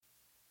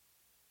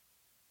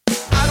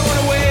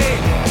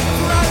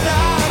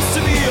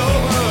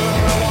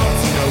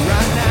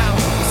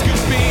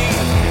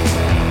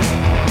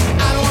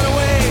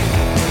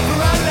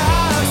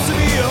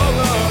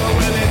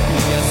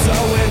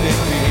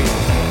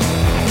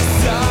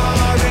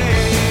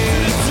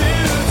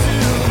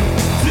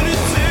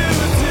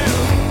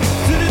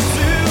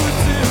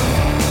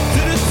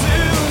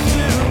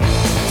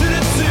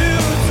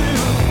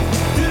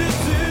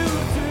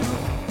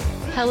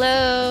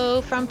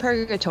from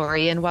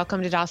Purgatory, and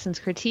welcome to Dawson's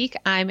Critique.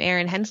 I'm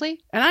Erin Hensley.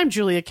 And I'm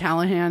Julia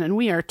Callahan, and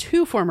we are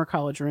two former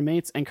college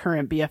roommates and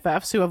current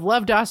BFFs who have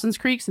loved Dawson's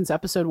Creek since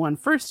episode 1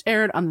 first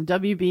aired on the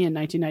WB in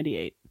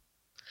 1998.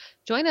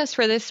 Join us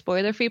for this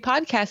spoiler-free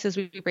podcast as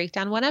we break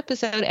down one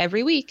episode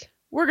every week.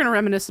 We're going to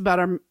reminisce about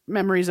our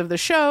memories of the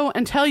show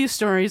and tell you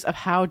stories of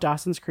how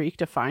Dawson's Creek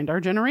defined our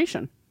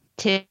generation.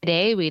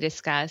 Today we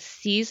discuss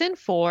Season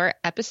 4,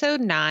 Episode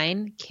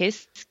 9,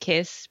 Kiss,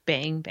 Kiss,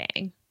 Bang,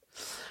 Bang.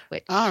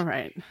 Which all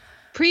right,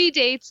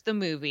 predates the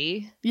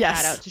movie.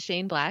 Yes. Shout out to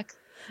Shane Black,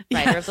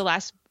 writer of The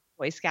Last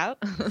Boy Scout,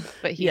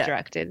 but he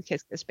directed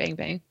Kiss Kiss Bang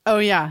Bang. Oh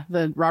yeah,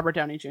 the Robert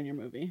Downey Jr.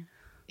 movie.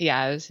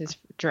 Yeah, it was his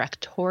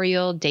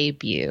directorial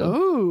debut.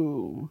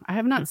 Oh, I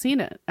have not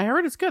seen it. I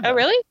heard it's good, though. Oh,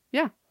 really?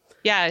 Yeah.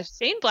 Yeah,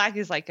 Shane Black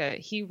is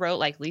he wrote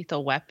like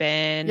Lethal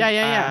Weapon.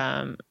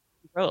 Yeah.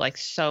 He wrote like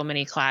so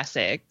many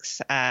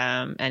classics.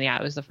 And yeah,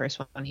 it was the first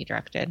one he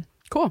directed.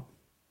 Cool.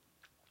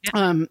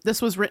 Yeah.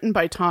 This was written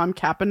by Tom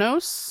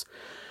Kapanos,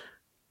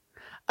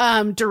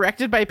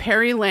 directed by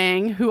Perry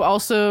Lang, who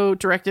also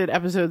directed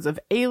episodes of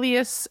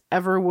Alias,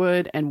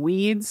 Everwood, and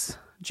Weeds.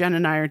 Jen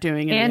and I are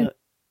doing it.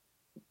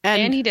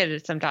 And he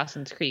did some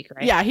Dawson's Creek,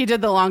 right? Yeah, he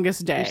did The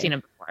Longest Day. We've seen him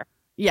before.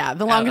 Yeah,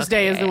 The Longest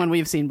Day is the one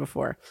we've seen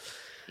before.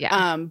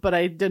 Yeah. But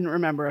I didn't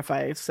remember if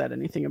I said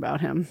anything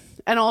about him.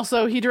 And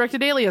also, he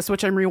directed Alias,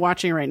 which I'm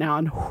rewatching right now,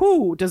 and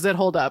whoo, does it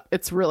hold up?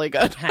 It's really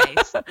good.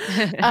 Nice.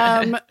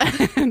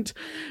 And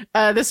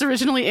this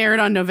originally aired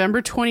on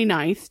November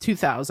 29th,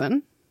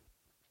 2000.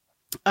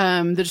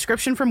 The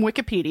description from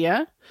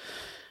Wikipedia: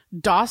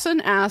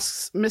 Dawson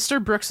asks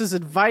Mr. Brooks'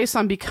 advice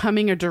on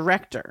becoming a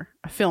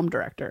film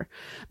director.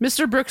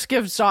 Mr. Brooks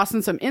gives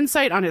Dawson some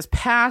insight on his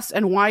past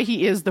and why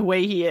he is the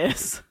way he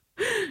is.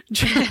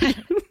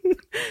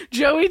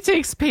 Joey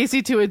takes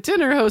Pacey to a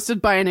dinner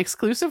hosted by an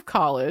exclusive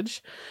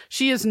college.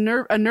 She is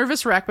a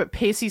nervous wreck, but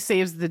Pacey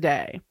saves the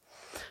day.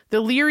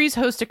 The Learys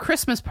host a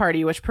Christmas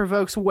party, which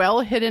provokes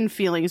well-hidden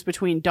feelings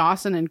between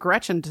Dawson and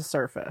Gretchen to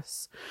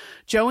surface.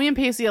 Joey and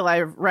Pacey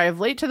arrive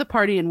late to the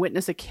party and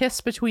witness a kiss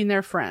between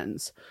their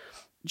friends.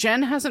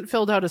 Jen hasn't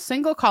filled out a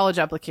single college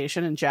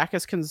application, and Jack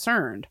is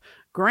concerned.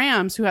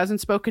 Grams, who hasn't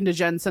spoken to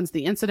Jen since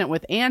the incident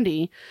with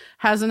Andy,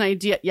 has an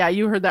idea. Yeah,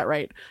 you heard that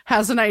right.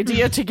 Has an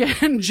idea to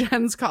get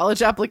Jen's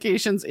college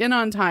applications in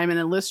on time and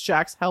enlist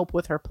Jack's help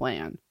with her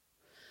plan.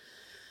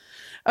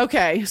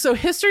 Okay, so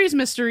History's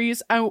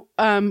Mysteries.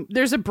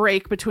 There's a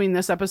break between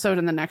this episode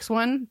and the next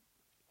one.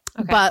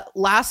 Okay. But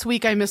last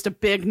week I missed a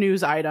big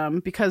news item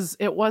because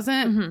it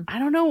wasn't, I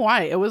don't know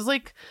why. It was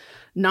like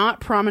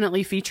not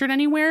prominently featured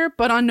anywhere.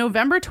 But on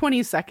November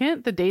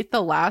 22nd, the date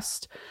the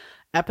last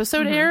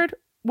episode aired,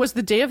 was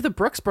the day of the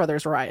Brooks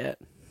Brothers riot.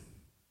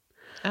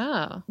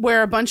 Oh.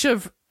 Where a bunch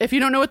of, if you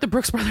don't know what the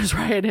Brooks Brothers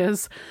riot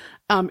is,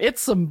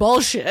 it's some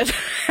bullshit.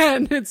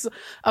 And it's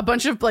a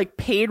bunch of like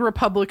paid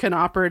Republican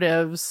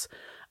operatives,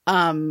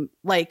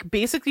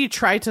 basically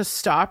try to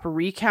stop the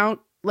recount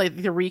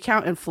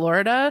in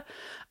Florida.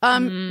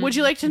 Would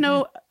you like to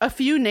know a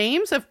few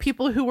names of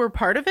people who were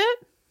part of it?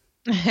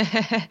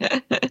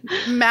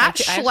 Matt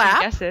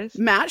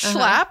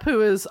Schlapp,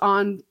 who is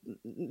on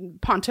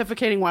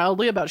pontificating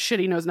wildly about shit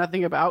he knows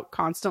nothing about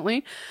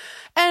constantly,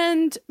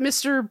 and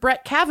Mr.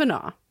 Brett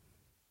Kavanaugh.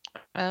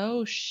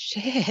 Oh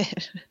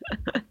shit.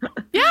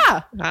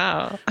 Yeah.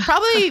 Wow.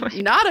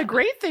 Probably not a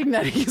great thing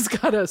that he's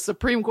got a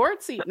Supreme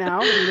Court seat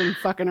now.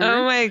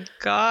 Oh my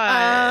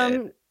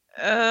god.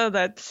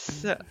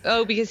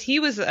 Because he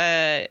was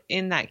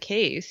in that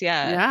case.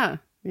 Yeah.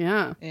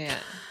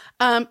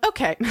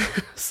 Okay.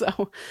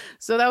 So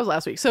that was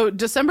last week. So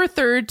December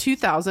 3rd,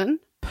 2000,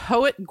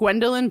 poet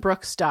Gwendolyn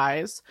Brooks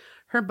dies.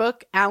 Her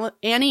book,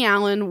 Annie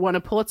Allen, won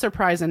a Pulitzer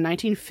Prize in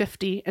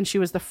 1950, and she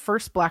was the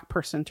first Black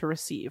person to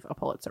receive a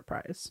Pulitzer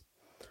Prize.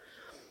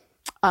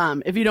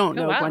 If you don't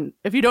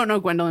know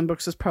Gwendolyn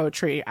Brooks'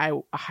 poetry, I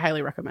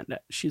highly recommend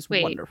it. She's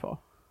wonderful.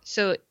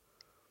 So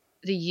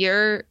the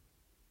year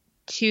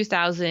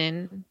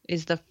 2000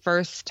 is the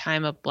first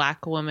time a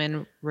Black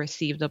woman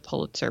received a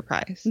Pulitzer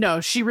Prize.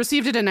 No, she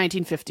received it in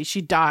 1950. She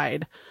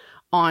died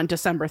on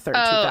December 3rd,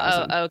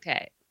 2000. Oh,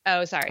 okay.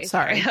 Oh, sorry.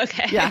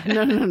 Okay. Yeah,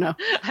 no.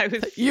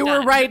 You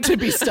were right to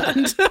be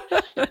stunned.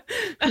 But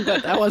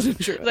that wasn't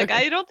true.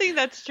 I don't think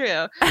that's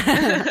true.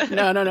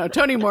 No.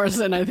 Toni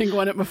Morrison, I think,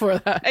 won it before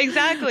that.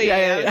 Exactly.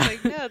 Yeah. I was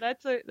like, no,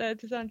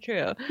 that's not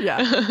true.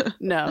 Yeah.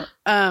 No.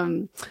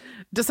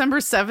 December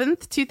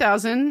 7th,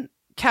 2000,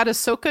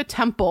 Katasoka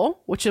Temple,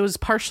 which was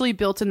partially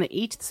built in the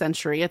 8th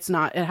century. It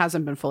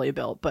hasn't been fully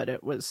built, but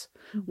it was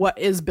what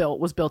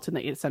was built in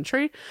the 8th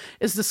century,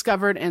 is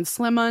discovered in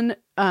Sleman,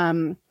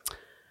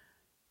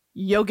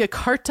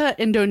 Yogyakarta,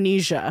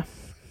 Indonesia.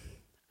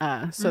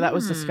 So that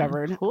was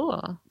discovered.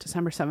 Cool.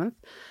 December 7th.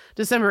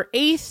 December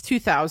 8th,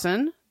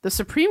 2000, the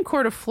Supreme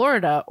Court of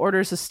Florida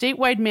orders a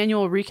statewide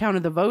manual recount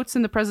of the votes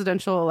in the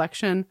presidential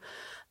election.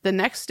 The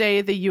next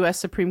day, the U.S.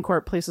 Supreme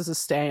Court places a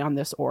stay on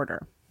this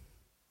order.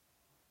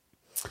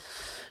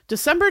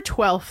 December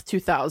 12th,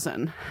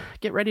 2000.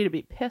 Get ready to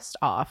be pissed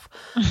off.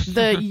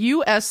 The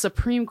U.S.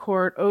 Supreme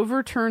Court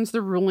overturns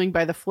the ruling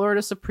by the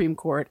Florida Supreme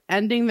Court,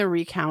 ending the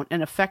recount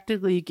and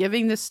effectively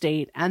giving the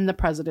state and the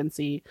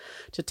presidency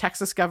to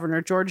Texas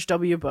Governor George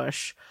W.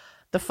 Bush.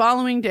 The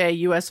following day,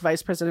 U.S.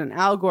 Vice President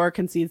Al Gore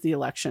concedes the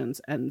elections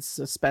and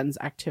suspends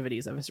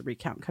activities of his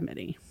recount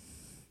committee.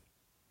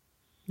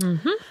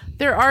 Mm-hmm.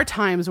 There are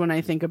times when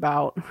I think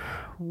about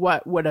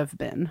what would have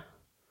been.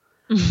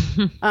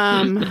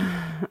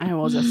 I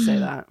will just say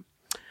that.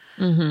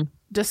 Mm-hmm.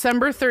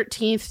 December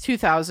 13th,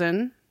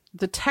 2000,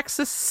 the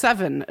Texas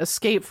Seven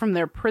escape from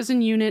their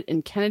prison unit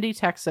in Kennedy,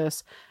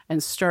 Texas,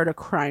 and start a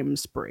crime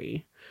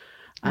spree.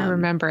 I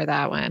remember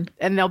that one.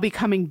 And they'll be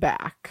coming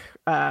back.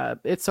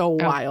 It's a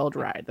wild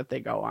ride that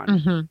they go on.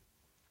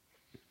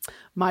 Mm-hmm.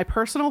 My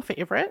personal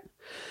favorite,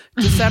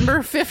 December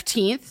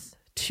 15th,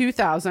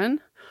 2000,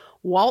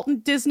 Walt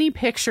Disney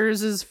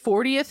Pictures'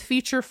 40th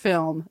feature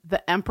film,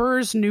 The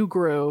Emperor's New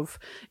Groove,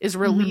 is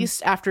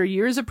released after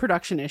years of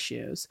production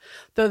issues.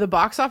 Though the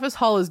box office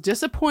haul is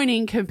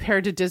disappointing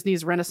compared to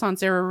Disney's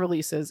Renaissance era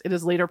releases, it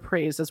is later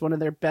praised as one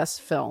of their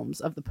best films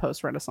of the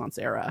post-Renaissance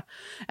era.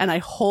 And I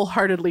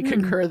wholeheartedly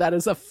concur that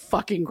is a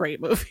fucking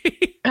great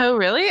movie. Oh,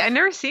 really? I've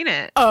never seen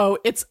it. Oh,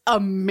 it's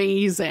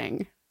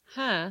amazing.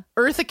 Huh.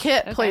 Eartha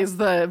Kitt plays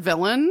the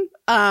villain.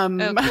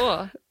 Oh,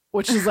 cool.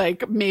 Which is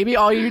like maybe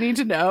all you need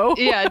to know.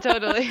 Yeah,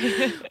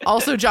 totally.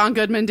 Also John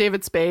Goodman,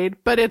 David Spade,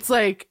 but it's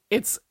like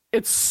it's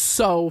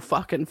so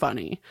fucking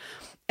funny.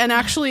 And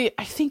actually,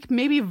 I think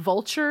maybe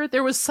Vulture,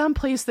 there was some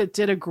place that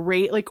did a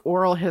great like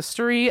oral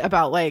history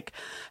about like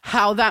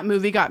how that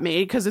movie got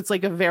made, because it's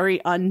like a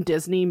very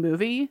un-Disney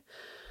movie.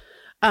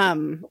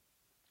 And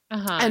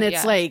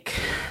it's like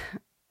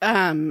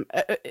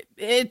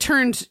it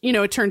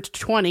turned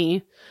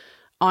 20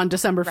 on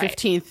December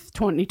 15th,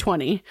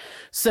 2020.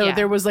 So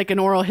there was like an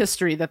oral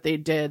history that they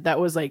did that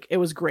was like, it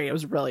was great. It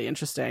was really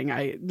interesting.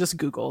 I just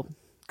Google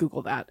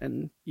that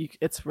and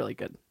it's really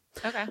good.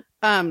 Okay.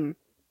 And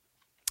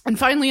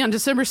finally on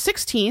December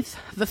 16th,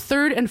 the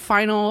third and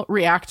final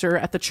reactor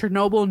at the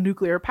Chernobyl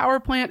nuclear power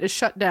plant is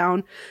shut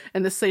down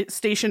and the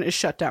station is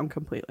shut down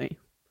completely.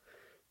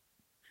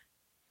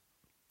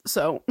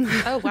 So.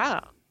 Oh,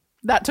 wow.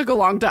 That took a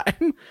long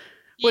time.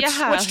 What's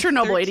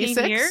Chernobyl,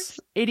 86? Years?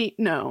 80?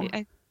 No.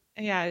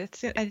 I've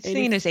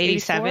seen it's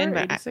 87,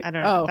 but I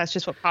don't know. That's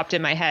just what popped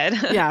in my head.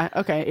 Yeah.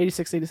 Okay.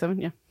 86,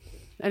 87. Yeah.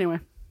 Anyway.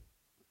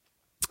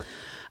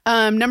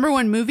 Number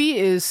one movie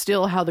is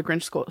still How the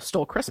Grinch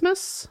Stole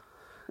Christmas.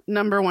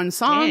 Number one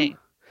song,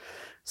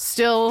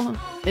 still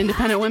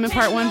Independent Women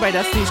Part 1 by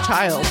Destiny's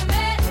Child.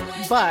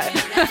 But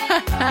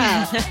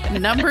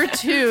number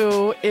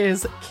two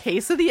is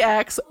Case of the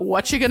X,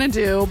 What You Gonna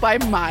Do by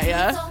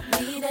Maya,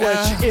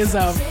 which is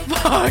a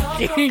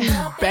fucking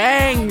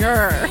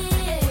banger.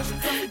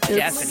 It's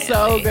Definitely.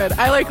 So good.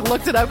 I like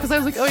looked it up because I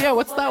was like, oh yeah,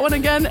 what's that one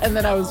again? And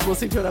then I was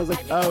listening to it. I was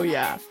like, oh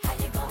yeah.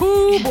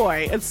 Ooh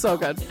boy, it's so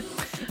good.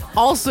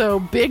 Also,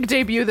 big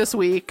debut this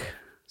week,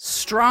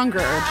 Stronger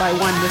by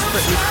one Miss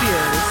Britney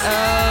Spears.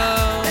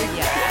 Oh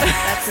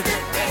yeah, that's a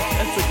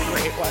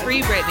great one.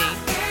 Free Britney.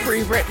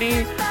 Free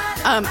Britney.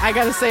 I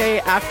gotta say,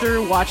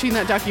 after watching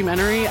that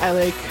documentary,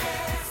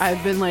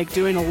 I've been like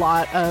doing a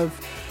lot of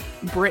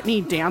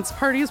Britney dance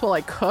parties while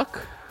I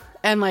cook.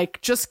 And like,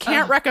 just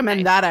can't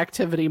recommend that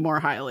activity more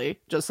highly.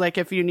 Just like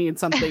if you need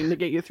something to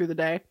get you through the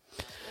day.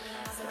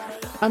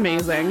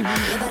 Amazing.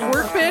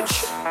 Work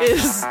Bitch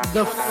is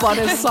the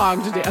funnest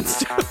song to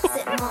dance to.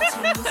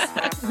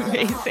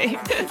 Amazing.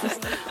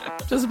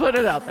 Just put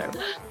it out there.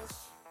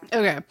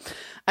 Okay.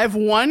 I have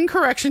one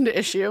correction to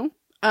issue,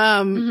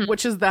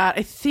 which is that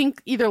I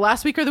think either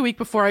last week or the week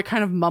before I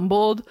kind of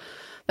mumbled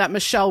that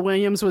Michelle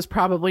Williams was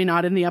probably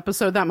not in the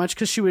episode that much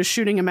because she was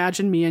shooting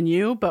Imagine Me and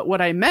You. But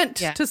what I meant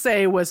to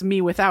say was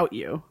Me Without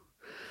You.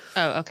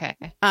 Oh, okay.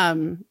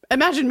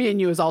 Imagine Me and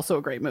You is also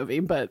a great movie,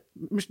 but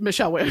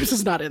Michelle Williams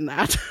is not in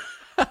that.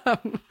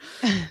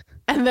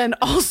 And then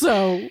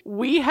also,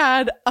 we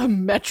had a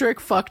metric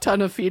fuck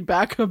ton of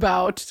feedback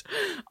about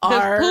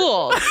our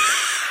pool.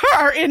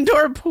 Our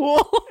indoor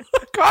pool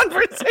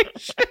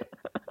conversation.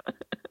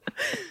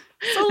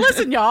 So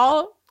listen,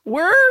 y'all,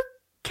 we're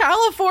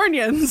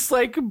Californians,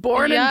 like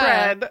born and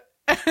bred,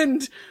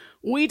 and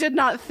we did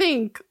not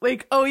think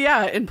like, oh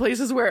yeah, in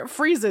places where it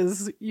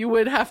freezes, you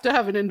would have to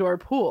have an indoor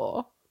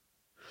pool.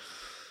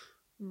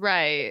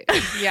 Right.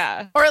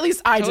 Yeah. Or at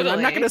least I did.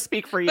 I'm not going to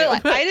speak for you.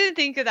 But I didn't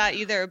think of that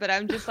either, but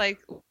I'm just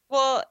like,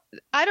 well,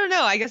 I don't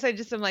know. I guess I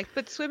just am like,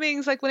 but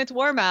swimming's like when it's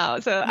warm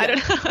out. So I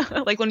don't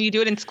know. Like when you do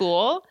it in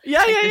school.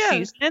 Yeah, like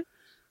season.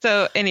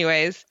 So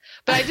anyways,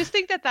 but I just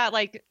think that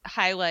like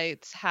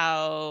highlights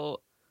how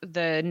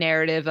the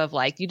narrative of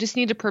like, you just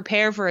need to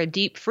prepare for a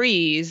deep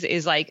freeze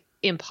is like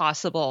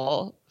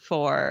impossible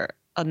for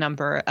a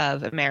number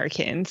of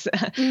Americans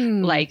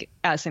like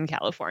us in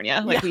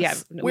California. Like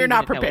we're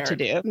not prepared know what to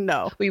do.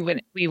 No, we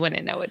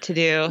wouldn't know what to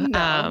do.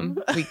 No.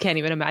 We can't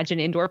even imagine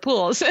indoor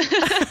pools. And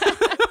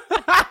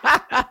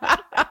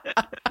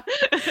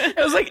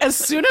was like, as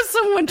soon as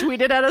someone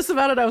tweeted at us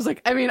about it, I was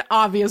like, I mean,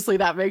 obviously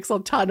that makes a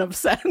ton of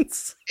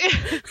sense.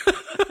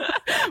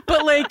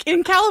 But like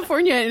in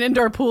California, an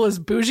indoor pool is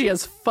bougie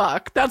as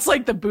fuck. That's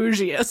like the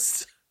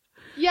bougiest.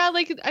 Yeah,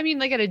 like, I mean,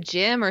 like at a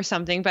gym or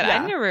something, but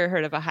I've never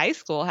heard of a high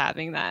school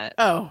having that.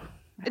 Oh,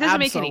 it doesn't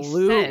make any sense.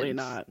 Absolutely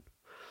not.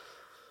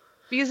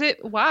 Because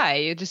why?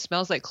 It just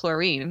smells like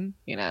chlorine,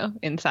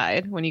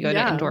 inside when you go to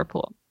an indoor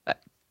pool. But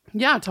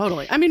yeah,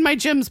 totally. I mean, my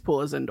gym's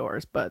pool is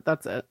indoors, but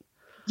that's it.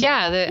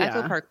 Yeah, the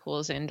Echo Park pool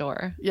is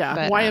indoor. Yeah,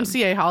 but,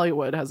 YMCA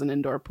Hollywood has an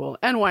indoor pool,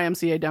 and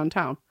YMCA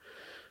downtown.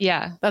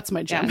 Yeah, that's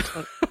my gym.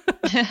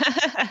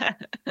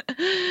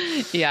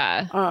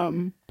 Yeah.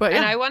 But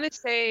and I want to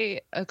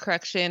say a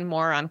correction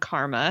more on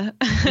karma.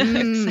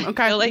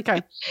 Okay.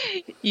 Okay.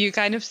 You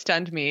kind of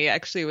stunned me.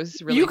 Actually, it was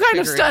really. You kind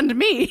of stunned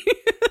me.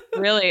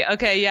 Really?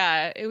 Okay.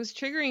 Yeah. It was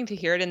triggering to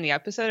hear it in the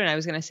episode, and I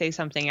was going to say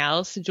something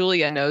else.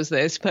 Julia knows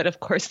this, but of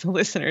course the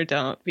listener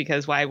don't,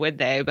 because why would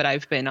they? But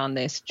I've been on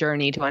this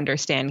journey to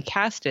understand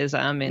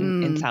casteism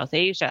in South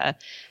Asia.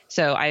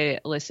 So I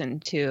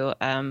listened to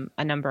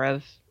a number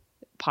of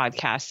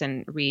podcasts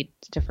and read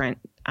different,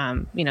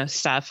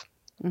 stuff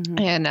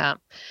and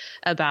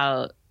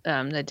about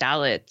the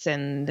Dalits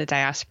and the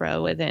diaspora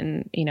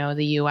within,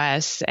 the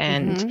U.S.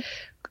 And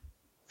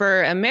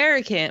for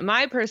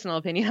my personal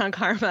opinion on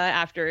karma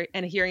after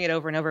and hearing it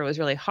over and over was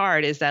really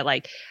hard, is that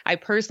like I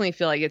personally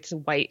feel like it's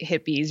white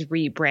hippies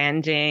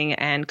rebranding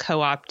and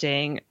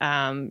co-opting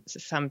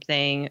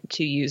something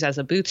to use as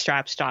a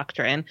bootstraps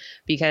doctrine,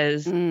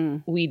 because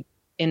we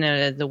in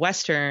the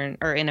Western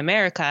or in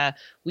America,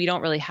 we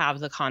don't really have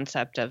the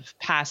concept of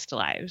past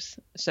lives.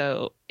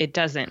 So it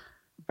doesn't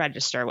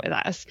register with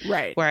us.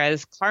 Right.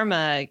 Whereas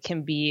karma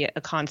can be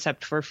a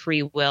concept for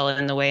free will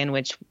in the way in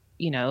which,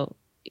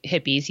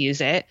 hippies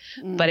use it.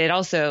 But it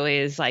also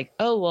is like,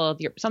 oh, well,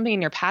 something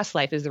in your past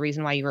life is the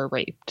reason why you were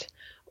raped.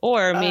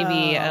 Or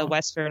maybe a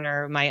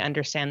Westerner might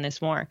understand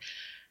this more.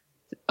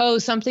 Oh,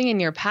 something in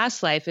your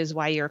past life is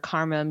why your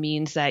karma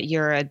means that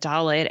you're a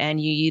Dalit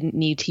and you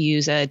need to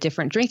use a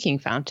different drinking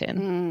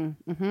fountain.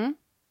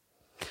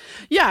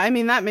 Yeah, I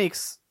mean, that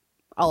makes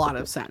a lot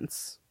of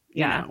sense.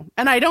 Yeah.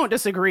 And I don't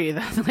disagree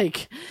that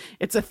like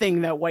it's a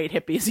thing that white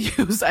hippies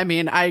use. I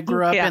mean, I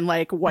grew up in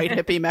like white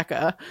hippie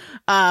Mecca.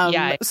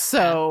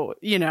 So,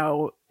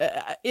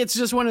 it's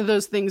just one of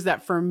those things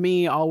that for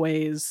me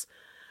I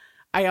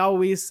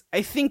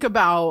think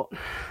about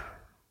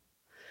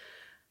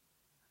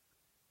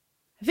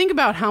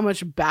how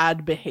much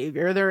bad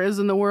behavior there is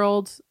in the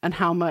world and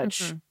how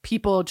much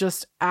people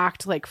just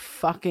act like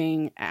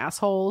fucking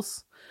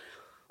assholes.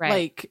 Right.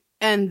 Like,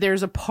 and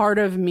there's a part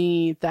of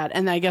me that,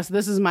 and I guess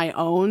this is my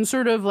own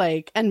sort of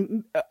like,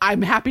 and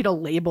I'm happy to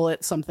label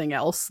it something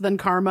else than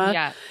karma.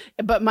 Yeah.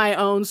 But my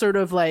own sort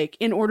of like,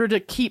 in order to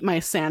keep my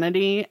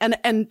sanity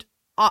and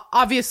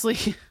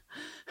obviously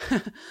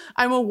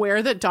I'm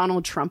aware that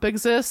Donald Trump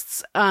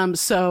exists.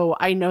 So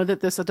I know that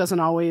this isn't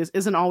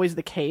always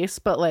the case,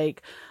 but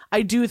like,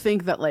 I do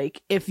think that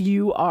like, if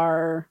you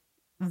are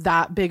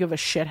that big of a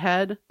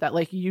shithead, that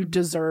like you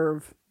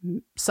deserve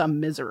some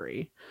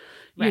misery,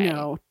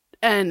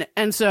 and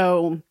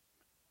so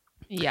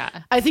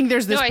yeah, I think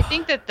there's this. No, I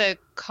think that the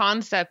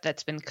concept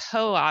that's been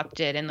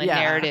co-opted in the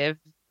narrative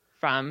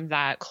from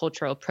that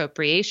cultural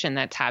appropriation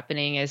that's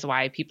happening is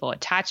why people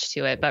attach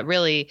to it. But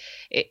really,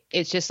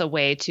 it's just a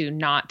way to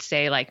not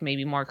say like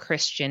maybe more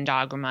Christian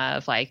dogma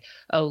of like,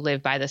 oh,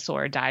 live by the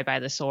sword, die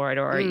by the sword,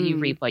 or you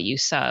reap what you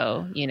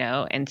sow,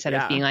 instead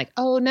of being like,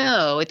 oh,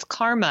 no, it's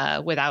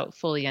karma, without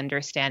fully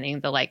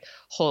understanding the like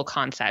whole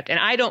concept. And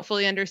I don't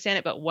fully understand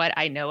it, but what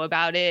I know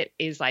about it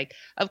is like,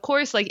 of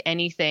course, like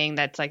anything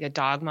that's like a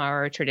dogma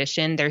or a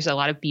tradition, there's a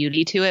lot of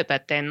beauty to it.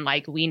 But then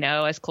like we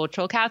know as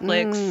cultural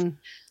Catholics,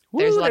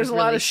 there's a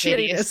lot of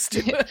shittiness to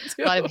it.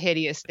 A lot of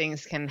hideous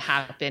things can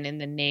happen in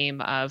the name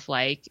of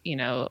like,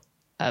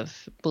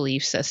 of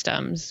belief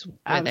systems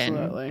within.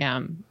 Absolutely.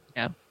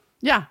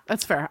 Yeah,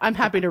 that's fair. I'm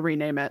happy to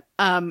rename it.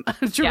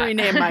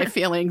 Rename my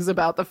feelings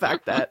about the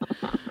fact that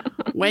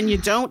when you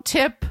don't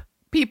tip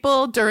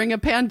people during a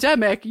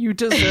pandemic, you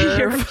deserve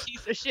you're a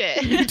piece of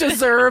shit. You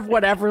deserve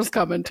whatever's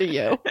coming to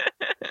you.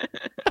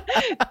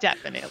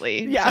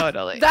 Definitely. Yeah.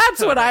 Totally. That's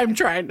what I'm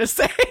trying to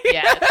say.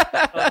 Yeah,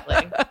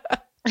 totally.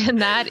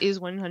 And that is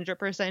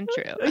 100%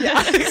 true.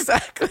 Yeah,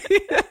 exactly.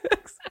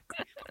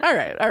 All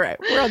right.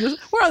 We're on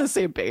the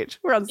same page.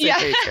 We're on the same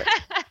page here.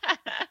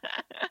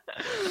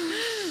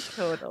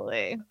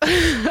 Totally.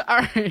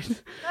 All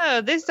right.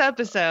 Oh, this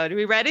episode. Are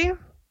we ready?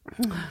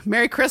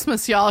 Merry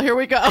Christmas, y'all. Here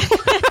we go.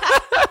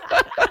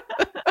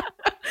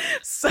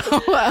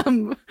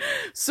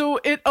 So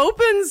it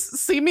opens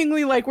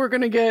seemingly like we're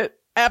gonna get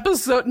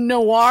episode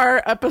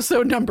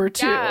number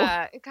 2.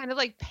 Yeah, it kind of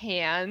like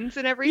pans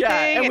and everything.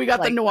 Yeah, and we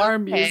got the noir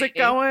music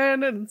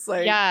going, and it's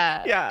like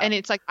yeah, and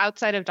it's like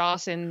outside of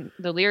Dawson,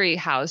 the Leary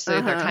house.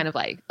 So they're kind of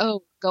like,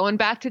 oh, going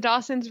back to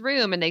Dawson's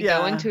room, and they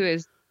go into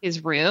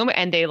his room,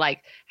 and they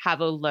like have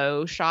a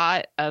low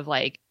shot of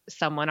like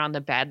someone on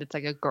the bed that's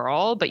like a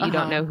girl, but you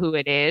don't know who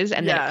it is.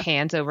 And then it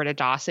pans over to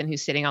Dawson,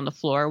 who's sitting on the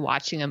floor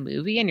watching a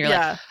movie. And you're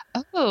like,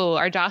 oh,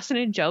 are Dawson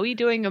and Joey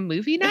doing a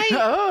movie night?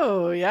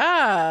 Oh,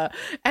 yeah.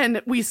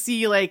 And we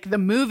see like the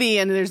movie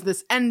and there's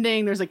this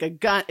ending. There's like a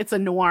gun. It's a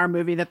noir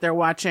movie that they're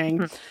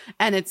watching.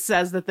 And it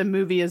says that the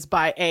movie is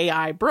by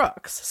A.I.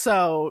 Brooks.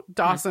 So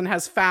Dawson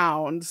has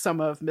found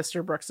some of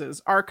Mr.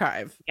 Brooks's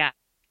archive. Yeah.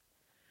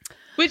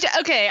 Which,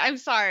 okay, I'm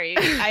sorry.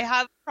 I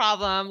have a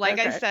problem. Like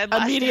I said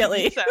last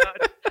episode,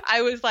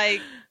 I was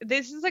like,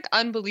 this is like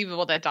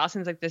unbelievable that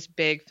Dawson's like this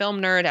big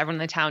film nerd. Everyone in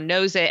the town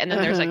knows it. And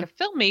then there's like a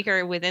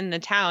filmmaker within the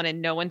town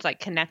and no one's like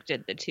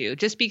connected the two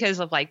just because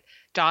of like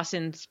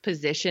Dawson's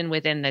position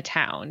within the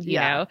town, you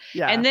know?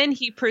 Yeah. And then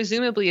he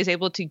presumably is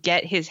able to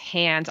get his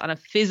hands on a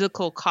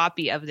physical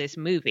copy of this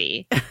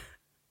movie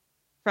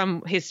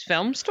from his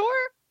film store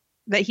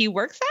that he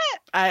works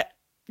at.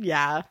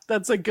 Yeah,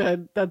 that's a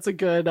good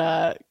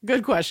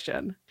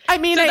question. I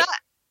mean, so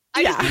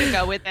I just need to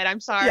go with it. I'm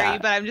sorry,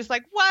 but I'm just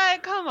like,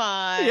 what? Come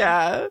on.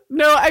 Yeah.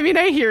 No, I mean,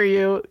 I hear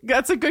you.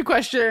 That's a good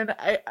question.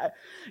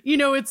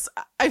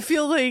 I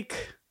feel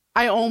like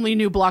I only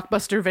knew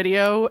Blockbuster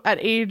Video at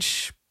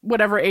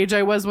whatever age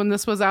I was when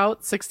this was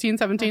out, 16,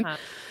 17.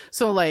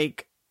 So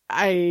like,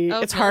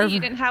 it's hard.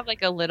 You didn't have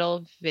like a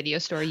little video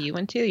store you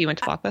went to? You went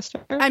to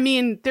Blockbuster? I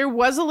mean, there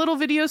was a little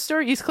video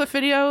store, East Cliff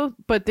Video,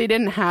 but they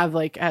didn't have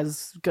like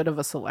as good of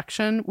a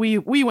selection. We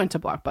went to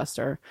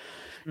Blockbuster.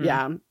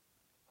 Yeah.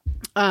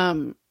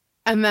 And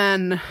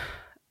then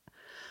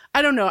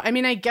I don't know. I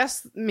mean, I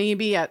guess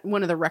maybe at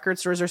one of the record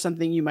stores or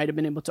something, you might have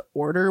been able to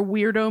order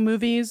weirdo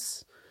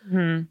movies.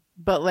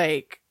 But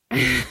like,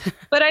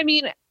 but I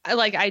mean,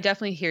 like, I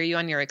definitely hear you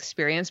on your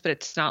experience, but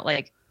it's not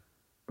like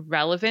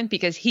relevant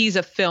because he's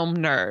a film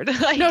nerd.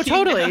 Like, no,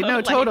 totally.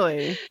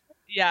 Totally.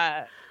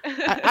 Yeah.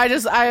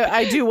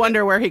 I do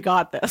wonder where he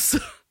got this.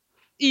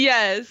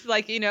 Yes,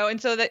 like, you know,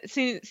 and so that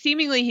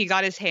seemingly he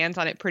got his hands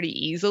on it pretty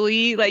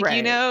easily. Like,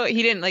 you know,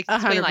 he didn't like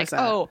explain 100%. Like,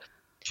 oh,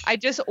 I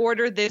just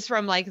ordered this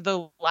from like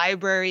the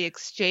library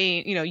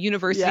exchange, you know,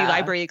 university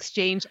library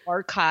exchange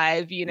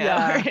archive, you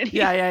know.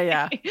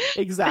 Yeah.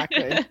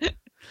 Exactly.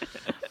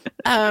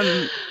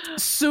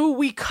 So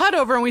we cut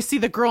over and we see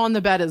the girl in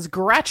the bed is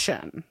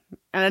Gretchen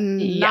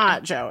and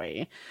not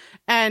Joey.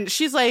 And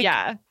she's like,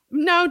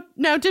 no,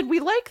 did we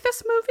like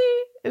this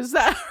movie? Is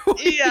that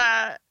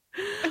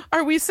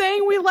are we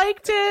saying we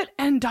liked it?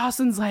 And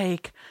Dawson's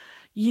like,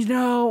 you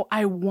know,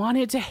 I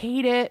wanted to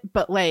hate it,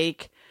 but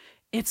like,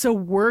 it's a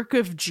work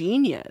of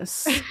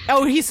genius.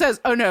 He says,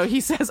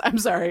 I'm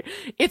sorry.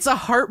 It's a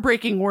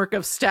heartbreaking work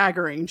of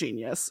staggering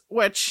genius,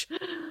 which,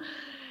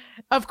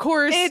 of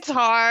course, it's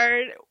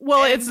hard.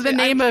 Well, it's the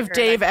name of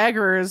Dave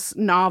Eggers'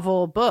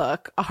 novel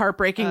book, A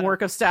Heartbreaking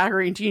Work of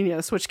Staggering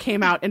Genius, which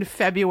came out in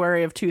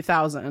February of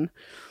 2000.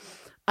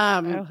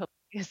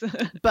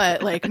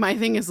 But like, my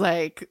thing is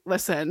like,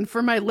 listen,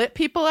 for my lit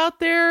people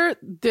out there,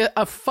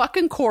 a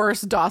fucking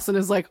course, Dawson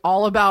is like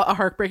all about a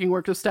heartbreaking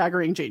work of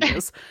staggering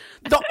genius.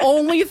 The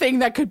only thing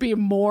that could be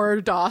more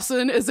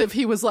Dawson is if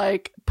he was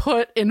like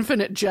put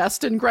infinite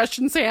jest in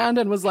Gretchen's hand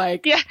and was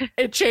like,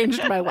 it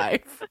changed my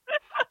life.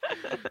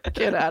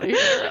 Get out of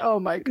here. Oh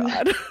my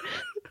God.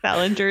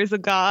 Salinger is a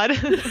god.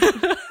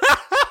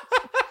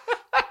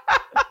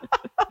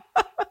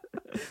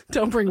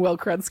 Don't bring Will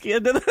Krudsky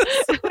into this.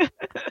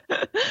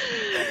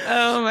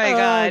 Oh my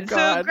God.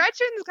 So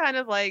Gretchen's kind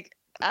of like,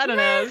 I don't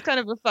know, it's kind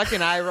of a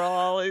fucking eye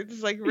roll.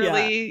 It's like,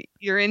 really,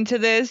 you're into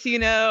this, you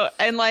know?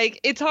 And like,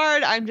 it's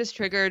hard. I'm just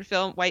triggered.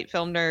 White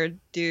film nerd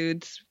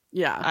dudes.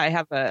 Yeah. I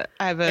have a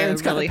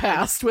Aaron's really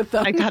passed with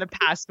them. I got a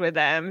pass with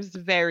them. It's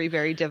very,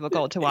 very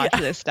difficult to watch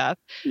this stuff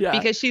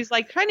because she's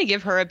like trying to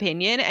give her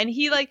opinion, and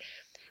he like,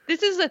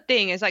 this is the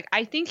thing is like,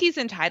 I think he's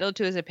entitled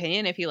to his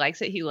opinion. If he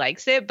likes it, he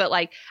likes it. But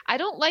like, I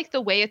don't like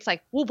the way it's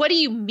like, well, what do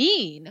you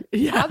mean?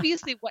 Yeah.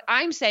 Obviously what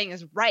I'm saying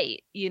is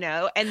right, you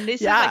know? And this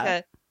is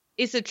like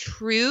it's a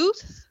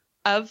truth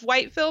of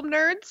white film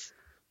nerds.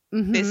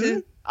 This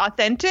is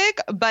authentic,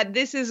 but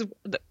this is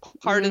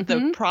part of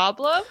the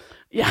problem.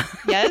 Yeah.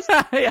 Yes.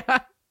 Yeah.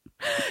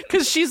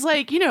 Because she's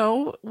like, you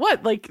know,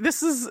 what? Like,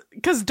 this is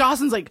because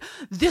Dawson's like,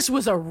 this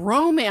was a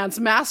romance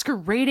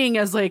masquerading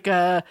as like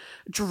a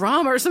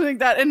drama or something like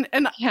that. And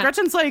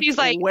Gretchen's like, she's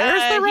like,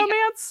 where's the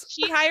romance?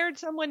 She hired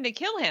someone to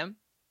kill him.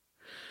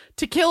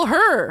 To kill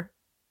her.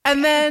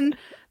 And then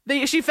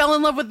she fell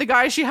in love with the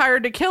guy she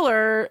hired to kill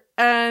her.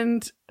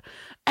 And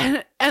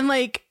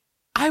like,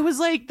 I was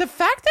like, the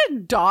fact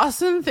that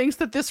Dawson thinks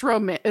that this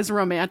is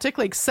romantic,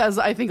 like, says,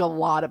 I think, a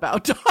lot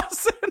about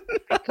Dawson.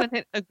 I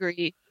couldn't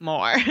agree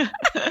more.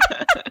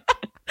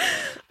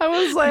 I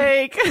was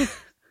like,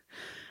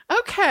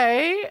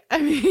 okay. I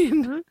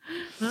mean,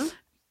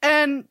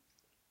 and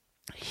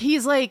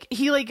he's like,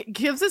 he like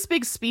gives this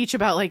big speech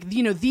about like,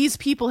 you know, these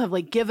people have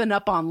like given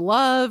up on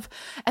love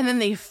and then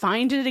they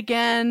find it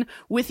again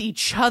with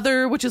each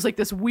other, which is like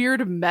this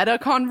weird meta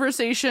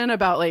conversation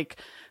about like,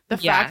 the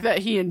fact that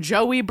he and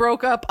Joey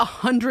broke up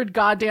 100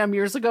 goddamn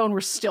years ago and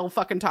we're still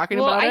fucking talking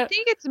about it. Well, I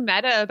think it's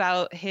meta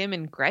about him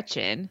and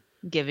Gretchen.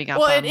 giving up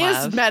Well, on it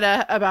love. is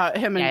meta about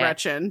him and Yeah.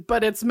 Gretchen,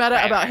 but it's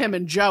meta about him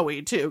and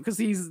Joey too, because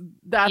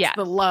that's Yes.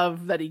 the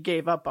love that he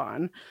gave up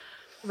on.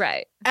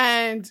 Right.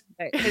 And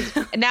It's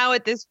now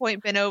at this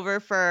point been over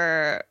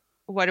for,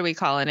 what are we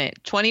calling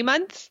it? 20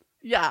 months?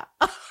 yeah,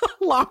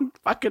 long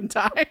fucking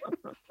time.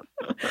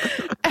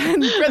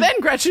 And then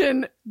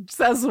Gretchen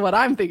says what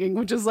I'm thinking,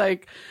 which is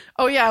like,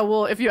 oh yeah,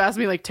 well, if you ask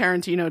me, like,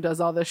 Tarantino does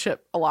all this shit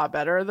a lot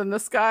better than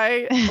this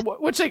guy,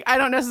 which, like, I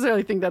don't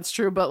necessarily think that's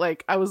true, but,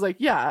 like, I was like,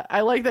 yeah,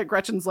 I like that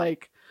Gretchen's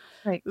like,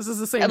 Right. this is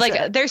the same Like,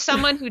 shit. there's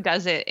someone who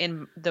does it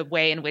in the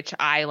way in which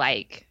I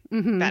like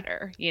Mhm.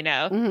 better, you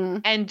know?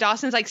 Mhm. And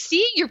Dawson's like,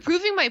 see, you're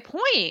proving my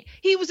point.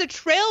 He was a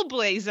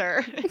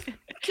trailblazer.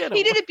 Get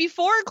He away. did it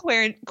before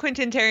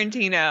Quentin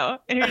Tarantino.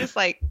 And you're just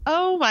like,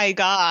 oh my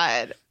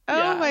God. Oh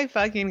Yeah. my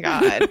fucking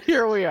God.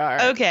 Here we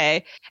are.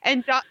 Okay.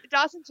 And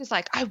Dawson's just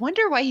like, I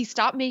wonder why he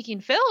stopped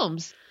making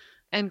films.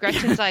 And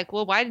Gretchen's like,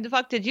 well, why the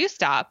fuck did you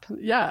stop?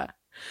 Yeah.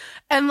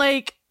 And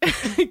like,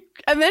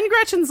 and then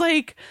Gretchen's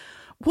like,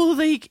 well,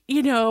 like,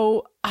 you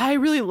know, I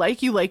really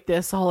like you like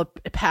this, all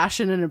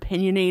passionate and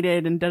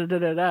opinionated and da da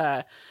da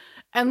da.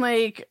 And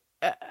like,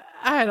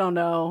 I don't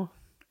know.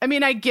 I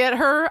mean, I get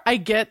her. I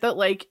get that,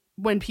 like,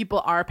 when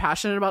people are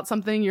passionate about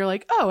something, you're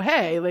like, oh,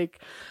 hey,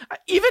 like,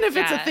 even if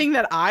it's a Yeah. thing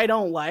that I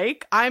don't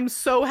like, I'm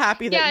so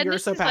happy that Yeah, and you're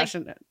this so is, like,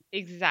 passionate.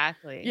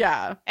 Exactly.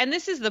 Yeah. And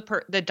this is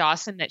the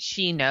Dawson that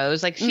she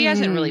knows. Like, she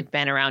hasn't really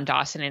been around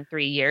Dawson in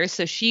 3 years,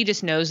 so she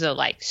just knows the,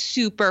 like,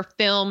 super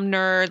film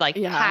nerd, like,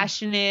 Yeah.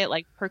 passionate,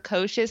 like,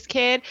 precocious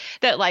kid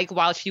that, like,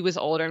 while she was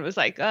older and was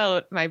like,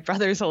 oh, my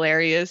brother's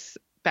hilarious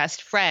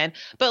best friend,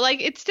 but, like,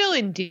 it's still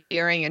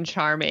endearing and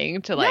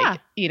charming to, like, Yeah.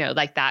 you know,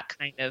 like, that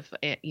kind of,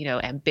 you know,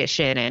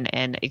 ambition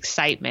and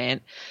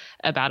excitement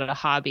about a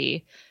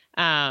hobby.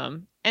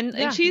 And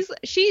Yeah.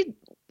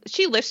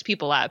 she lifts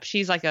people up.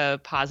 She's like a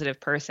positive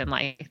person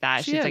like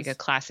that. She She's is. like a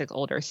classic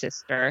older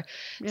sister.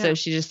 Yeah. So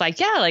she's just like,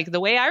 yeah, like the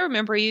way I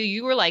remember you,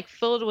 you were like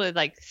filled with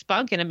like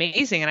spunk and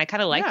amazing. And I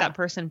kind of like Yeah. that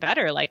person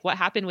better. Like what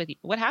happened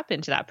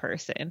to that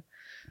person?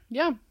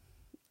 Yeah.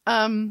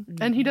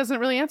 And he doesn't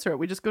really answer it.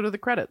 We just go to the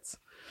credits.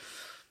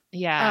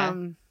 Yeah.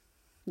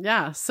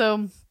 Yeah.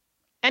 So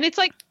And it's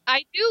like,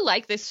 I do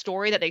like this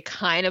story that they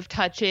kind of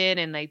touch in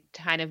and they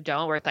kind of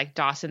don't, where it's like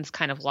Dawson's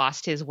kind of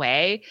lost his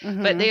way,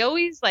 but they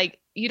always like,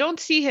 you don't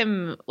see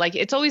him, like,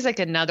 it's always like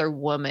another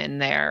woman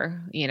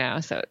there, you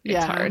know, so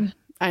it's hard.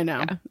 I know.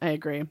 Yeah. I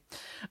agree.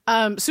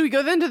 So we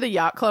go then to the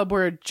yacht club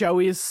where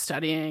Joey's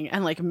studying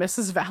and like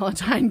Mrs.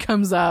 Valentine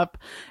comes up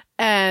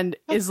and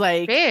is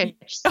like,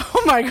 Bitch.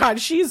 oh my God,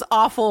 she's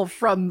awful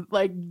from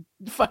like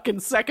fucking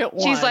second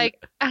one. She's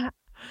like,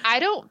 I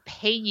don't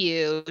pay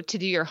you to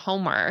do your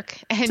homework.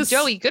 And Just-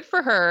 Joey, good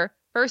for her.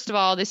 First of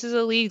all, this is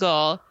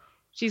illegal.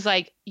 She's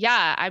like,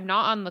 yeah, I'm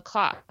not on the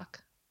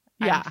clock.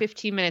 Yeah. I'm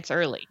 15 minutes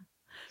early.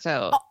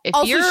 So if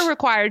Also, you're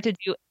required to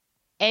do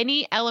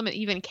any element,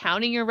 even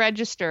counting your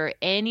register,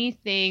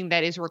 anything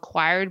that is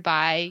required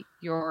by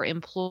your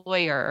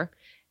employer,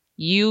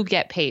 you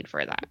get paid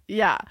for that.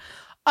 yeah.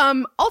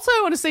 Also, I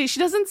want to say she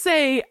doesn't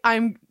say I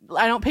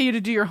don't pay you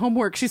to do your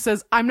homework. She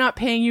says I'm not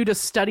paying you to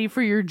study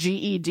for your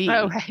GED.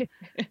 Oh, right.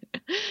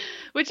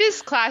 Which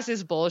is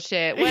classist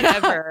bullshit.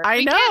 Whatever. I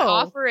we know. can't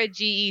offer a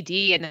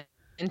GED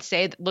and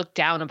say look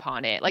down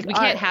upon it. Like we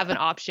can't have an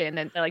option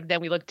and like then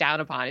we look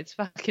down upon it. It's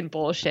fucking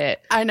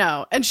bullshit. I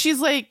know. And she's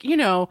like, you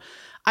know,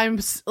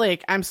 I'm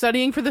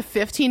studying for the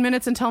 15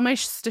 minutes until my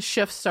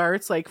shift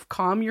starts. Like,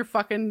 calm your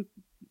fucking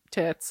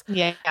tits.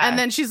 Yeah. And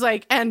then she's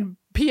like, and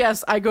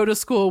P.S. I go to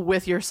school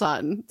with your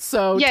son.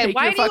 So yeah, take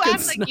why your do you fucking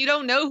act like you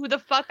don't know who the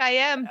fuck I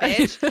am,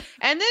 bitch?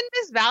 And then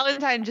Miss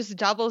Valentine just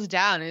doubles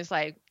down and is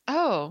like,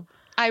 oh,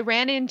 I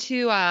ran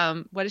into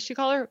what does she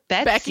call her?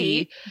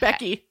 Becky.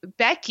 Becky.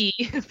 Becky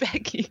with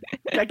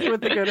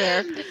the good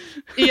hair.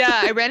 Yeah,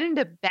 I ran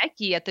into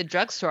Becky at the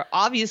drugstore,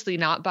 obviously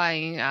not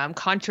buying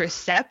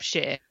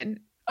contraception.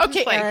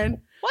 Okay, Like,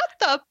 Erin. what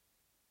the?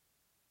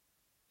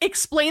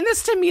 Explain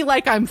this to me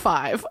like I'm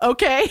 5,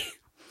 okay?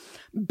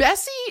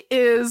 Bessie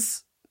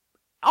is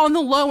on the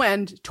low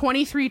end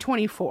 23,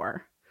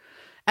 24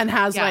 and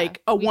has Yeah,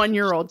 like a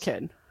 1-year-old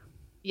kid.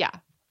 Yeah.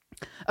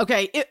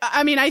 Okay.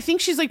 I mean, I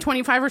think she's like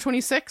 25 or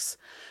 26,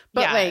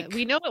 but yeah, like,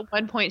 we know at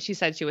one point she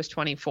said she was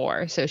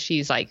 24, so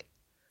she's like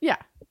yeah,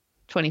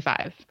 25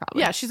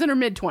 probably. yeah, she's in her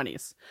mid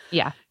 20s.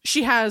 Yeah.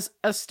 She has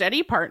a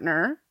steady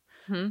partner,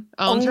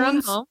 Owns her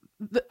own home.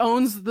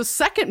 owns the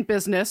second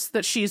business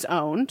that she's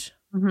owned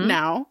Mhm.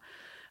 now.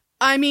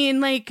 I mean,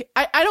 like,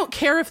 I don't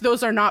care if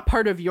those are not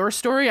part of your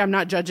story. I'm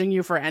not judging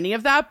you for any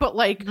of that. But,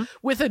 like,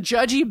 with a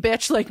judgy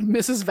bitch like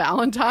Mrs.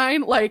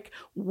 Valentine, like,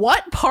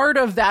 what part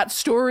of that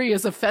story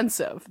is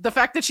offensive? The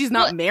fact that she's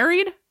not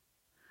married?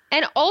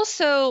 And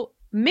also,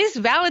 Miss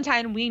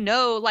Valentine, we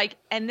know, like,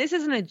 and this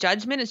isn't a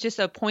judgment, it's just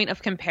a point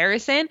of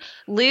comparison,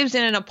 lives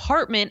in an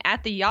apartment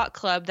at the yacht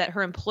club that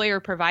her employer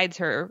provides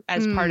her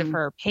as part of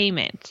her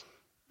payment.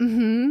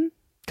 Mm-hmm.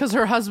 Because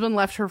her husband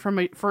left her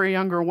for a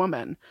younger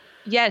woman.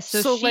 Yes,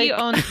 so she like,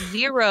 owns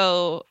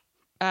 0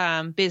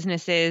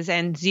 businesses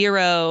and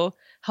 0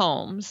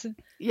 homes.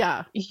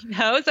 Yeah. You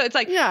know, so it's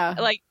like, Yeah.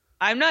 like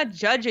I'm not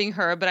judging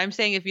her, but I'm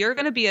saying if you're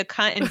going to be a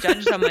cunt and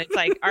judge someone, it's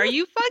like, are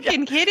you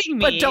fucking kidding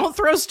me? But don't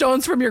throw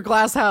stones from your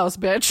glass house,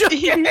 bitch.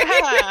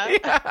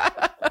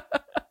 Yeah.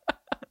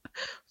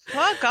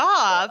 Fuck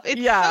off.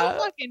 It's so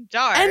fucking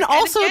dark. And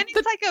also,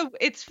 again,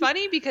 it's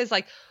funny because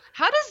like,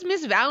 how does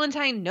Miss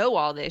Valentine know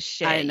all this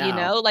shit? I know. You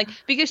know, like,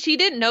 because she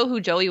didn't know who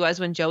Joey was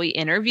when Joey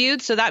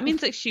interviewed. So that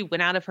means like she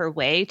went out of her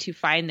way to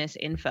find this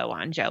info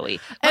on Joey,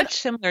 much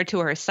similar to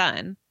her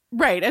son.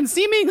 Right. And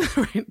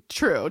seemingly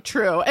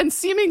true. And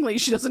seemingly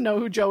she doesn't know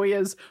who Joey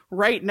is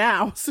right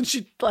now, since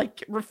she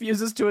like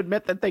refuses to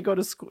admit that they go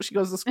to school. She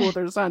goes to school with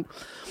her son.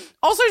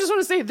 Also, I just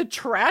want to say the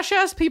trash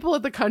ass people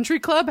at the country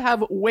club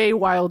have way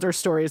wilder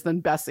stories than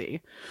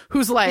Bessie,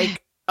 who's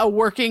like a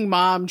working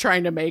mom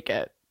trying to make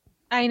it.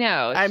 I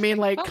know. I mean,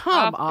 like,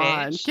 come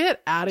on, bitch.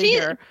 get out of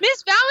here.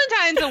 Miss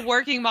Valentine's a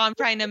working mom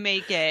trying to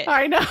make it.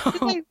 I know.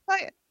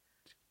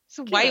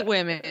 It's white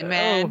women,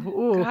 man.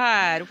 Oh,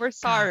 God, we're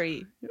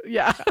sorry.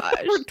 Yeah,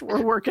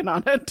 we're working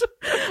on it.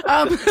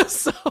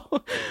 So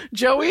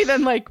Joey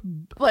then like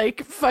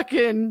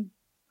fucking.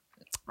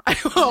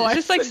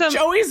 Just like some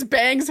Joey's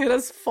bangs hit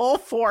us full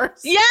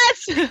force.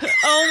 Yes.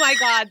 Oh my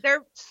God,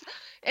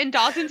 and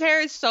Dawson's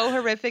hair is so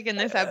horrific in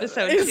this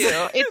episode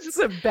too. It's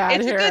a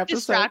bad hair episode.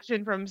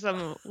 Distraction from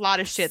a lot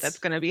of shit that's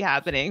going to be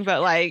happening.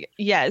 But like,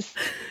 yes,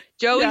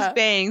 Joey's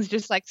bangs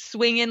just like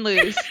swinging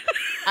loose.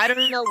 I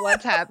don't know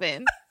what's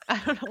happened. I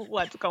don't know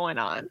what's going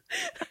on.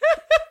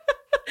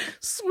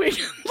 Swinging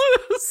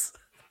loose,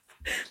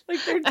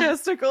 like their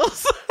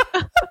testicles.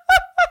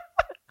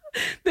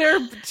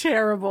 They're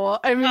terrible.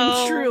 I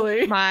mean,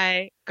 truly.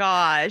 My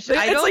gosh,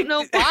 I don't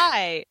know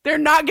why. They're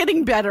not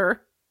getting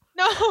better.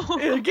 No,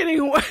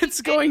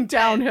 it's going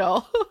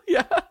downhill.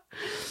 Yeah.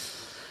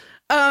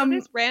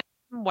 This random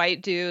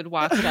white dude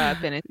walks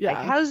up and it's like,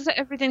 "How's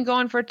everything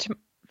going for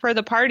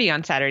the party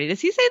on Saturday?" Does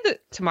he say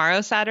that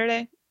tomorrow's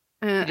Saturday?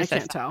 I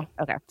can't tell.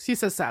 Okay, he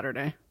says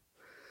Saturday.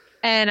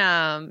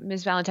 And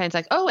Ms. Valentine's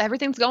like, "Oh,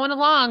 everything's going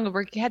along.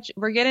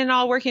 We're getting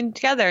all working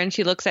together." And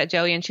she looks at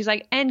Joey and she's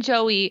like, "And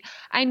Joey,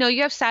 I know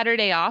you have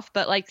Saturday off,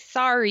 but like,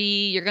 sorry,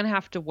 you're gonna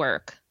have to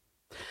work."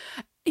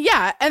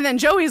 Yeah, and then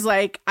Joey's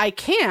like, "I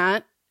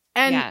can't."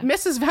 And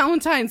Mrs.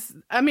 Valentine's,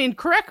 I mean,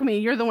 correct me,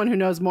 you're the one who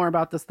knows more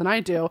about this than I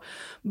do,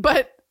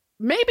 but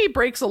maybe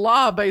breaks a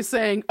law by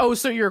saying, "Oh,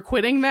 so you're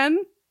quitting then?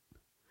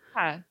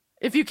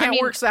 If you can't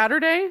work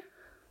Saturday?"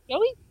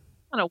 Joey's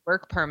on a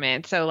work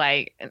permit, so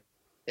like,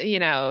 you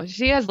know,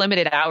 she has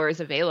limited hours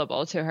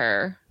available to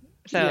her.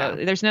 So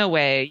there's no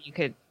way you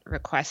could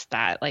request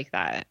that like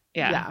that.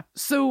 Yeah.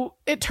 So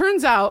it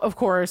turns out, of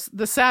course,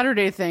 the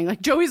Saturday thing,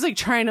 like Joey's like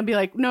trying to be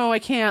like, "No, I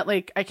can't.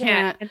 Like, I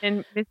can't." And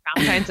then Miss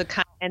Valentine's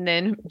and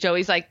then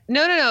Joey's like,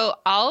 No,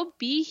 I'll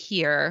be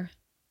here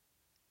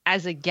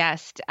as a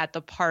guest at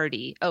the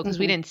party. Oh, because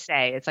we didn't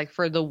say it's like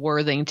for the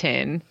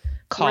Worthington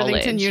College.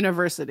 Worthington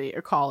University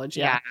or college.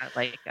 Yeah.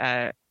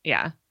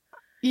 Yeah.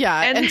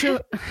 And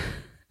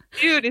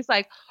dude is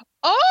like,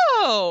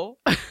 "Oh,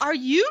 are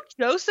you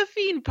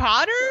Josephine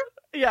Potter?"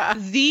 Yeah.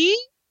 The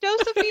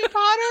Josephine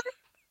Potter?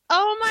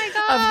 Oh my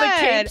God. Of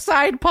the Cape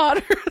Side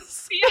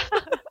Potters. Yeah.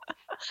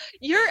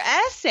 Your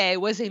essay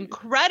was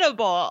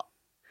incredible.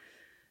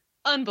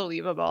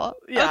 Unbelievable.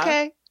 Yeah.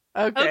 Okay.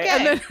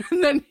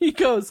 And then he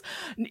goes,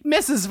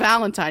 "Mrs.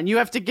 Valentine, you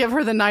have to give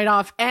her the night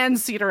off and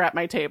seat her at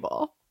my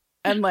table."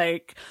 And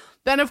like,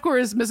 then of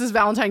course, Mrs.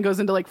 Valentine goes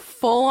into like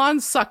full on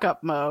suck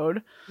up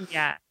mode.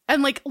 Yeah.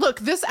 And like, look,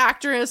 this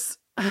actress,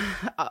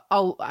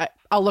 I'll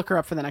look her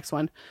up for the next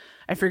one.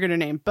 I forget her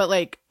name, but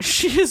like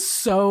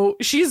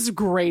she's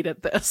great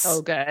at this.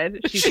 Oh, good.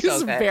 She's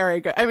so good.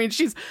 Very good. I mean,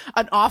 she's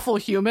an awful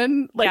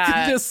human.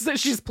 Like this,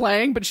 she's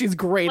playing, but she's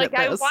great at this.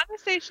 I want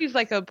to say she's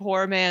like a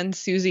poor man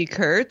Susie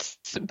Kurtz,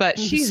 but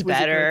she's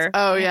better. Kurtz.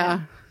 Oh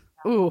yeah.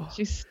 Ooh,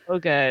 she's so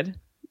good.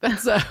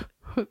 That's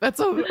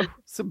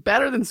so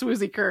better than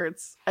Susie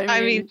Kurtz. I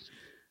mean maybe.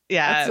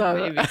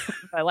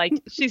 But like,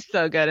 she's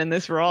so good in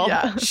this role.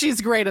 Yeah,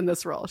 she's great in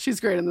this role.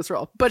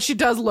 But she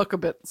does look a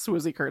bit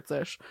Susie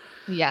Kurtz-ish.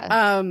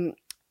 Yeah.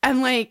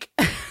 And like,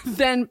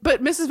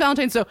 but Mrs.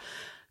 Valentine, so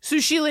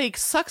she like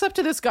sucks up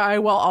to this guy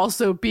while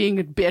also being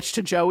a bitch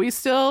to Joey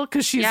still,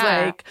 because she's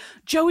like,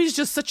 "Joey's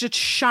just such a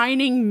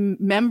shining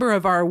member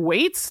of our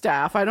wait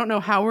staff. I don't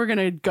know how we're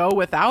gonna go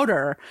without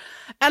her."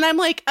 And I'm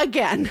like,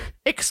 again,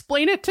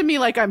 explain it to me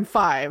like I'm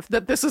 5,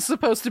 that this is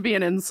supposed to be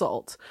an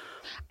insult.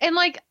 And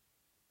like,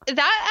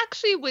 that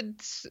actually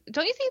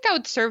don't you think that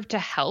would serve to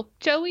help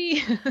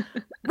Joey?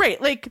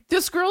 Right. Like,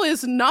 this girl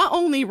is not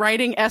only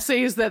writing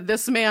essays that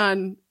this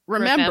man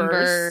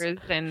remembers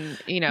and,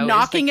 you know,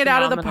 knocking it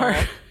out of the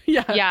park.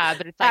 Yeah,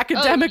 but it's like,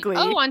 academically.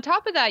 Oh, on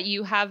top of that,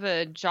 you have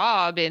a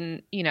job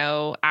in, you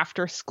know,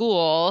 after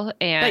school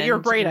and that you're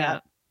great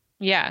at.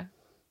 Yeah.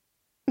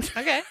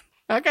 Okay.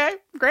 Okay,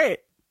 great.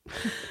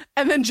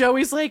 And then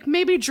Joey's like,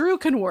 "Maybe Drew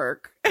can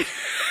work."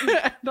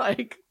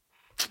 Like,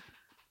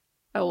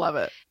 I love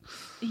it.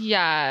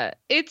 Yeah,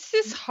 it's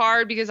just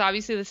hard because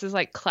obviously this is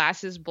like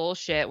classist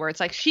bullshit where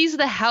it's like, she's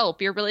the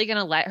help. You're really going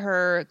to let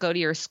her go to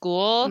your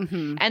school?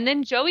 And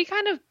then Joey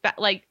kind of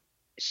like,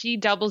 she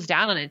doubles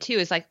down on it too.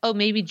 It's like, oh,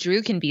 maybe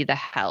Drew can be the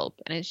help.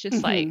 And it's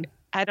just like,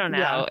 I don't know.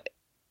 Yeah.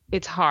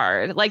 It's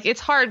hard. Like,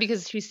 it's hard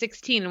because she's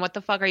 16 and what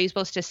the fuck are you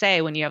supposed to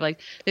say when you have like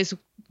this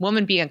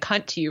woman being a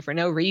cunt to you for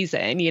no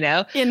reason, you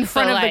know? In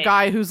front of the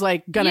guy who's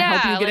like going to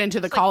help you get into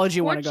the college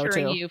you want to go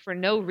torturing to. you for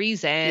no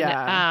reason.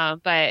 Yeah.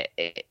 But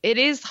it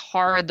is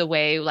hard the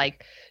way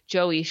like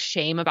Joey's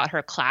shame about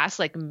her class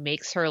like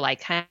makes her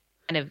like kind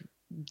of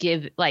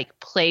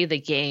play the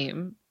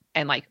game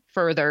and like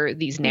further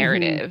these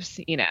narratives,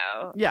 you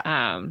know?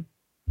 Yeah.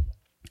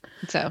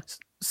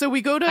 So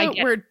we go to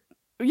where,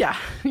 yeah,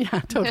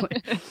 totally.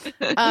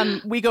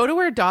 We go to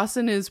where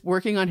Dawson is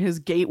working on his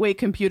Gateway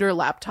computer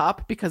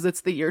laptop because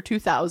it's the year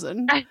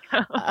 2000. I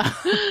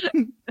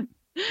know.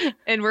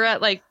 And we're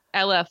at like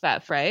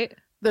LFF, right?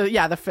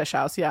 The fish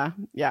house.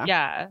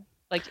 Yeah.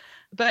 Like,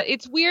 but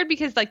it's weird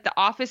because like the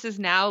office is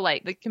now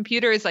like the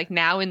computer is like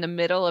now in the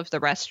middle of the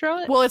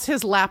restaurant. Well, it's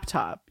his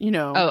laptop, you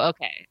know. Oh,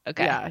 okay.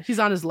 Yeah, he's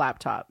on his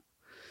laptop.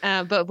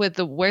 But with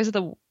where's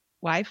the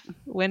wife?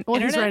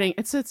 He's writing.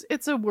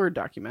 It's a Word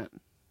document.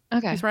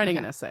 Okay. He's writing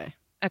an essay.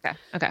 Okay.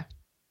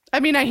 I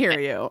mean, I hear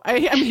you.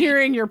 I'm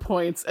hearing your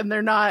points, and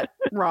they're not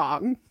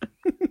wrong.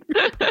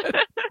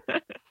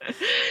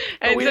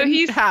 And we so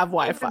didn't have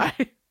Wi-Fi.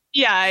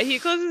 Yeah, he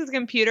closes his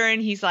computer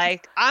and he's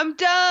like, I'm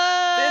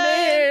done.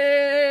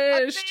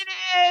 Finished.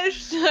 I'm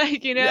finished.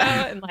 Like, you know,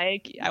 and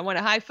like, I want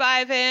to high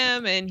five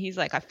him. And he's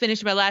like, I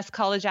finished my last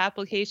college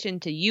application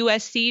to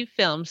USC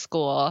Film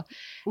School.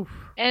 Oof.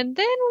 And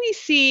then we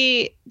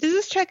see, does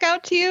this check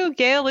out to you?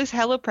 Gail is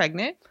hella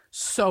pregnant.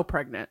 So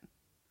pregnant.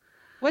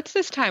 What's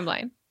this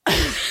timeline?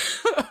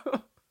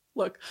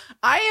 Look,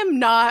 I am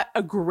not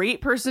a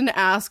great person to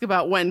ask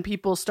about when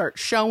people start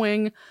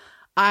showing.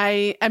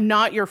 I am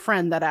not your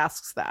friend that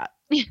asks that.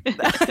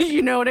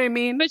 You know what I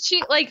mean? But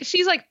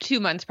she's like 2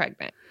 months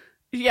pregnant.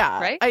 Yeah.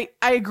 Right?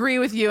 I agree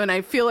with you, and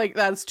I feel like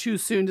that's too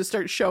soon to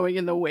start showing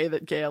in the way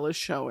that Gail is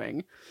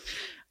showing.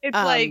 It's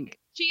like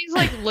she's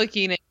like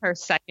looking at her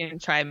second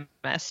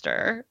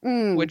trimester,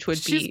 which would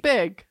be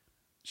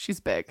She's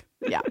big.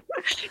 Yeah.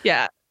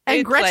 Yeah.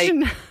 And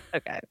Gretchen, like,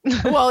 okay.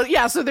 Well,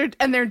 yeah, so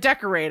they're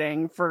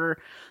decorating for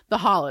the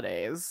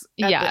holidays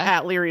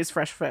at Leary's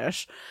Fresh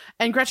Fish.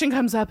 And Gretchen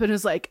comes up and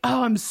is like,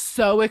 "Oh, I'm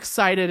so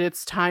excited.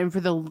 It's time for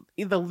the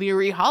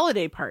Leary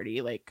holiday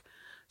party." Like,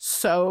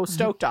 so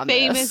stoked on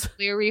famous this.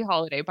 Leary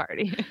holiday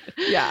party.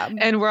 Yeah.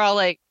 And we're all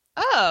like,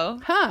 "Oh.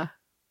 Huh.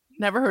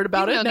 Never heard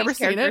about it. Never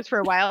seen it for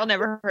a while.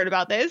 Never heard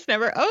about this.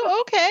 Never.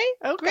 Oh,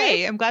 okay.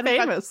 Great. I'm glad we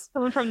got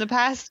someone from the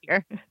past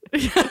here."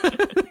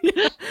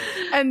 Yeah.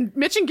 And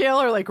Mitch and Gail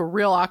are like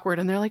real awkward,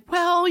 and they're like,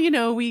 "Well, you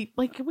know, we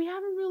haven't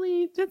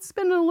really. It's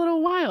been a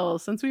little while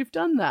since we've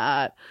done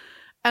that."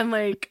 And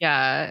like,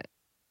 yeah,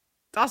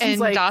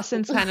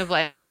 Dawson's kind of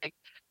like,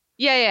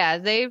 yeah.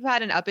 They've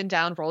had an up and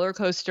down roller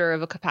coaster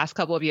of the past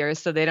couple of years,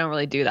 so they don't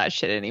really do that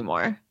shit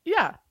anymore.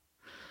 Yeah.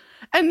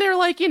 And they're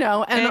like, you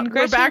know, and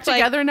we're back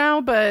together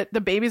now, but the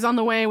baby's on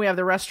the way. We have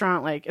the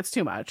restaurant. Like, it's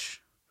too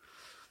much.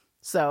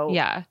 So,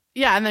 yeah.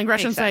 And then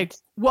Gretchen's like,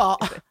 well,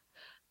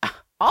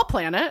 I'll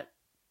plan it.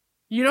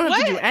 You don't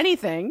have to do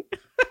anything.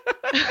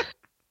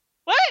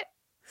 What?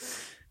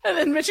 And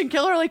then Mitch and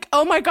Gail are like,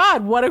 oh my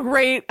God, what a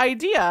great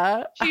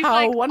idea. She's how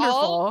like,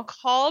 wonderful. I'll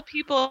call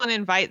people and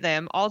invite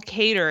them. I'll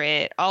cater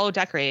it. I'll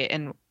decorate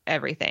and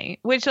everything.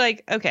 Which,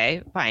 like,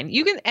 okay, fine.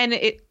 You can, and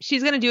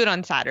she's going to do it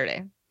on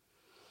Saturday.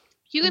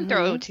 You can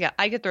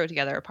I could throw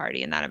together a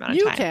party in that amount of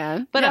time. You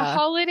can. But a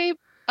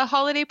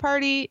holiday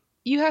party,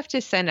 you have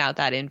to send out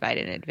that invite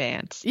in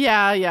advance.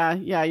 Yeah,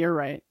 you're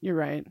right.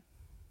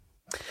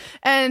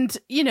 And,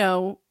 you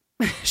know,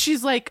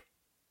 she's like,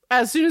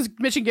 as soon as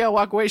Mitch and Gail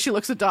walk away, she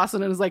looks at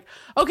Dawson and is like,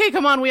 okay,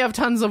 come on, we have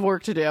tons of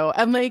work to do.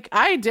 And like,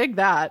 I dig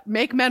that.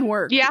 Make men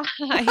work. Yeah,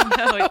 I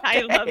know. Okay.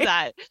 I love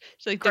that.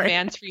 She like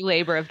demands free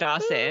labor of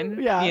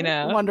Dawson. Yeah, you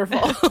know,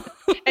 wonderful.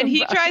 And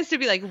he tries to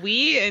be like,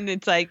 and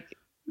it's like,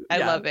 I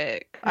love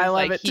it. I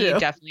love it too. He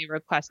definitely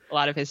requests a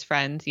lot of his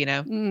friends, you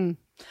know.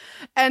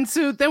 And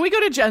so then we go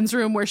to Jen's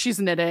room where she's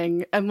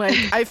knitting, and like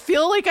I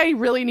feel like I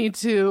really need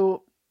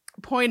to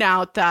point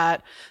out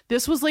that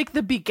this was like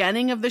the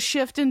beginning of the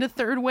shift into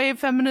third wave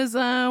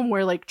feminism,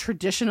 where like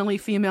traditionally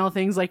female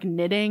things like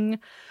knitting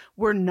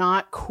were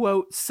not,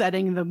 quote,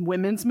 setting the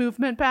women's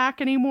movement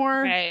back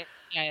anymore. Right.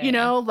 You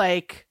know,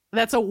 like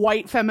that's a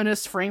white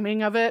feminist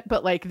framing of it,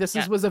 but like this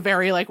was a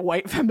very like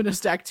white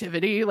feminist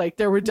activity. Like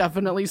there were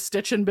definitely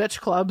stitch and bitch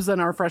clubs in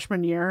our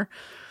freshman year.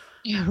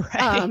 Yeah,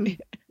 right.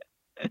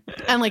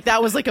 And like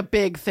that was like a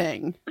big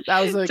thing.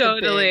 That was like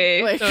totally.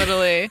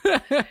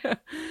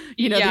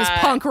 You know, these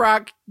punk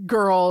rock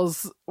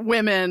girls,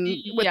 women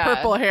with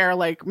purple hair,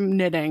 like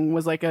knitting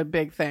was like a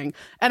big thing.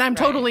 And I'm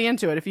totally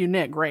into it. If you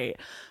knit, great.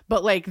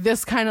 But like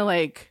this kind of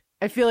like,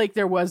 I feel like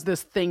there was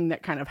this thing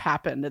that kind of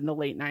happened in the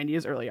late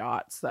 90s, early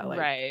aughts that like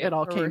it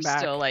all came back.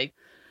 Still like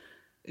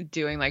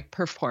doing like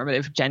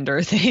performative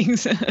gender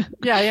things.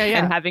 Yeah.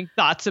 And having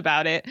thoughts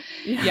about it.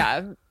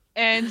 Yeah.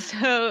 And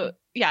so,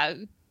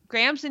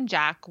 Grams and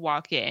Jack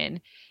walk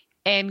in,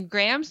 and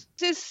Grams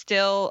is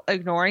still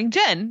ignoring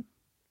Jen.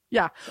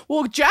 Yeah.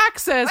 Well, Jack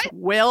says What?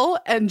 Will,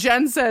 and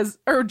Jen says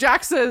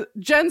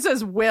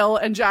Will,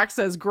 and Jack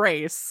says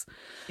Grace.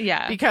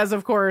 Yeah. Because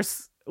of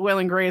course, Will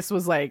and Grace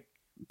was like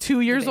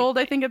 2 years old,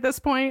 I think, at this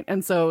point,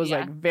 and so it was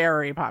like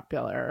very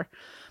popular.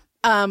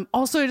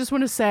 Also, I just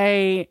want to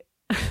say,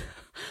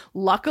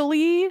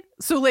 luckily,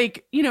 so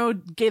like, you know,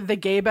 the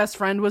gay best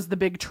friend was the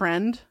big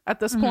trend at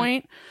this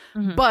point,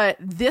 but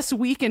this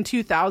week in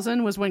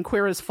 2000 was when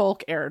Queer as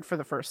Folk aired for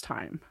the first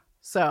time.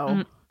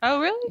 So, oh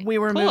really? We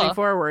were moving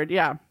forward,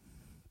 yeah.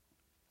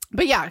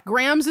 But yeah,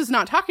 Grams is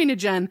not talking to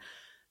Jen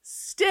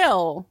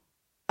still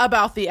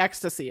about the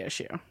ecstasy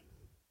issue,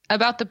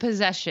 about the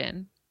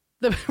possession,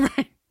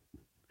 right,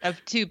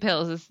 of 2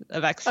 pills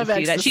of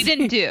ecstasy that she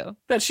didn't do,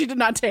 that she did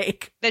not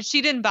take, that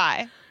she didn't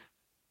buy.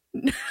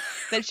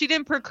 That she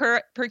didn't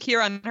procure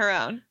on her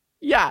own.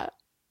 Yeah.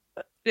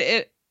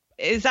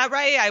 Is that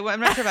right? I'm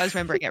not sure if I was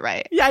remembering it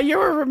right. Yeah, you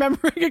were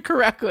remembering it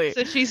correctly.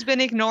 So she's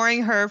been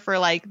ignoring her for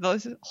like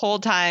the whole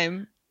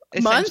time.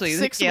 Essentially,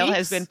 Gail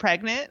has been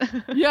pregnant.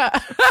 Yeah.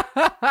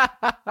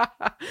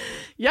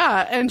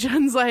 Yeah. And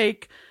Jen's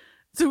like,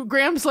 so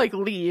Grams like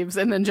leaves,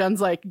 and then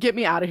Jen's like, get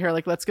me out of here.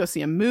 Like, let's go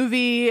see a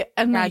movie.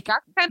 And like,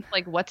 Jack's kind of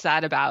like, what's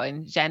that about?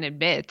 And Jen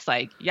admits,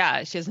 like,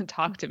 yeah, she hasn't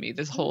talked to me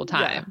this whole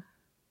time. Yeah.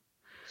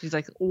 She's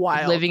like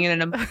wild, living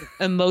in an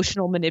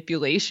emotional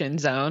manipulation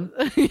zone.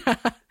 Yeah.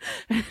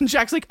 And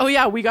Jack's like, oh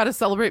yeah, we got to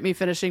celebrate me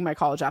finishing my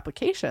college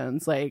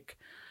applications. Like,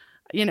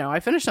 you know, I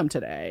finished them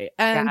today.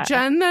 And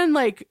Jen then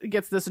like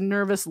gets this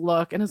nervous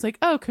look and is like,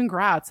 oh,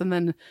 congrats. And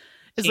then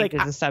is like,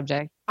 the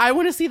subject. I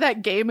want to see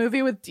that gay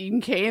movie with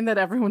Dean Cain that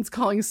everyone's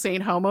calling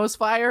Saint Homo's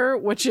Fire,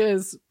 which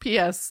is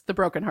P.S. The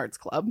Broken Hearts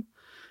Club.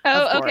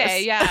 Oh,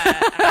 okay, yeah.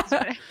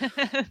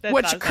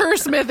 Which awesome. Kerr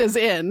Smith is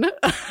in,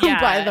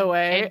 by the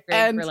way.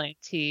 And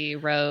Berlanti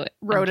wrote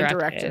and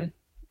directed.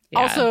 Yeah.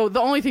 Also, the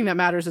only thing that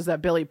matters is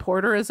that Billy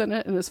Porter is in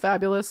it and is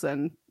fabulous,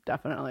 and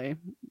definitely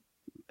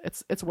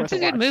it's worth a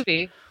good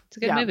movie. It's a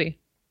good movie.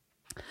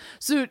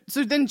 So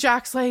then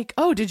Jack's like,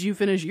 oh, did you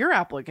finish your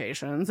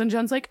applications? And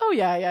Jen's like, oh,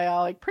 yeah,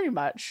 like pretty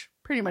much.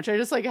 I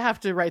just like have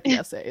to write the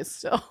essays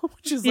still,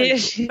 which is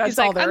like, that's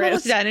all there is. I'm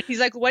almost done. And he's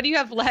like, what do you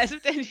have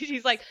left? And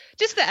she's like,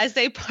 just the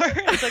essay part.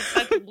 It's like,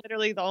 that's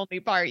literally the only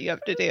part you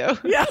have to do.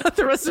 Yeah,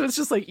 the rest of it's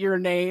just like your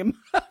name.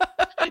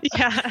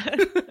 Yeah.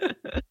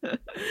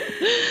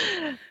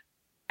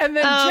 And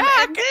then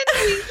Jack. And then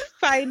we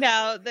find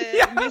out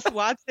that Miss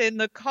Watson,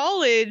 the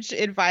college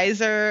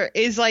advisor,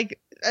 is like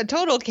a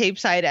total Cape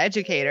Side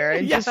educator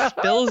and just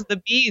spills the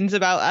beans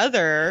about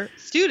other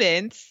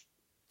students.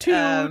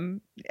 I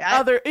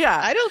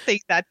don't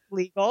think that's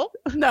legal.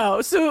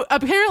 No. So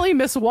apparently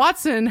Miss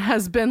Watson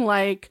has been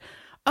like,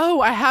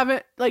 oh, I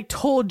haven't like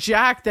told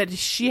Jack that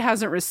she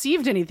hasn't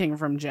received anything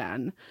from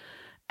Jen.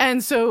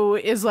 And so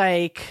is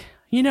like,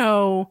 you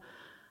know,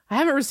 I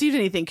haven't received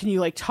anything. Can you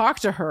like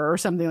talk to her or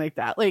something like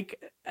that? Like,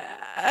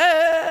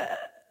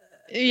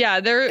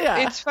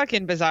 it's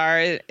fucking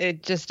bizarre.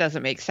 It just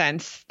doesn't make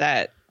sense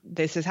that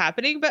this is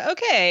happening, but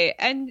okay.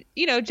 And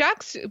you know,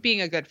 Jack's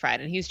being a good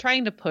friend and he's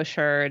trying to push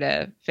her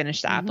to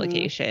finish the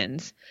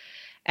applications,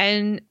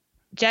 and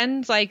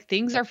Jen's like,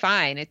 things are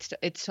fine,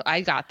 it's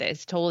I got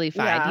this, totally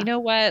fine. You know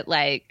what,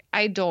 like,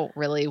 I don't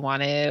really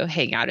want to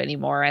hang out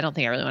anymore. I don't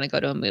think I really want to go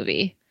to a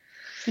movie.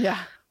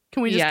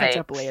 Can we just catch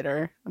up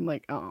later? I'm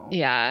like, oh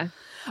yeah.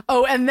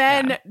 Oh, and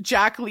then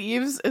Jack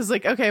leaves, is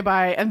like, okay,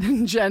 bye. And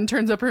then Jen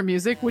turns up her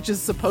music, which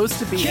is supposed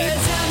to be Teenage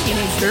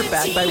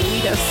Dirtbag by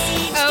Wheatus.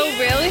 Oh,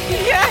 really?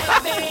 Yeah.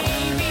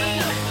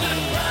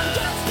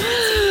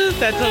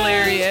 That's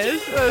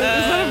hilarious. Isn't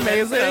that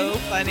amazing? That's so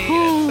funny.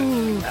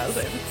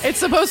 It's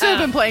supposed to have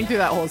been playing through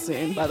that whole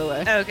scene, by the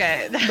way.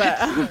 Okay.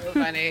 That's so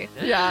funny.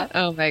 Yeah.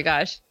 Oh my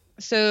gosh.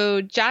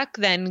 So Jack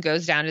then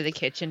goes down to the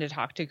kitchen to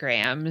talk to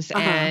Grams,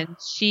 and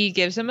she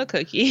gives him a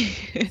cookie.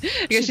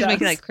 I guess she's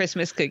making like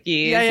Christmas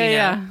cookies.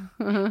 Yeah.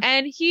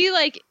 And he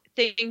like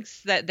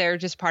thinks that they're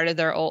just part of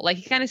their old, like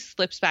he kind of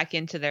slips back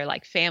into their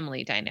like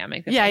family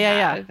dynamic.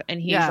 Yeah.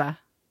 And he's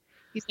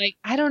like,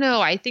 I don't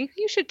know. I think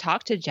you should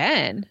talk to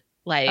Jen.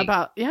 Like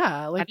about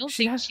like I don't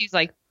think she's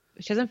like,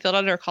 she hasn't filled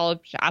out her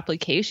college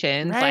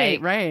applications.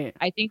 Right.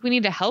 I think we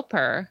need to help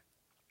her.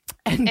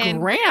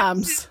 And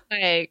Grams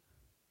like,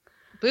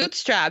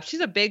 bootstrapped.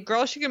 She's a big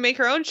girl. She can make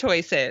her own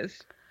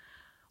choices.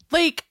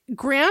 Like,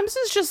 Grams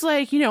is just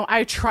like, you know,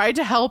 I tried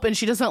to help and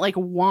she doesn't like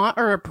want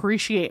or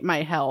appreciate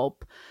my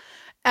help.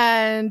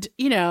 And,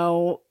 you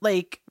know,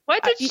 like,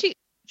 what did she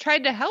try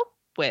to help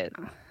with?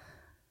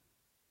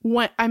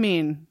 What, I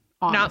mean,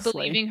 honestly. Not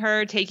believing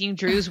her, taking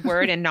Drew's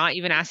word and not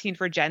even asking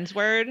for Jen's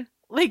word.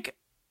 Like,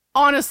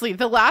 honestly,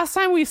 the last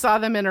time we saw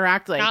them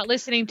interact, like, not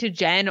listening to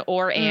Jen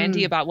or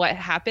Andy about what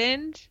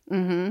happened.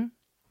 And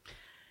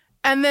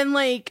then,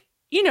 like,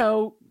 you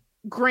know,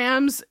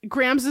 Grams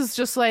is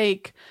just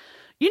like,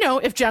 you know,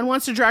 if Jen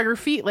wants to drag her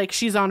feet, like,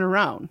 she's on her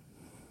own.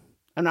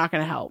 I'm not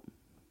going to help.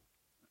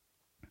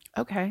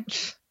 Okay.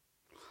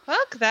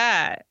 Fuck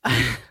that.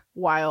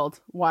 Wild.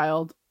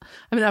 I'm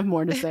going to have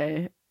more to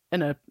say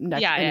in a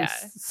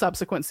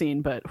subsequent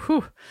scene, but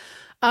whew.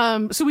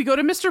 So we go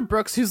to Mr.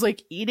 Brooks, who's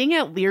like eating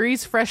at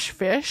Leary's fresh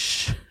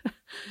fish.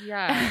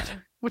 Yeah.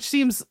 which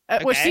seems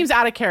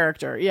out of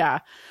character. Yeah.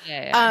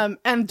 Yeah.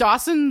 And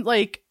Dawson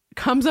like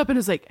comes up and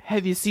is like,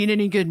 "Have you seen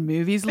any good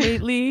movies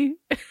lately?"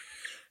 Oh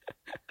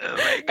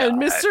my God.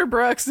 And Mr.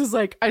 Brooks is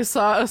like, "I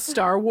saw a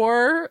Star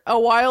Wars a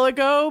while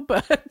ago,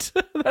 but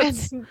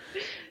that's." And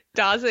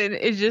Dawson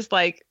is just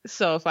like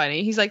so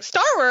funny. He's like,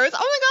 "Star Wars?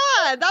 Oh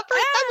my God, that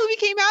movie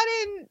came out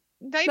in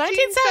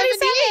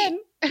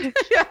 1978."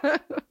 Yeah.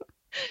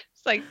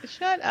 It's like,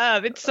 shut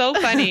up. It's so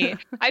funny.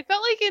 I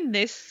felt like in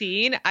this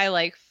scene, I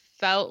like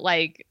felt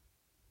like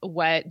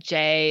what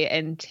Jay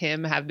and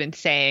Tim have been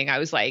saying. I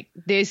was like,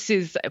 this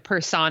is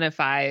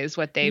personifies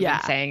what they've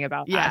been saying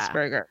about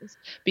Asperger's,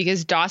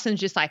 because Dawson's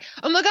just like,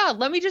 "Oh my God,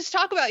 let me just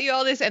talk about you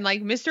all this." And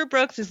like Mr.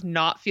 Brooks is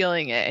not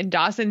feeling it. And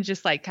Dawson's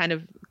just like kind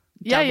of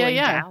doubling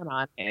down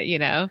on it, you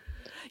know?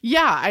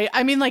 Yeah,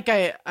 I mean, like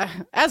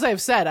as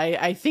I've said,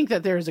 I think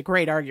that there's a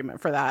great argument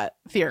for that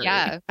theory.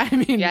 Yeah, I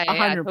mean,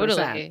 100%.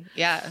 Totally.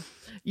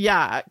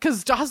 Yeah,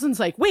 because Dawson's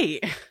like,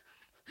 wait,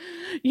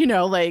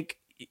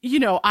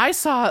 I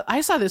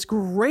saw this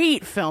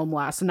great film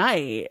last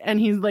night, and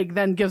he like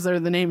then gives her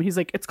the name. He's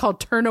like, "It's called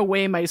Turn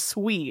Away My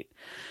Sweet,"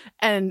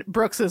 and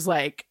Brooks is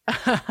like,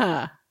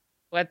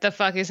 "What the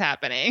fuck is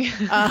happening?"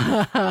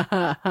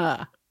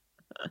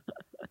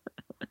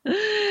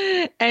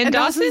 And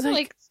Dawson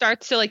like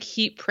starts to like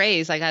heap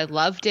praise, like, "I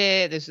loved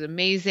it. This was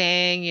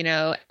amazing,"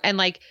 and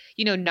like,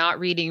 not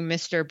reading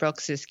Mr.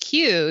 Brooks's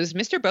cues.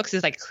 Mr. Brooks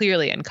is like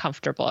clearly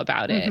uncomfortable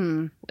about it,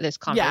 this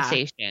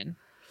conversation. Yeah.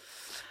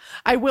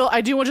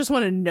 I do just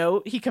want to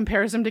note, he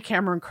compares him to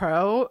Cameron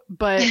Crowe,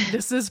 but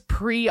this is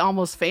pre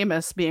Almost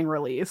Famous being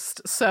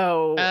released.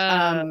 So,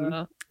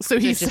 so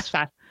he's just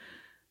fast.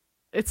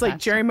 It's like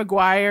Jerry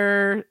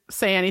Maguire,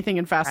 Say Anything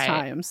in Fast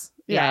Times.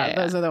 Yeah,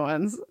 those are the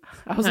ones.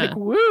 I was like,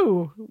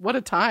 woo, what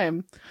a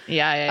time.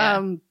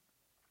 Yeah.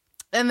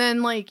 And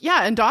then like,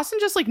 and Dawson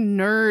just like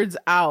nerds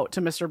out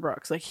to Mr.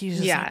 Brooks. Like he's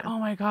just like, "Oh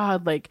my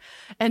God," like,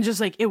 and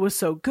just like, "It was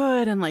so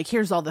good." And like,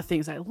 "Here's all the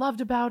things I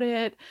loved about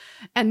it."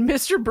 And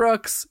Mr.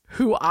 Brooks,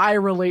 who I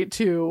relate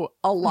to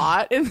a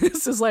lot in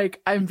this, is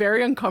like, "I'm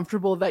very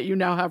uncomfortable that you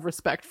now have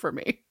respect for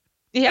me."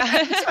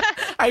 Yeah.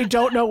 I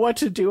don't know what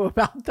to do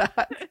about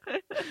that.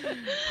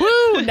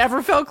 Woo!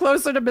 Never felt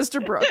closer to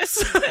Mr.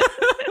 Brooks.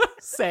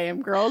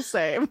 Same, girl,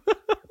 same.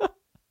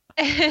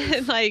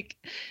 And like,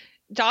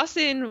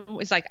 Dawson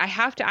was like, "I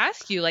have to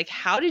ask you, like,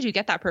 how did you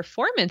get that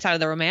performance out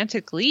of the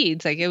romantic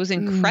leads? Like, it was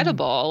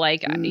incredible.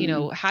 Like,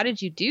 how did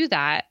you do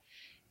that?"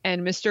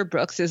 And Mr.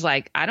 Brooks is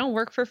like, "I don't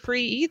work for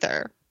free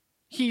either."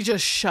 He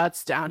just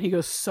shuts down. He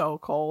goes so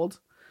cold.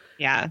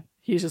 Yeah.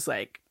 He's just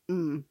like,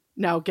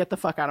 "Now get the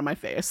fuck out of my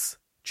face,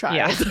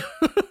 child."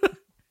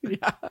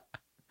 Yeah.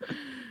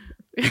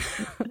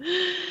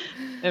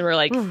 And we're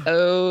like,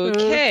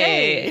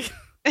 okay.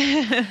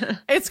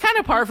 It's kind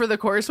of par for the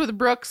course with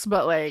Brooks,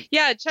 but like,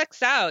 it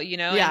checks out,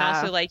 and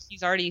also like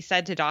he's already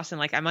said to Dawson,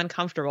 like, "I'm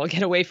uncomfortable,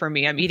 get away from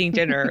me, I'm eating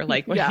dinner."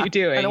 Like, what are you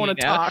doing? I don't want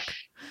to talk.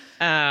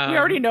 We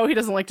already know he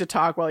doesn't like to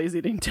talk while he's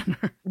eating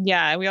dinner.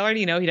 Yeah, we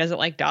already know he doesn't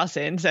like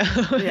Dawson, so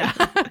yeah.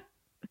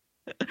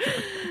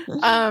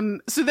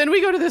 So then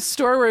we go to this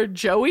store where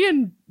Joey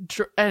and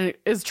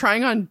is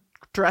trying on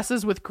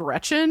dresses with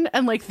Gretchen,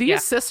 and like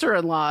these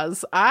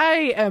sister-in-laws,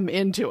 I am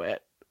into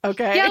it.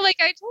 Okay. Yeah, like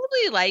I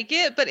totally like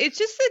it, but it's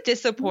just a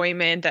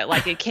disappointment that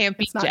like it can't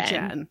be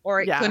Jen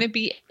or it couldn't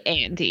be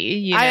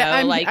Andy.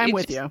 I'm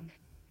with you.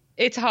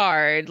 It's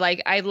hard.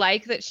 Like I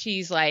like that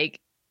she's like,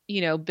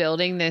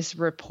 building this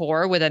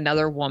rapport with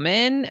another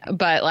woman,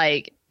 but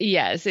like,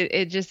 yes,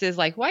 it just is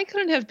like, why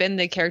couldn't have been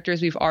the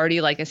characters we've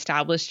already like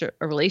established a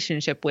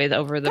relationship with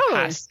over the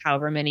past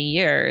however many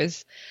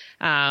years.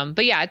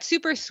 But yeah, it's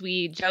super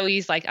sweet.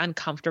 Joey's like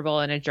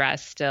uncomfortable in a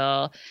dress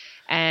still.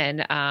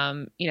 And,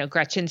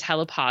 Gretchen's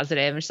hella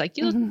positive. And she's like,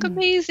 "You look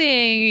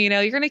amazing.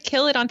 You're going to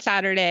kill it on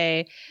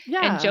Saturday."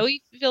 Yeah. And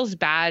Joey feels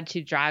bad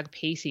to drag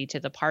Pacey to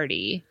the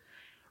party.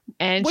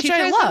 And which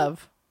I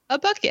love. A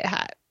bucket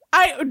hat.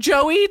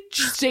 Joey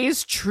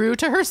stays true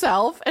to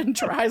herself and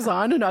tries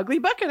on an ugly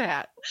bucket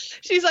hat.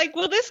 She's like,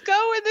 "Will this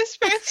go in this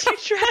fancy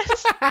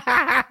dress?"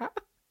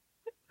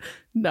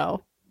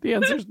 No. The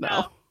answer's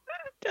no.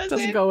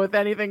 Doesn't go with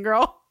anything,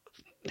 girl.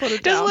 Put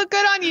it down. Doesn't look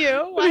good on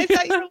you. Why is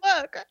that your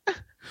look?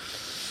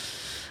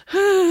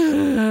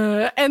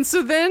 And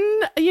so then,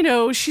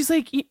 she's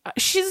like,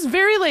 she's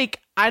very like,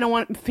 "I don't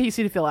want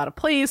Pacey to feel out of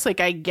place." Like,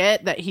 I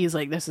get that he's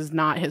like, this is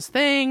not his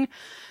thing.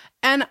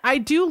 And I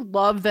do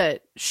love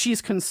that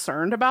she's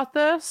concerned about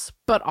this,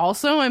 but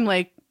also I'm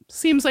like,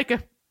 seems like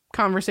a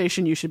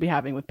conversation you should be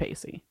having with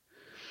Pacey.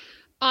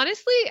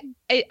 Honestly,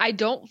 I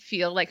don't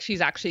feel like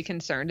she's actually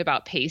concerned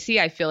about Pacey.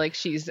 I feel like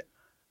she's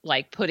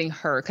like putting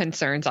her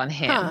concerns on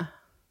him. Huh.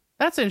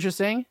 That's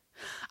interesting.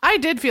 I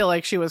did feel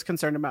like she was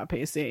concerned about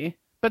Pacey,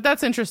 but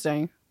that's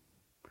interesting.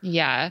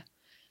 Yeah.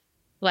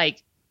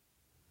 Like,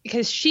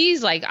 because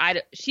she's like,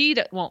 she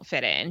won't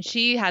fit in.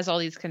 She has all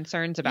these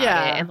concerns about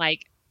it. And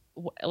like,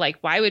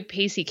 why would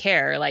Pacey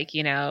care? Like,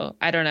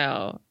 I don't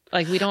know.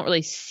 Like, we don't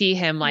really see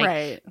him like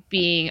Right.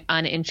 being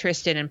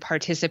uninterested in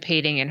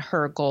participating in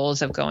her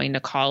goals of going to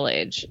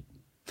college.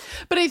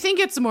 But I think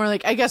it's more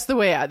like, I guess the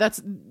way I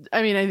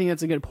think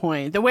that's a good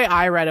point. The way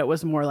I read it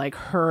was more like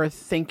her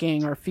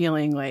thinking or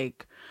feeling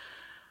like,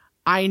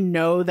 I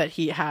know that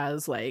he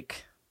has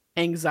like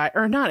anxiety,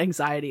 or not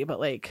anxiety, but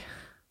like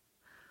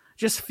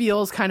just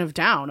feels kind of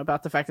down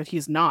about the fact that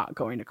he's not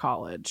going to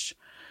college.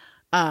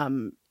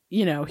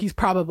 He's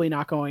probably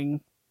not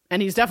going,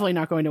 and he's definitely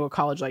not going to a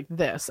college like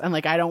this. And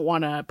like, I don't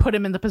want to put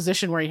him in the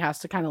position where he has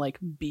to kind of like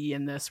be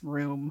in this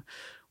room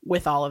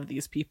with all of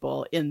these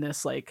people in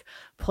this like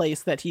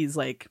place that he's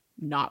like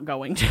not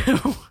going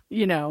to,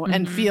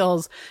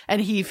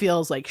 and he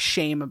feels like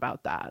shame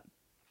about that.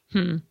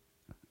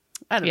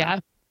 I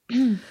don't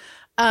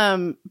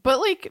know. But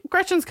like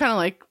Gretchen's kind of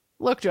like,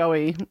 look,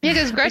 Joey. Yeah,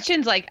 because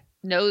Gretchen's like,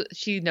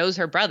 she knows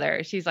her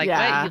brother. She's like,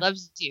 what? He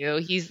loves you.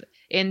 He's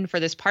in for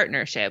this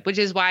partnership, which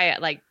is why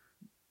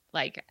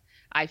like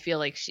I feel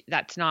like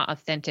that's not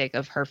authentic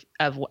of her,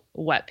 of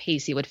what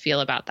Pacey would feel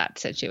about that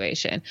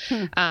situation.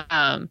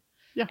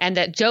 Yeah. And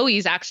that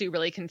Joey's actually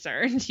really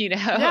concerned,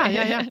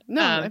 Yeah.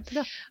 No.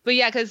 But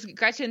yeah, because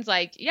Gretchen's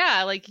like,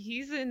 yeah, like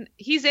he's in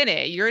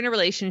it. You're in a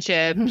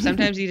relationship.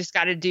 Sometimes you just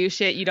got to do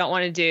shit you don't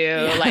want to do.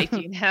 Yeah. Like,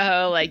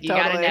 like you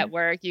got to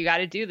network. You got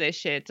to do this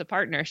shit. It's a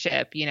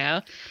partnership,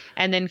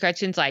 And then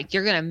Gretchen's like,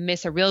 you're going to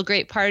miss a real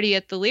great party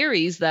at the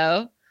Learys,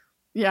 though.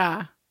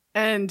 Yeah.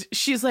 And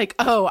she's like,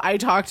 oh, I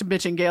talked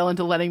Mitch and Gail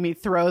into letting me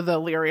throw the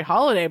Leary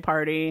holiday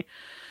party.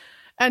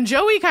 And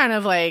Joey kind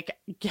of like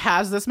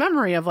has this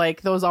memory of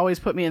like, those always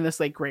put me in this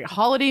like great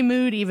holiday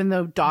mood, even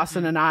though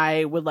Dawson and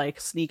I would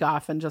like sneak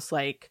off and just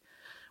like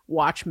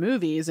watch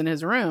movies in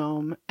his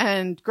room.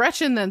 And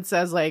Gretchen then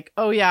says like,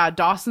 oh yeah,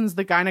 Dawson's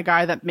the kind of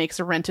guy that makes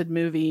a rented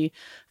movie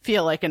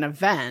feel like an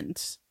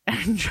event.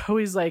 And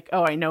Joey's like,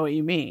 oh, I know what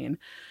you mean,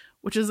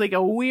 which is like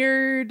a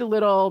weird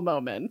little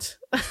moment.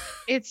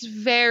 It's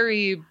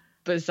very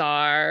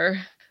bizarre.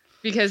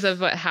 Because of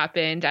what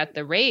happened at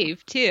the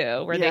rave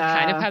too, where they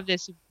kind of have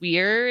this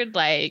weird,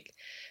 like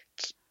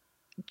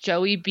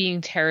Joey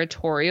being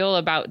territorial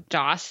about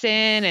Dawson,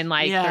 and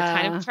like they're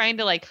kind of trying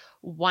to like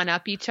one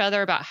up each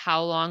other about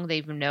how long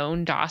they've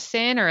known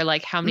Dawson, or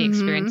like how many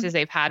experiences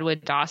they've had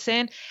with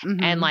Dawson.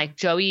 And like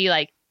Joey,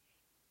 like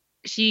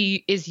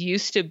she is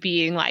used to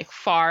being like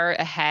far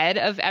ahead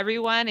of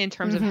everyone in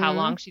terms of how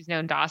long she's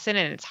known Dawson,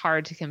 and it's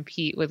hard to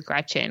compete with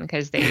Gretchen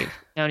because they've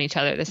known each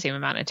other the same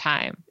amount of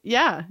time.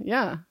 Yeah.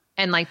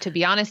 And like, to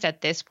be honest,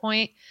 at this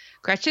point,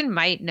 Gretchen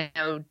might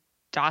know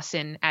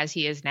Dawson as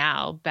he is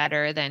now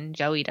better than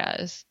Joey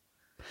does.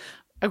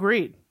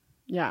 Agreed.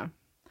 Yeah.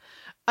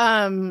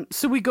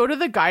 So we go to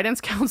the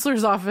guidance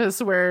counselor's office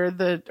or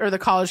the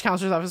college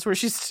counselor's office, where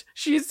she's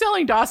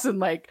telling Dawson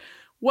like,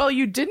 well,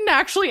 you didn't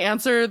actually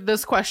answer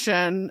this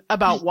question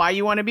about why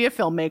you want to be a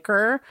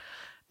filmmaker.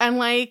 And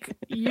like,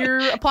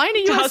 you're applying to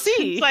USC.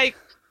 Dawson's like,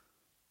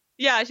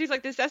 yeah, she's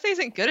like, this essay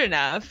isn't good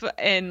enough.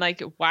 And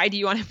like, why do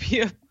you want to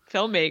be a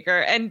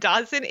filmmaker? And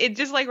Dawson, it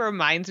just like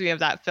reminds me of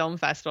that film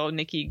festival,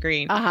 Nikki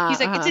Green. He's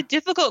like, it's a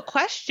difficult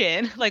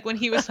question. Like when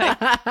he was like,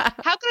 how can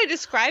I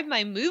describe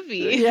my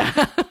movie?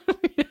 Yeah,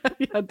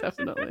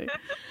 definitely.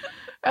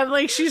 And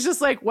like, she's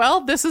just like,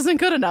 well, this isn't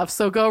good enough,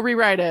 so go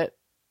rewrite it.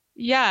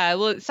 Yeah,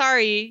 well,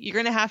 sorry, you're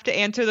gonna have to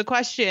answer the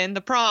question,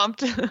 the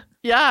prompt.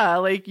 Yeah,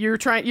 like you're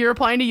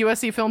applying to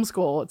USC Film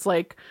School. It's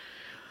like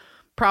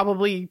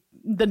probably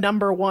the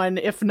number one,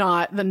 if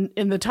not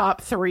in the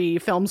top 3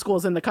 film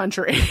schools in the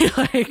country.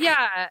 Like,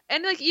 yeah,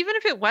 and like even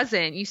if it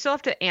wasn't, you still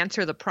have to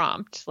answer the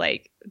prompt.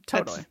 Like,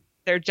 totally,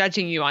 they're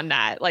judging you on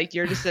that. Like,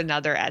 you're just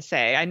another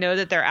essay. I know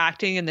that they're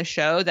acting in the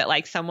show that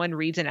like someone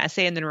reads an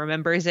essay and then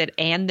remembers it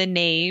and the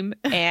name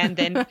and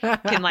then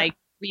can like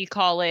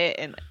recall it,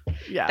 and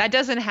that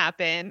doesn't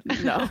happen.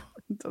 No,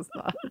 it does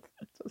not.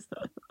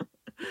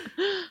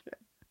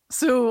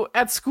 So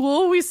at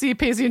school, we see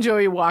Pacey and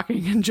Joey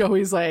walking, and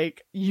Joey's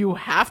like, you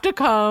have to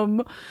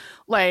come.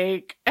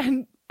 Like,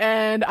 and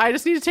I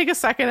just need to take a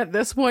second at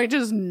this point,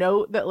 just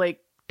note that like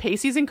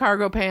Pacey's in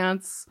cargo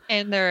pants.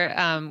 And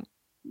they're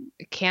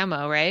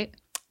camo, right?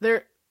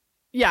 They're,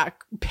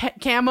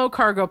 camo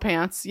cargo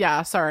pants.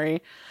 Yeah,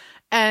 sorry.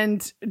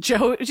 And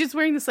she's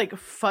wearing this like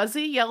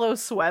fuzzy yellow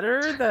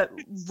sweater that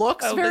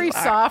looks so very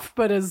soft,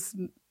 but is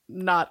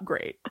not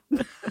great.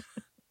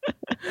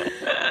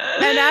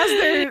 And as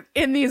they're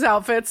in these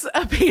outfits,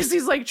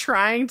 Pacey's like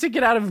trying to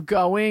get out of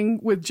going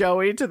with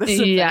Joey to this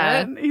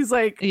event. He's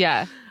like,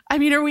 I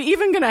mean, are we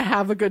even going to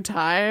have a good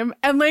time?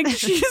 And like,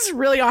 she's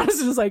really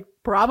honest and is like,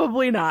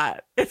 probably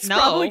not. It's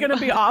probably going to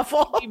be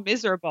awful. Be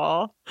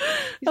miserable.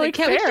 He's like,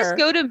 can't we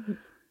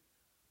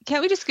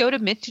just go to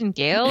Mitch and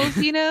Gail's,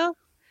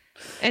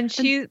 And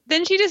she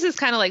just is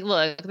kind of like,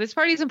 look, this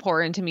party is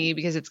important to me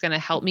because it's going to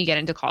help me get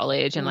into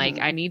college, and like,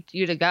 I need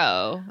you to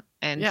go.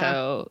 And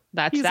so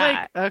that's He's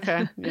that. Like,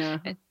 okay. Yeah.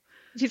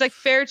 She's like,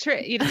 fair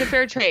trade. It's a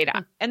fair trade.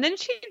 And then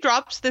she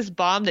drops this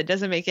bomb that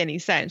doesn't make any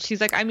sense.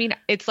 She's like, I mean,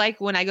 it's like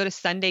when I go to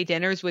Sunday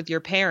dinners with your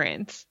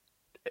parents.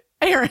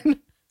 Aaron,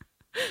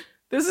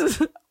 this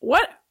is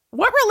what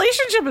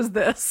relationship is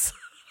this?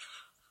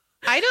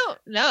 I don't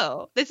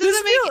know. This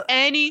doesn't make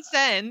any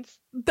sense.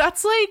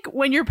 That's like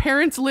when your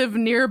parents live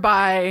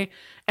nearby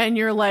and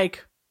you're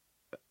like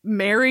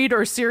married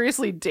or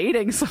seriously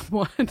dating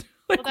someone.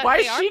 Like, why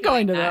is she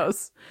going to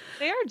those?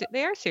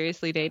 They are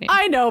seriously dating.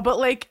 I know, but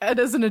like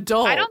as an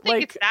adult, I don't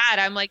think it's that.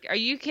 I'm like, are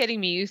you kidding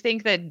me? You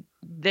think that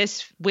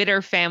this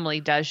Witter family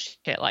does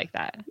shit like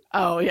that?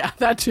 Oh yeah,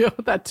 that too.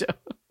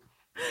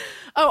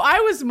 Oh,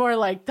 I was more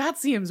like, that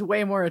seems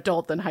way more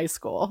adult than high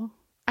school.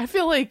 I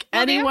feel like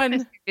anyone. They are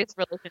in a serious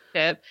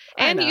relationship,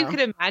 and you could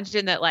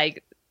imagine that,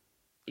 like,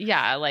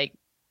 yeah, like.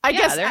 I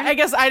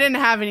guess I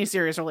didn't have any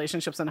serious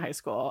relationships in high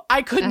school.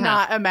 I could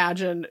not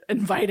imagine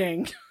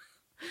inviting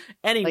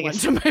anyone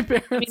to my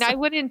parents. I mean, I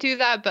wouldn't do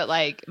that, but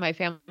like my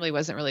family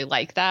wasn't really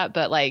like that.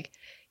 But like,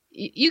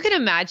 you can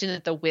imagine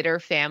that the Witter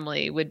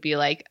family would be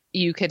like,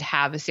 you could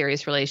have a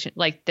serious relation,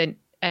 like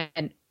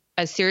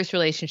a serious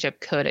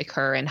relationship could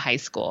occur in high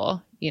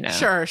school. You know?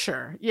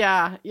 Sure.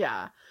 Yeah.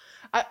 Yeah.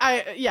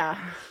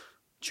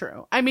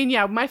 True. I mean,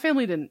 yeah, my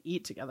family didn't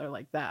eat together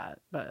like that,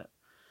 but.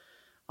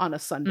 On a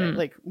Sunday,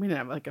 like we didn't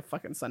have like a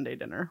fucking Sunday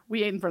dinner.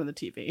 We ate in front of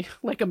the TV,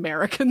 like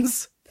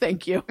Americans.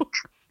 Thank you.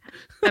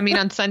 I mean,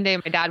 on Sunday,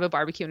 my dad would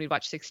barbecue and we'd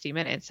watch 60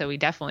 Minutes, so we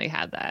definitely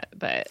had that.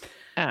 But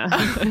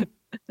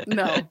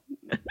no.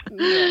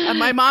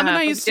 My mom and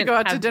I used to go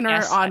out to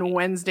dinner on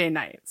Wednesday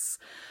nights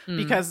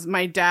because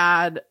my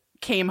dad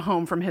came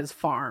home from his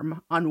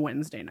farm on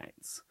Wednesday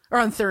nights or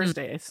on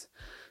Thursdays.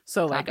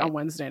 So like on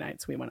Wednesday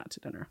nights, we went out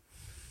to dinner.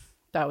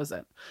 That was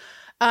it.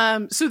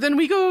 So then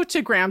we go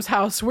to Graham's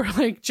house where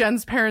like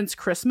Jen's parents'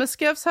 Christmas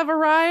gifts have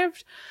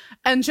arrived.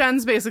 And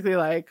Jen's basically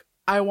like,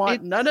 I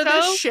want none of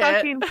this shit.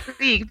 Fucking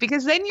freak,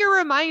 because then you're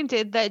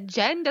reminded that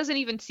Jen doesn't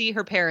even see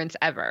her parents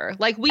ever.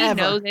 Like we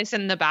know this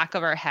in the back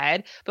of our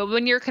head, but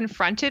when you're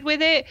confronted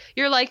with it,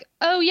 you're like,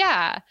 oh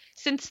yeah,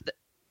 since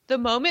the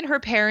moment her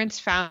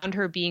parents found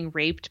her being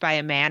raped by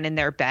a man in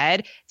their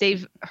bed,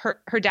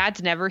 her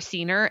dad's never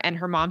seen her and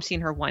her mom's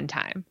seen her one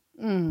time.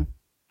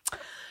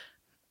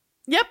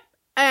 Yep.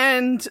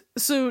 And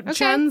so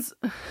Jen's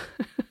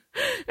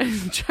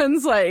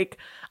like,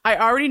 I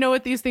already know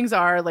what these things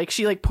are. Like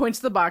she like points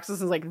to the boxes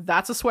and is like,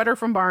 that's a sweater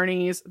from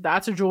Barney's.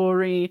 That's a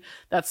jewelry.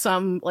 That's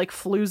some like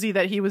floozy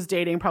that he was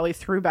dating probably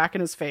threw back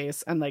in his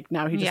face. And like,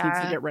 now he just needs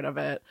to get rid of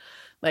it.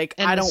 Like,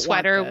 and I don't want this. The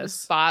sweater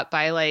was bought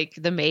by like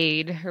the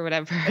maid or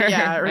whatever.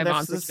 Yeah. Or my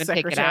mom's just gonna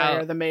pick it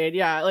out. Or the maid.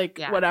 Yeah.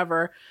 Like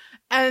whatever.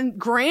 And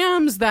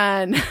Graham's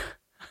then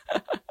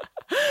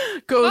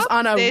goes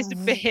on a this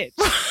bitch.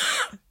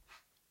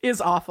 Is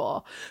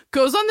awful.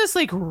 Goes on this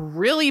like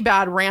really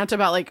bad rant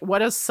about like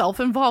what a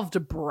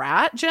self-involved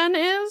brat Jen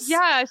is.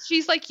 Yeah,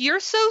 she's like, you're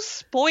so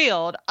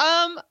spoiled.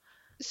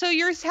 So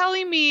you're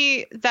telling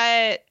me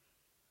that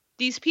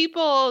these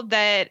people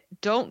that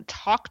don't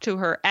talk to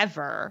her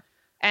ever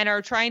and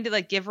are trying to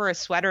like give her a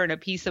sweater and a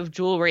piece of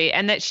jewelry,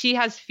 and that she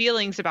has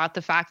feelings about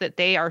the fact that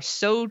they are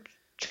so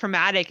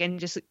traumatic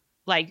and just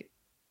like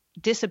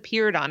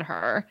disappeared on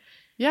her.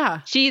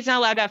 Yeah. She's not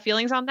allowed to have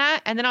feelings on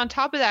that. And then on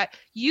top of that,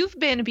 you've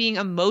been being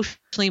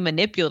emotionally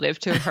manipulative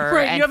to her.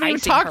 Right, and you haven't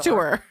even talked to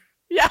her.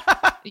 Yeah.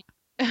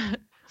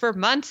 For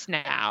months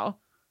now.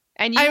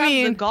 And you have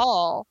the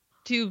gall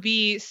to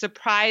be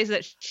surprised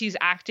that she's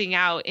acting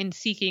out and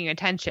seeking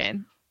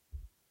attention.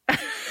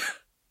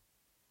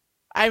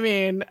 I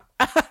mean,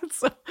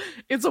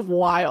 it's a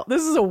wild.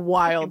 This is a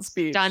wild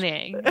speech.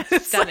 Stunning.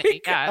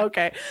 Like, yeah.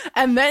 Okay.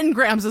 And then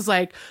Grams is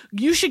like,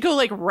 you should go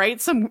like write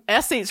some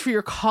essays for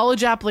your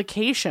college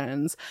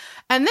applications.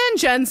 And then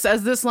Jen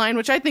says this line,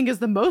 which I think is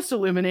the most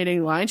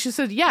illuminating line. She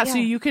said, yeah. So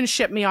you can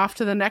ship me off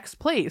to the next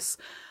place.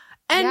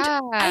 And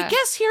I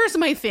guess here's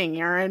my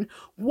thing, Aaron.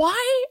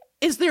 Why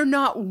is there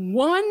not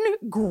one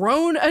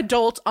grown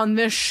adult on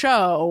this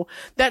show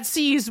that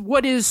sees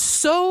what is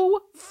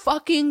so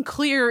fucking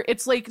clear?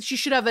 It's like she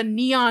should have a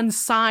neon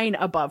sign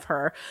above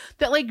her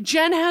that like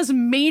Jen has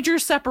major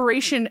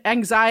separation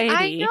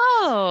anxiety. I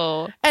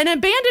know. And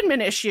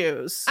abandonment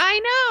issues. I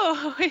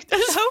know.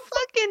 It's so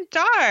fucking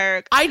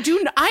dark.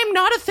 I'm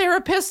not a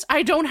therapist.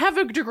 I don't have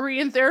a degree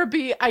in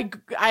therapy.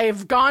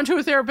 I've gone to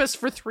a therapist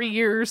for 3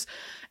 years,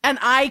 and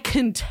I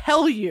can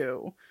tell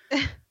you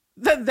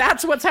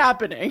that's what's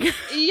happening.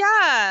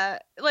 Yeah.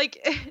 Like,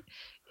 and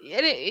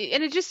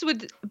it just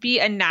would be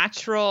a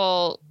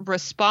natural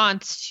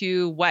response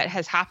to what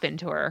has happened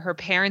to her. Her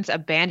parents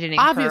abandoning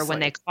her when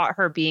they caught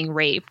her being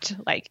raped,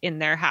 like in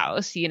their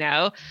house, you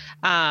know,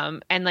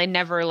 and like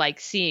never like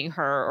seeing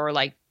her or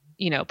like,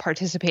 you know,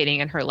 participating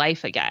in her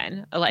life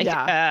again. Like,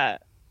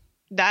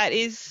 that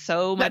is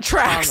so much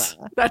trauma.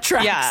 That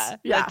tracks. Yeah.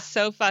 That's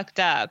so fucked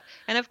up.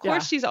 And of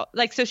course she's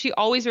like, so she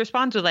always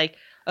responds with like,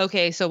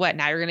 okay, so what?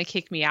 Now you're going to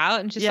kick me out?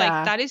 And just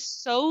like, that is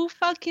so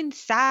fucking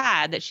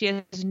sad that she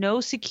has no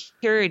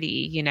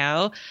security, you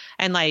know?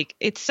 And like,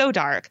 it's so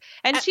dark.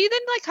 And she then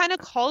like kind of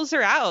calls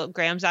her out,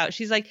 Graham's out.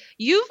 She's like,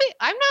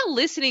 I'm not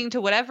listening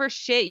to whatever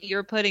shit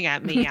you're putting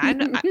at me.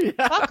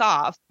 Fuck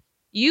off.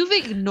 You've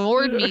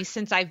ignored me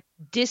since I've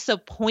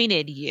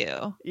disappointed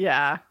you.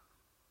 Yeah.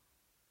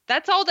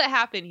 That's all that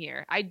happened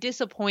here. I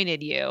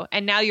disappointed you.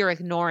 And now you're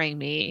ignoring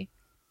me.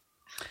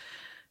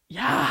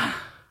 Yeah.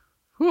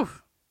 Whew.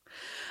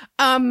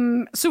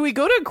 So we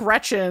go to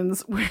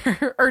Gretchen's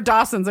or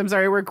Dawson's, I'm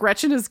sorry, where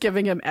Gretchen is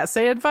giving him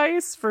essay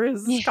advice for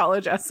his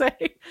college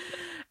essay.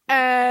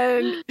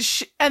 And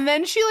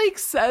then she like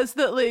says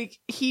that like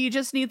he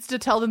just needs to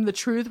tell them the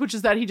truth, which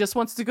is that he just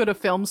wants to go to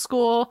film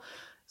school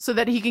so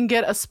that he can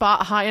get a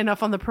spot high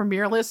enough on the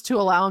premiere list to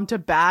allow him to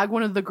bag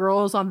one of the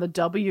girls on the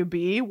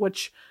WB,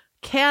 which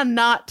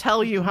cannot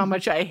tell you how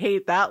much I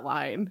hate that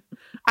line.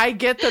 I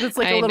get that it's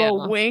like a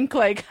little wink,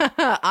 like,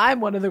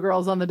 I'm one of the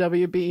girls on the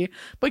WB,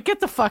 but get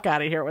the fuck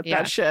out of here with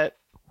that shit.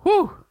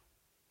 Whew.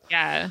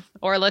 Yeah.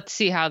 Or let's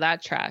see how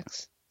that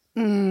tracks.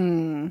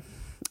 And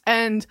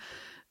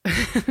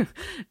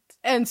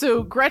and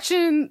so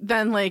Gretchen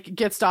then like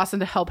gets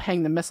Dawson to help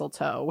hang the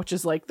mistletoe, which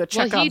is like the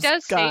Chekhov's he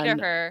does gun say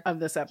to her of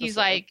this episode. He's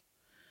like,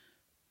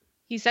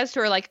 he says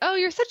to her like, "Oh,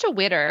 you're such a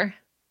witter."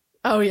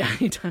 Oh yeah,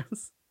 he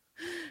does.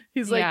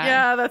 He's like,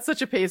 yeah, that's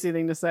such a Pacey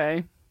thing to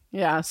say.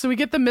 Yeah. So we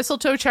get the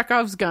mistletoe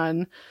Chekhov's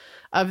gun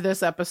of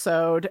this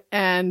episode,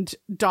 and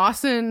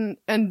Dawson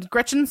and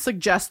Gretchen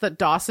suggests that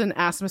Dawson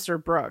ask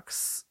Mr.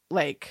 Brooks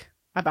like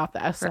about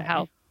the essay for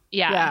help.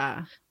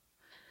 Yeah.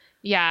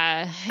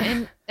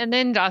 And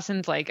then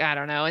Dawson's like, I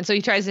don't know. And so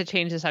he tries to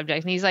change the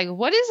subject, and he's like,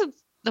 what is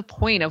the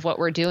point of what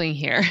we're doing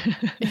here?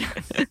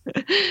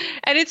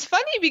 And it's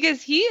funny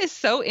because he is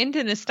so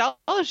into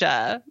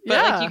nostalgia, but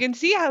like you can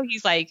see how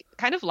he's like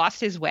kind of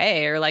lost his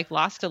way, or like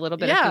lost a little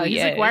bit of who he he's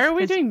is. Like, why are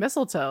we doing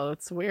mistletoe?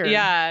 It's weird.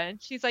 Yeah.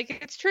 And she's like,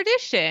 it's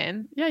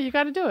tradition. Yeah, you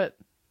got to do it.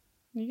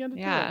 You got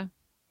to do it.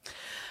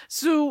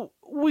 So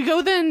we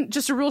go then,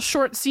 just a real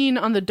short scene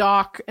on the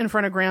dock in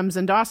front of Grams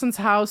and Dawson's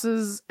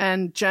houses,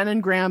 and Jen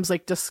and Grams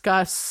like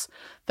discuss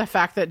the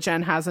fact that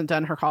Jen hasn't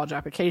done her college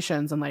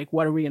applications and like,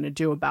 what are we going to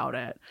do about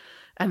it?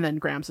 And then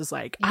Grams is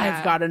like,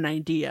 I've got an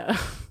idea.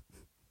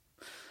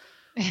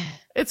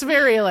 It's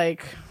very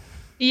like...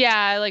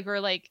 Yeah, like we're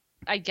like,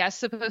 I guess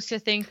supposed to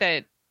think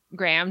that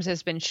Grams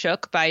has been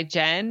shook by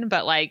Jen,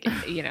 but like,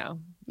 you know.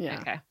 Yeah.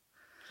 Okay.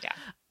 Yeah.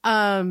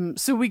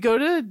 So we go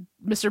to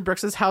Mr.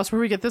 Brooks's house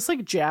where we get this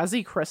like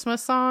jazzy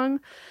Christmas song.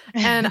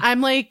 And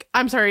I'm like,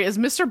 I'm sorry, is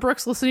Mr.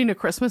 Brooks listening to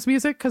Christmas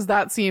music? Because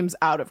that seems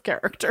out of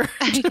character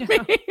to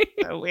me.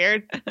 So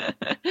weird.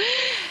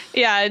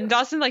 Yeah. And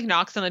Dawson like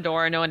knocks on the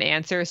door and no one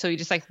answers. So he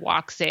just like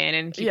walks in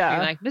and keeps being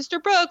like,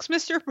 Mr. Brooks,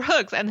 Mr.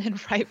 Brooks. And then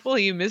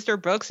rightfully, Mr.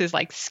 Brooks is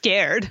like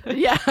scared.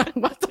 Yeah.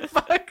 What the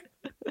fuck?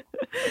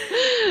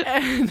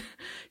 And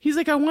he's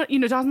like,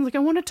 Dawson's like, I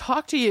want to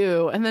talk to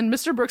you. And then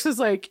Mr. Brooks is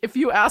like, if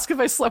you ask if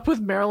I slept with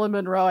Marilyn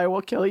Monroe, I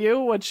will kill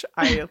you, which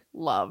I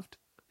loved.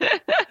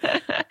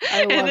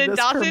 And then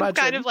Dawson's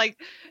kind of like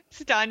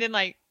stunned and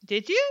like,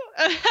 did you?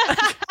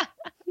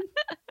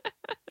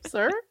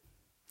 Sir?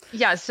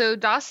 Yeah. So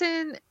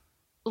Dawson,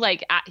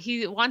 like,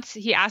 he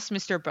asked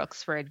Mr.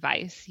 Brooks for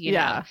advice, you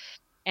know?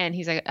 And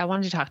he's like, I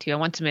wanted to talk to you. I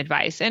want some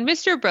advice. And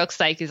Mr. Brooks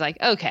like is like,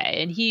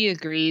 okay. And he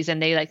agrees.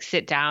 And they like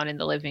sit down in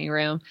the living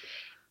room.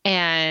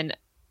 And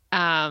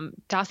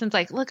Dawson's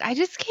like, look, I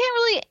just can't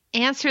really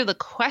answer the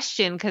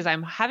question because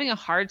I'm having a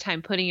hard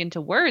time putting into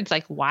words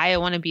like why I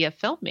want to be a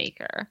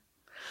filmmaker.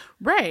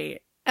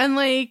 Right. And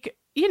like,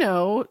 you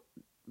know,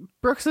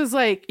 Brooks is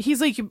like,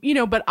 he's like, you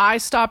know, but I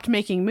stopped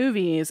making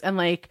movies, and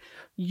like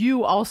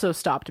you also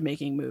stopped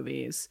making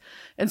movies.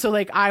 And so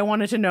like I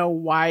wanted to know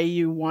why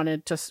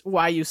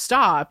you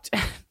stopped.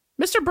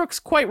 Mr. Brooks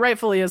quite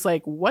rightfully is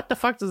like, what the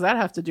fuck does that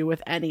have to do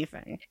with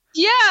anything?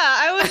 Yeah,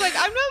 I was like,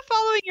 I'm not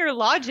following your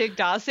logic,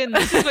 Dawson.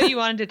 This is what you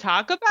wanted to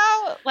talk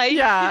about? Like,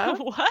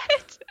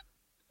 what?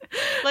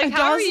 Like,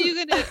 how are you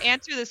going to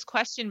answer this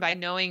question by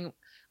knowing,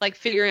 like,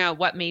 figuring out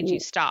what made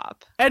you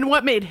stop? And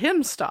what made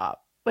him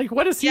stop? Like,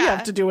 what does he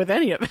have to do with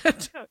any of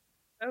it?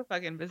 So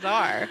fucking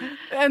bizarre.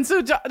 And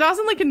so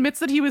Dawson, like, admits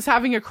that he was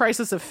having a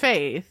crisis of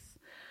faith.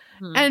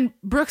 And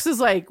Brooks is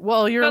like,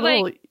 well, you're a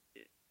little... Like,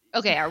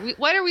 okay,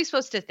 what are we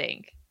supposed to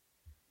think?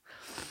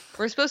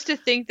 We're supposed to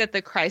think that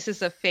the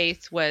crisis of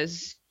faith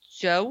was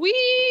Joey?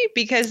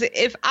 Because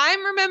if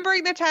I'm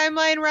remembering the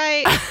timeline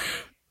right,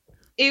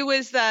 it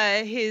was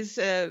his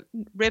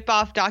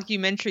rip-off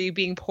documentary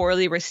being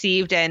poorly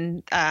received,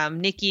 and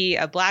Nikki,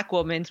 a black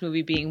woman's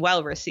movie, being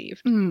well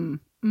received.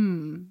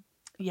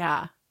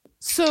 Yeah.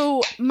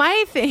 So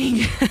my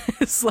thing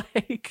is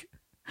like,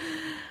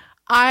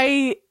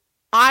 I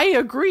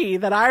agree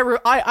that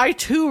I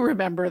too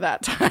remember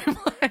that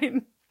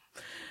timeline.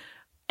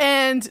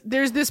 And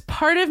there's this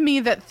part of me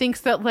that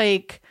thinks that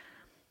like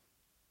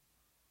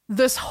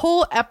this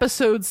whole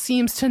episode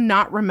seems to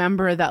not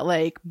remember that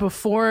like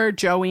before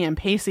Joey and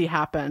Pacey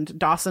happened,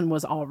 Dawson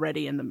was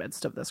already in the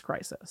midst of this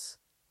crisis.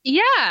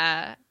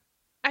 Yeah,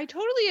 I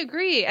totally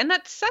agree. And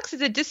that sucks.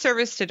 It's a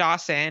disservice to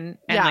Dawson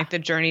and like the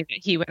journey that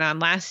he went on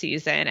last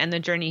season and the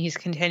journey he's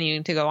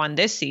continuing to go on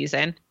this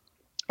season.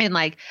 And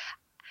like,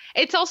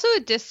 it's also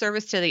a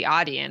disservice to the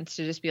audience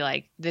to just be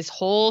like, this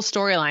whole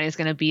storyline is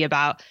going to be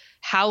about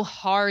how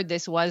hard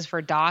this was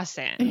for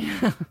Dawson.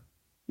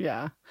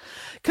 Yeah.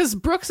 Because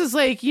Brooks is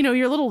like, you know,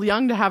 you're a little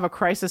young to have a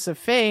crisis of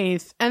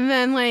faith. And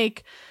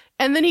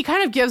then he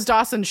kind of gives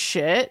Dawson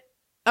shit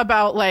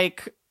about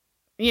like,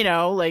 you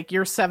know, like,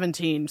 you're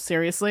 17.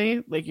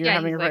 Seriously? Like, you're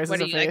having a crisis what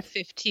are of you, faith. like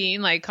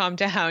 15? Like, calm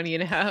down, you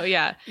know?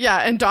 Yeah. Yeah,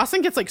 and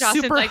Dawson gets like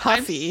Dawson's super like,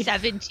 huffy. I'm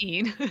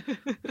 17.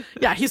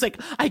 Yeah, he's like,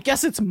 I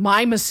guess it's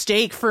my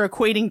mistake for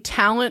equating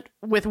talent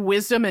with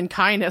wisdom and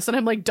kindness. And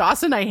I'm like,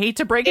 Dawson, I hate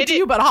to break it to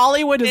you, but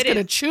Hollywood is going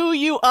to chew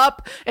you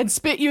up and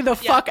spit you the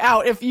fuck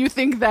out if you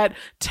think that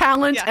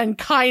talent and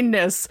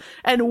kindness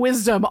and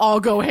wisdom all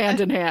go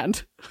hand in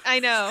hand. I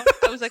know.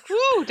 I was like,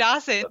 whoo,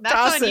 Dawson,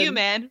 that's on you,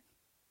 man.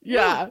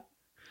 Yeah.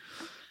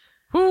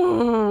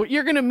 Ooh,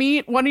 you're going to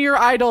meet one of your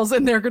idols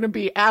and they're going to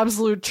be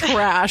absolute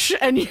trash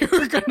and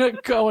you're going to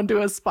go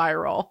into a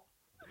spiral.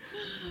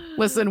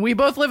 Listen, we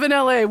both live in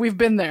LA. We've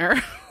been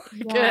there.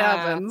 It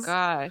happens.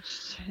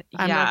 Gosh.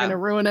 I'm not going to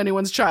ruin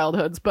anyone's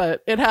childhoods,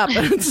 but it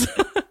happens.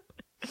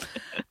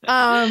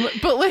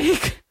 But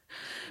like,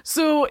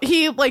 so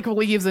he like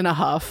leaves in a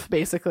huff,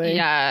 basically.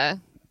 Yeah.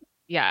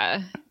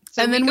 Yeah.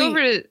 So and then we go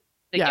over to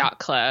the yacht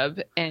club,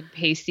 and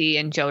Pacey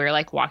and Joey are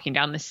like walking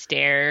down the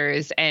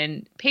stairs,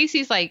 and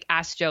Pacey's like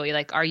asks Joey,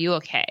 like, are you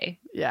okay?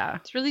 Yeah.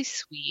 It's really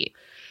sweet.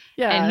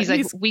 Yeah. And he's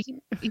like,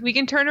 we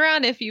can turn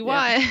around if you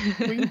want.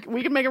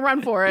 we can make a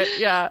run for it.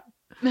 Yeah.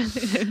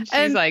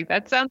 She's like,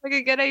 that sounds like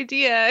a good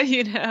idea.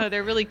 You know,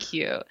 they're really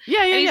cute.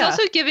 Yeah. And he's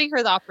also giving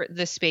her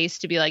the space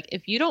to be like,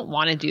 if you don't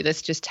want to do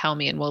this, just tell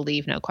me and we'll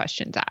leave. No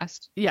questions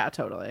asked. Yeah,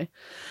 totally.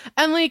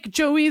 And like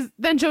Joey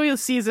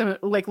sees him,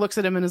 like looks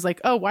at him and is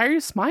like, oh, why are you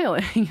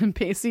smiling? And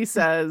Pacey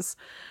says,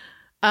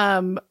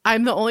 I'm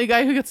the only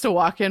guy who gets to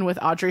walk in with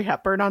Audrey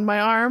Hepburn on my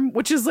arm,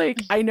 which is like,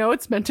 I know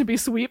it's meant to be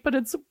sweet, but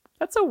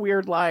that's a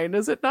weird line,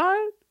 is it not?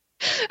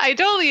 I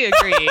totally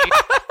agree.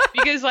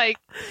 Because like,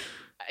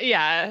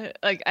 yeah,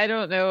 like I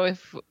don't know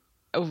if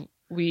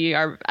we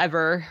are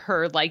ever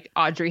heard like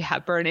Audrey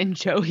Hepburn and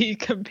Joey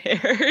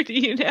compared,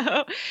 you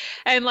know,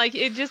 and like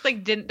it just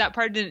like that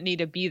part didn't need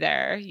to be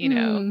there, you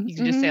know. You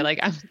can just say like,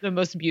 I'm the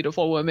most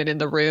beautiful woman in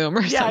the room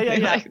or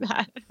something like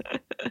that.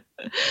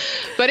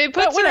 But it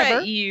puts her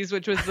at ease,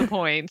 which was the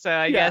point. So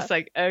I guess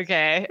like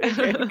okay,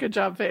 good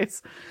job,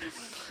 Face.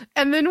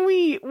 And then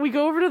we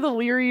go over to the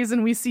Learys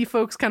and we see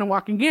folks kind of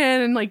walking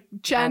in, and like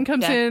Jen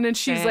comes in and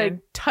she's like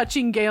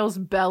touching Gail's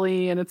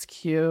belly and it's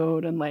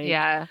cute and like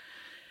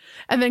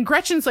and then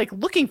Gretchen's like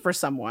looking for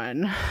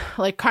someone,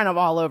 like kind of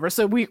all over.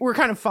 So we're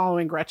kind of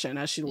following Gretchen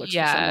as she looks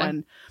for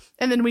someone.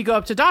 And then we go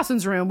up to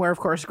Dawson's room where of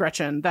course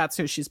Gretchen, that's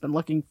who she's been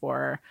looking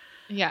for.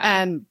 Yeah.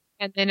 And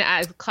then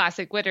as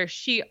classic Witter,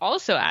 she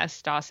also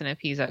asks Dawson if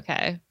he's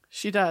okay.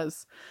 She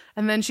does.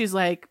 And then she's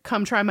like,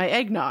 come try my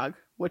eggnog,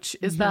 which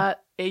is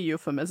that a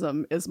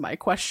euphemism is my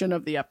question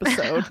of the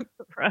episode.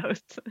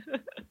 Gross.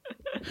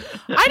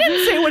 I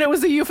didn't say what it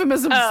was a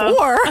euphemism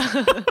for.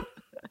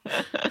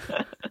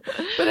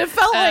 But it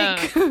felt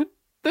like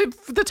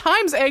the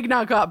times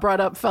eggnog got brought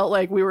up felt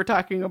like we were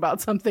talking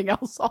about something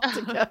else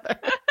altogether.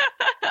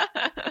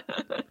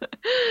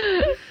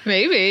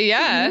 Maybe,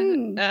 yeah.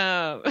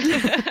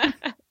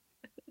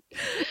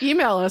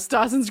 Email us,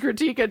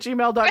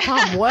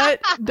 dawsonscritique@gmail.com.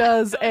 What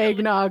does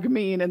eggnog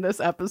mean in this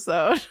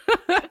episode?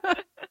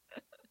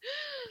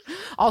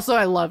 Also,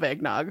 I love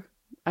eggnog.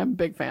 I'm a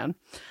big fan.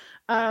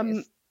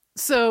 Nice.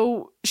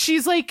 So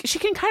she's like, she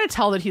can kind of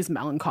tell that he's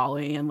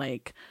melancholy and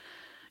like,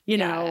 you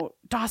know,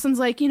 Dawson's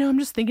like, you know, I'm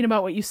just thinking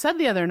about what you said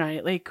the other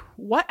night. Like,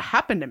 what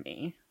happened to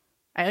me?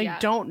 I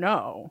don't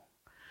know.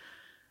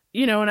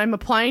 You know, and I'm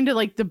applying to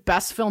like the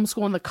best film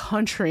school in the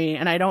country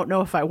and I don't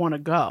know if I want to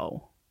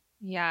go.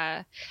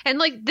 Yeah. And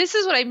like, this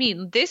is what I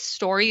mean. This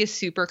story is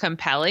super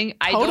compelling.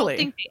 I don't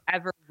think they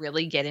ever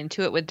really get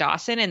into it with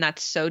Dawson. And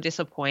that's so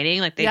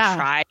disappointing. Like they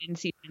tried in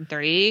season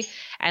 3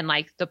 and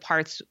like the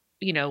parts,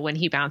 you know, when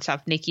he bounced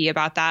off Nikki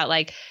about that,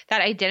 like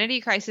that identity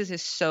crisis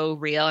is so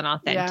real and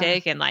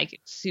authentic and like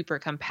super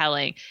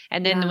compelling.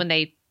 And then when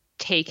they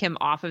take him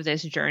off of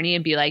this journey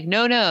and be like,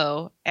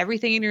 no,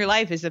 everything in your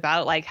life is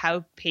about like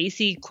how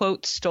Pacey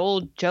quote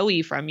stole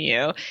Joey from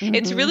you.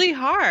 It's really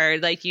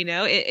hard. Like, you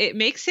know, it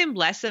makes him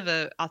less of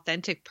a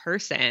authentic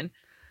person.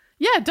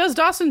 Yeah. It does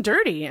Dawson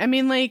dirty. I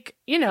mean, like,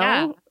 you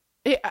know,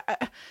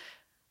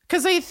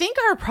 because I think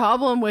our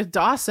problem with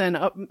Dawson,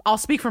 I'll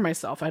speak for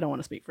myself. I don't want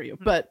to speak for you,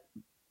 but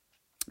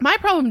my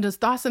problem with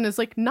Dawson is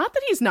like, not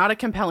that he's not a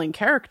compelling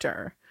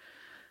character.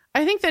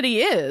 I think that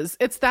he is.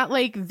 It's that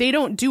like they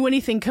don't do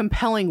anything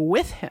compelling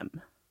with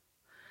him.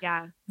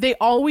 Yeah. They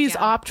always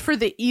opt for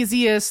the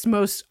easiest,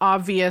 most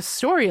obvious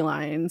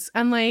storylines.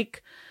 And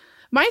like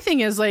my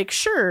thing is like,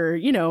 sure,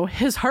 you know,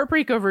 his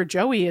heartbreak over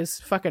Joey is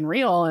fucking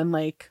real and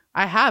like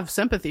I have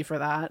sympathy for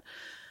that.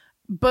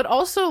 But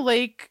also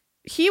like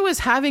he was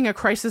having a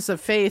crisis of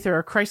faith or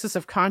a crisis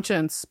of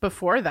conscience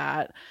before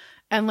that.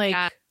 And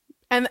like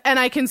and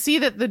I can see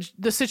that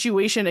the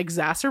situation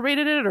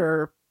exacerbated it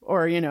or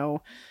you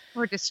know,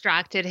 or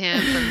distracted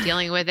him from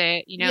dealing with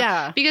it, you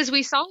know, because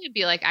we saw him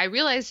be like, I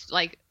realized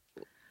like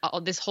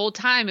this whole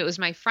time it was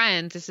my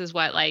friends. This is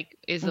what like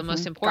is the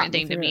most important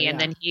thing to me. And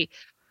then he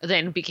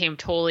then became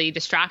totally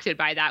distracted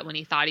by that when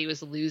he thought he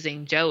was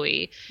losing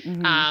Joey.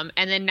 And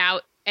then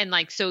now And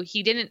like, so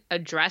he didn't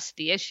address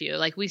the issue.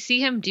 Like, we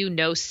see him do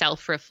no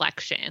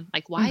self-reflection.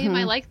 Like, why am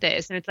I like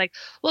this? And it's like,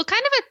 well,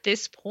 kind of at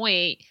this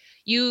point,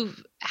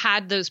 you've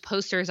had those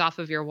posters off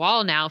of your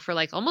wall now for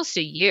like almost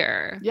a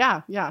year.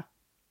 Yeah. Yeah.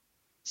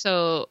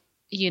 So,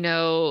 you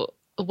know,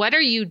 what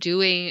are you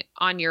doing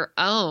on your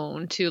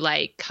own to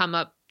like come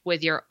up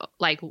with your,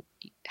 like,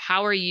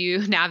 how are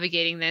you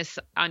navigating this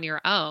on your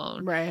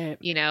own? Right.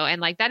 You know,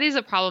 and like, that is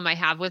a problem I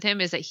have with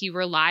him, is that he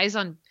relies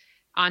on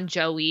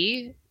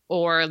Joey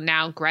or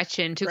now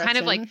Gretchen to kind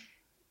of like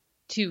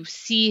to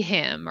see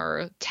him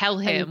or tell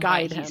him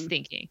what he's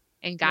thinking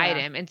and guide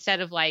him,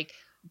 instead of like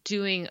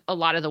doing a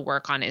lot of the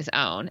work on his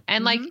own.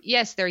 And like,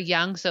 yes, they're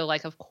young, so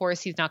like, of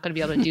course he's not going to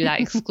be able to do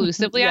that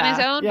exclusively on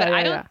his own, but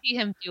I don't see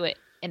him do it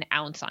an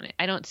ounce on it.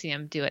 I don't see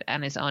him do it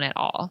on his own at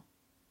all.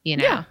 You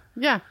know?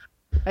 Yeah.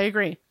 I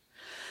agree.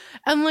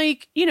 And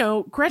like, you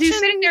know, Gretchen, he's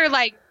sitting there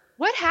like,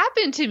 what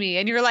happened to me?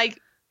 And you're like,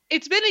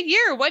 it's been a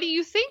year. What do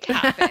you think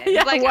happened?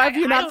 Like, why have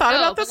you not thought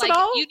about this at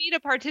all? You need to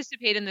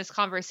participate in this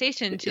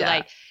conversation to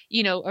like,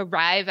 you know,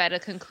 arrive at a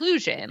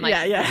conclusion.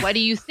 Like, what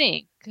do you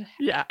think?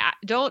 Yeah.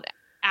 Don't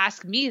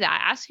ask me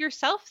that. Ask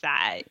yourself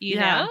that, you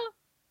know?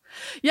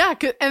 Yeah.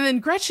 And then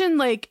Gretchen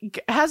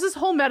like has this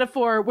whole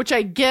metaphor, which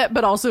I get,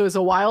 but also is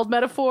a wild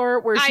metaphor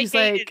where she's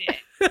like,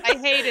 I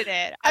hated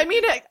it. I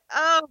mean, like,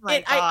 oh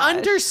my gosh. I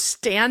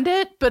understand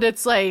it, but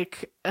it's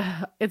like,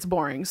 it's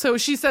boring. So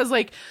she says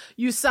like,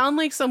 you sound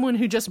like someone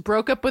who just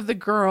broke up with the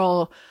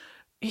girl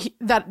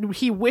that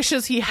he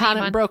wishes he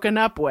hadn't broken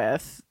up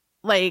with.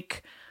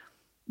 Like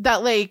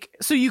that, like,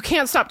 so you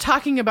can't stop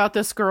talking about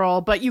this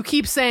girl, but you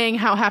keep saying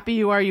how happy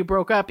you are you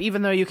broke up,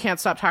 even though you can't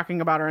stop talking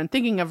about her and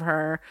thinking of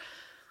her.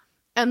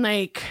 And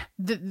like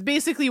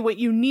basically what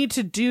you need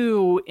to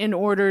do in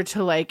order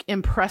to like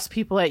impress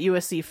people at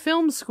USC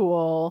Film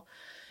School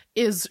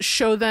is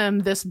show them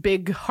this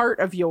big heart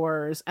of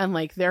yours and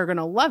like they're going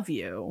to love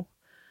you.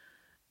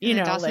 You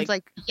know, Dawson's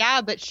like,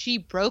 yeah, but she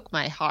broke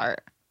my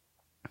heart.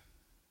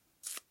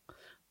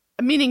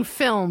 Meaning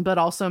film, but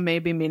also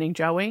maybe meaning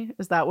Joey.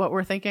 Is that what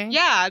we're thinking?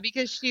 Yeah,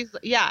 because she's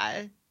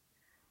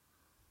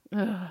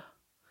Ugh.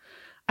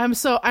 I'm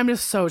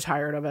just so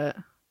tired of it.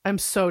 I'm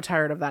so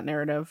tired of that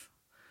narrative.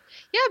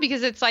 Yeah,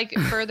 because it's like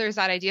furthers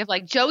that idea of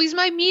like, Joey's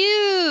my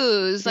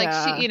muse, like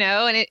she, you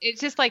know, and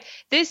it's just like,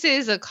 this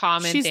is a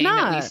common thing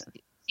that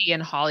we see in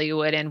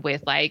Hollywood and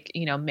with like,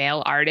 you know,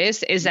 male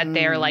artists, is that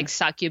they're like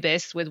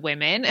succubus with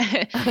women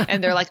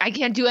and they're like, I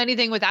can't do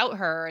anything without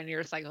her. And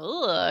you're just like,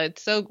 oh,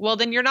 it's so, well,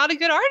 then you're not a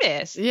good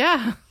artist.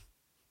 Yeah.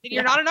 Then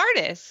you're not an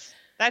artist.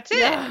 That's it.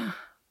 Yeah.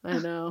 I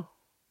know.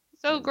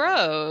 So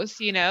gross,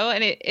 you know,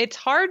 and it's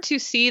hard to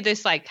see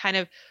this like kind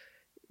of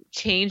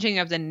changing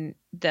of the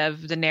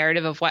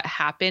narrative of what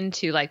happened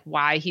to like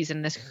why he's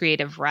in this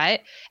creative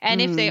rut.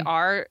 And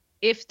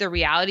if the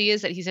reality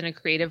is that he's in a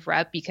creative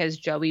rut because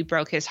Joey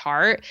broke his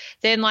heart,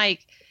 then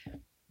like,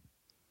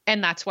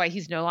 and that's why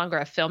he's no longer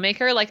a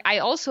filmmaker. Like, I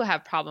also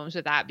have problems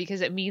with that because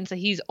it means that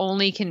he's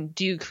only can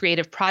do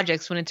creative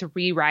projects when it's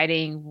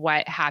rewriting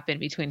what happened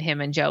between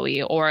him and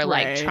Joey, or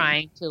like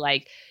trying to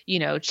like, you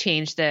know,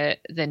 change the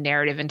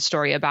narrative and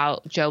story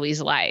about Joey's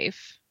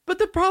life. But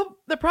the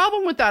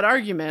problem with that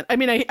argument, I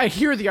mean, I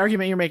hear the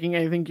argument you're making.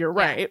 I think you're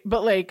right.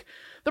 But like,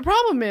 the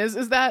problem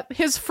is that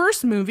his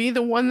first movie,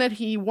 the one that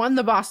he won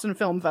the Boston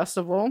Film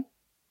Festival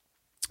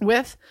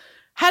with,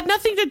 had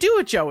nothing to do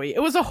with Joey.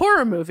 It was a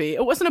horror movie.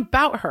 It wasn't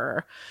about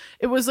her.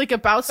 It was like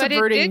about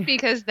subverting. But it did,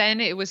 because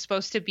then it was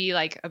supposed to be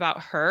like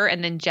about her,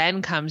 and then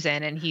Jen comes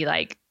in and he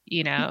like,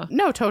 you know.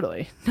 No,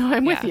 totally. No,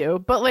 I'm with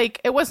you. But like,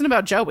 it wasn't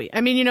about Joey.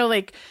 I mean, you know,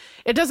 like,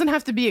 it doesn't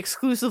have to be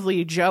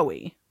exclusively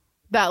Joey.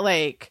 That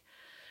like,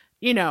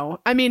 you know,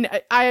 I mean,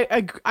 I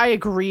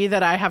agree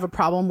that I have a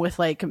problem with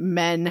like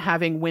men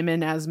having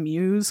women as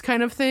muse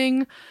kind of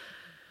thing.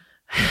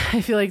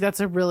 I feel like that's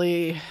a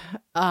really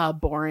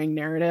boring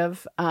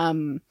narrative.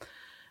 And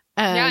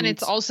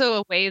it's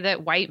also a way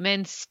that white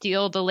men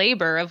steal the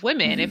labor of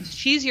women. If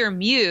she's your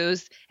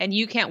muse and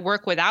you can't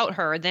work without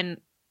her,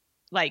 then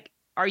like,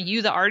 are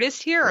you the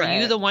artist here? Are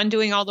you the one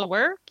doing all the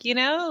work? You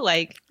know,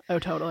 like. Oh,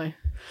 totally.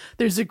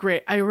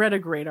 I read a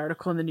great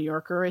article in the New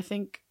Yorker, I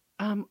think,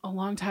 a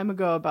long time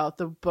ago about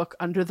the book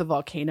Under the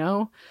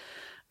Volcano,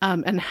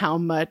 and how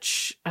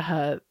much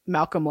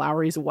Malcolm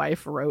Lowry's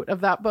wife wrote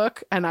of that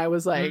book. And I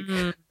was like,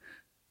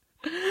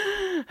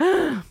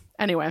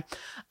 anyway,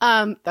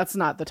 that's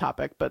not the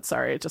topic, but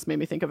sorry, it just made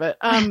me think of it.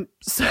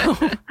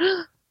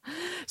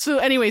 So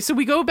anyway, so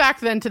we go back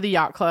then to the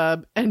yacht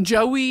club, and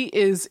Joey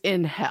is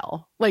in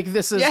hell. Like,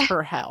 this is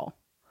her hell.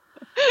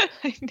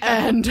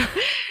 And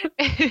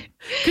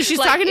because she's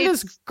like, talking to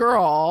this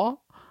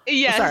girl.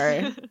 Yes.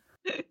 Sorry.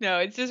 No,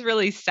 it's just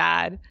really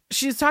sad.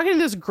 She's talking to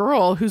this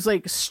girl who's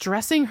like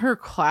stressing her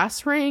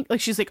class rank.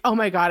 Like, she's like, oh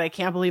my God, I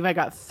can't believe I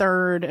got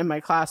third in my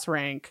class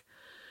rank.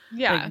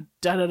 Yeah. Like,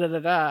 da da da da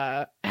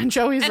da. And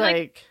Joey's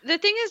like, the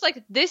thing is,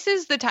 like, this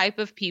is the type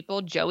of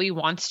people Joey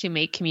wants to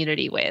make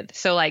community with.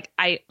 So like,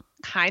 I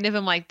kind of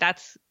am like,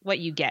 that's what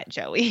you get,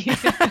 Joey.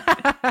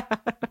 I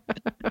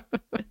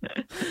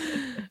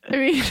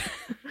mean,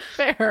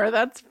 fair.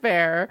 That's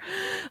fair.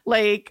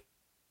 Like,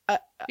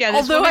 Yeah,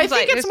 this although I woman's think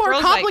like- it's this more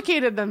girl's like-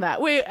 complicated than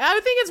that. Wait, I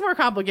think it's more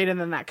complicated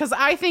than that because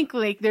I think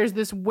like there's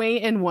this way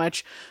in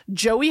which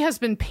Joey has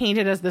been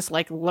painted as this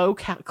like low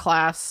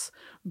class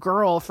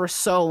girl for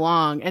so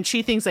long, and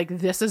she thinks like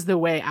this is the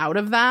way out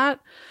of that.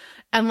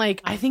 And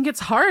like I think it's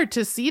hard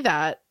to see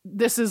that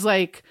this is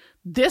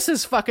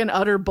fucking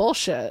utter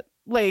bullshit.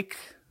 Like,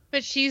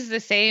 But she's the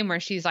same where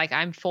she's like,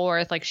 I'm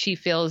fourth. Like she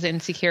feels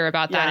insecure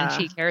about that, and Yeah.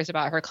 she cares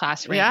about her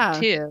class rank Yeah.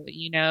 too,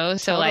 you know?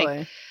 So like,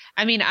 totally.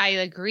 I mean, I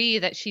agree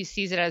that she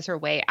sees it as her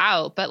way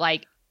out, but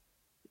like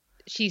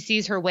she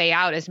sees her way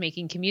out as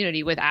making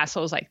community with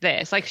assholes like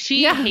this. Like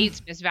she Yeah.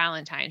 hates Miss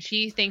Valentine.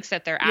 She thinks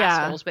that they're Yeah.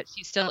 assholes, but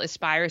she still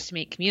aspires to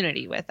make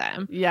community with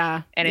them.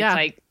 Yeah. And yeah. it's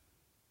like,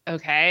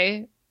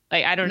 okay.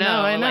 Like, I don't know.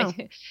 No, I know.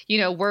 Like, you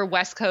know, we're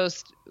West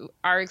Coast.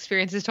 Our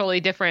experience is totally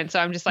different. So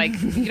I'm just like,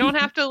 you don't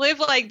have to live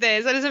like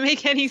this. That doesn't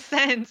make any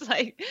sense.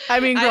 Like, I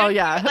mean, girl,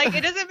 yeah. like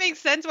it doesn't make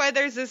sense why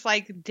there's this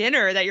like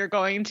dinner that you're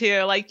going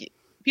to. Like,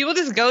 people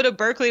just go to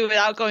Berkeley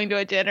without going to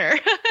a dinner.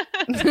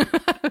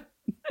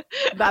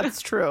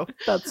 That's true.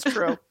 That's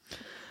true.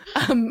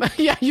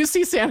 Yeah,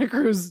 UC Santa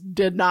Cruz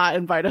did not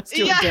invite us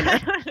to a dinner.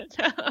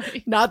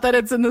 Totally. Not that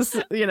it's in this,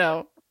 you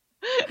know.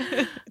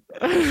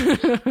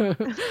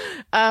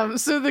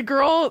 So the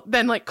girl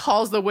then like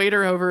calls the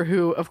waiter over,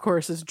 who of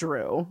course is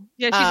Drew.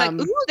 Yeah, she's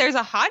like, ooh, there's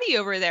a hottie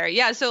over there.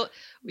 Yeah, so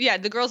yeah,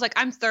 the girl's like,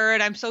 I'm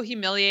third. I'm so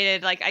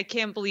humiliated. Like, I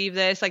can't believe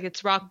this. Like,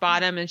 it's rock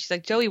bottom. And she's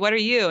like, Joey, what are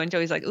you? And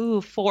Joey's like,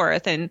 ooh,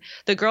 fourth. And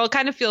the girl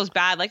kind of feels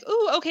bad. Like,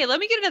 ooh, okay, let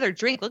me get another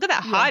drink. Look at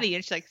that hottie.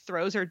 And she like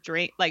throws her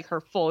drink, like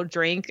her full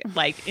drink,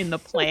 like in the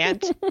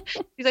plant.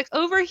 She's like,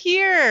 over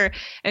here.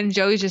 And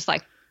Joey's just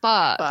like,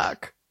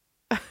 fuck.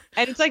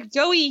 And it's like,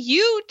 Joey,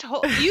 you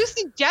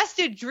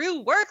suggested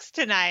Drew works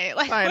tonight.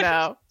 Like, I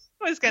know.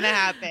 What's going to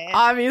happen?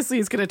 Obviously,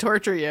 he's going to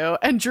torture you.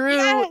 And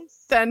Drew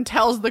then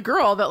tells the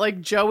girl that like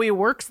Joey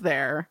works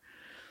there.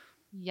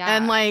 Yeah.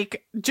 And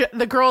like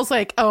the girl's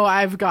like, oh,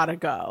 I've got to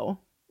go.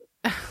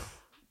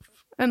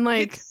 And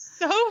like, it's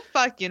so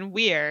fucking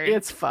weird.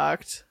 it's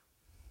fucked.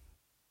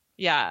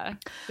 Yeah.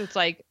 So it's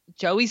like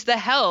Joey's the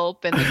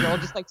help and the girl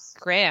just like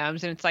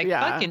scrams, and it's like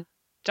Yeah. fucking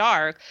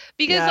dark.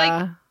 Because Yeah.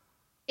 like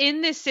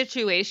in this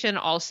situation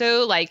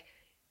also, like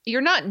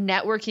you're not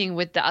networking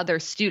with the other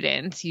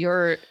students,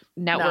 you're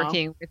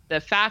networking with the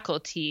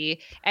faculty.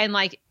 And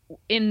like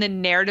in the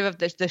narrative of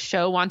the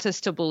show wants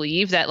us to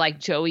believe that like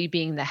Joey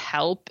being the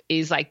help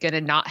is like gonna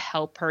not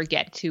help her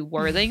get to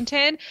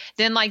Worthington.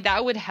 Then like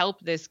that would help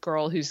this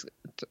girl who's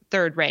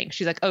third rank.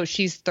 She's like, oh,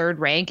 she's third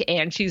rank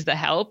and she's the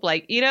help.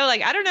 Like, you know,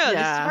 like I don't know, this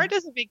Yeah. part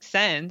doesn't make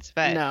sense.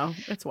 But No,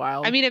 it's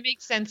wild. I mean, it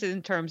makes sense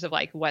in terms of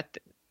like what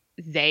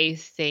they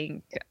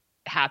think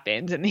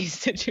happens in these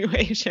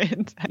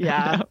situations. I don't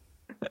Yeah. know.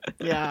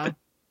 Yeah.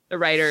 The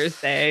writers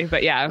say,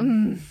 but yeah.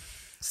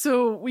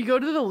 So we go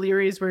to the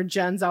Learys where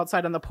Jen's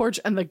outside on the porch,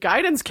 and the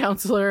guidance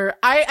counselor,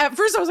 at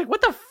first I was like,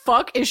 what the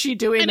fuck is she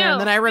doing I there? know,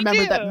 And then I me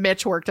remembered too. that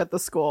Mitch worked at the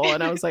school,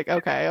 and I was like,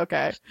 okay.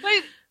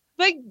 But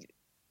like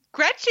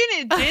Gretchen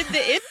did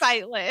the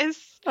invite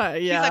list. Yeah.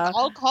 She's like,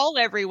 I'll call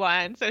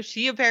everyone. So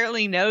she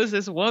apparently knows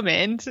this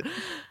woman.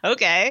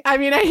 Okay. I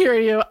mean, I hear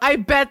you. I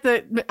bet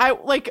that I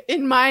like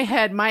in my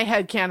head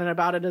canon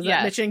about it is that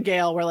Yes. Mitch and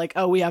Gail were like,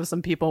 oh, we have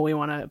some people we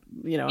want to,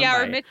 Yeah,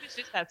 invite. or Mitch was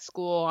just at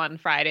school on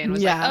Friday and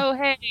was Yeah. like,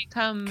 oh, hey,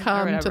 come or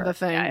Come to whatever. the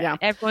thing, yeah.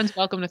 Everyone's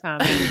welcome to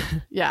come.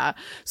 Yeah.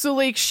 So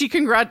like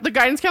the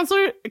guidance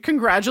counselor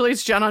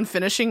congratulates Jen on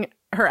finishing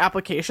her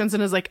applications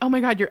and is like, oh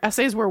my God, your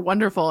essays were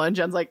wonderful. And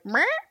Jen's like,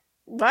 meh?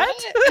 What?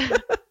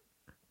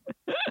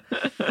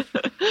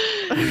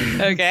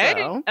 Okay.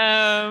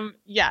 So-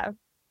 Yeah.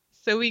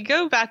 So we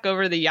go back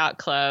over the yacht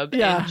club,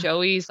 Yeah. and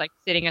Joey's like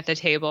sitting at the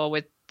table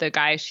with the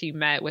guy she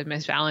met with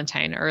Miss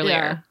Valentine earlier.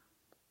 Yeah.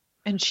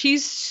 And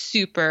she's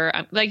super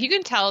like, you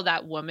can tell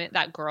that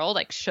girl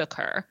like shook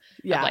her.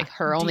 Yeah. Of, like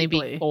her only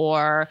deeply. being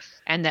 4,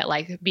 and that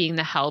like being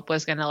the help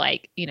was gonna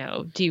like, you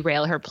know,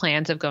 derail her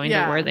plans of going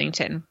Yeah. to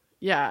Worthington.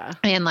 Yeah.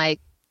 And like,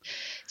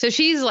 so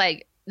she's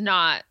like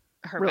not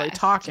her Really best.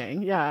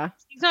 talking. Yeah.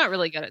 She's not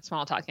really good at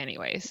small talk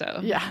anyway.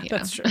 So Yeah, you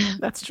that's know. true.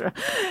 That's true.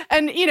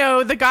 And,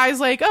 the guy's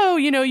like, oh,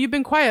 you've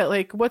been quiet.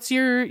 Like, what's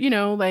your,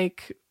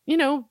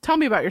 tell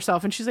me about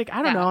yourself. And she's like, I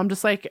don't Yeah. know. I'm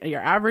just like your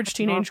average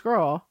teenage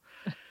girl.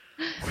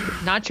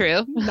 Not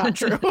true. Not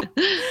true.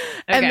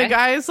 And the Okay.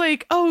 guy's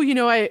like, oh,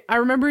 I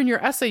remember in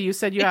your essay you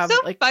said you It's have so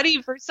like,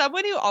 funny for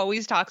someone who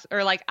always talks,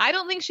 or like, I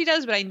don't think she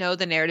does, but I know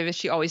the narrative is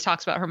she always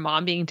talks about her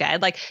mom being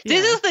dead. Like,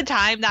 this Yeah. is the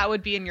time that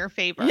would be in your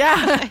favor.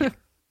 yeah.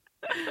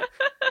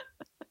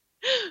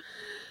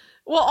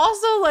 Well,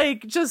 also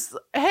like just,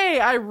 hey,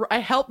 I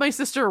helped my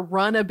sister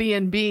run a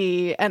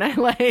B&B and I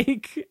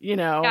like,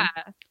 Yeah.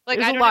 Like,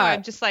 There's I a don't know. lot.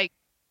 I'm just like,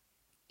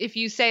 if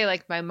you say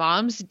like my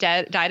mom's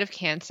died of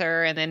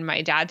cancer and then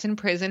my dad's in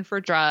prison for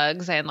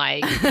drugs and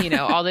like,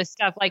 all this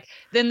stuff, like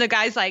then the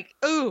guy's like,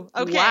 ooh,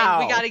 okay, Wow.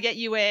 we got to get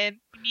you in.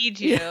 We need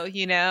you,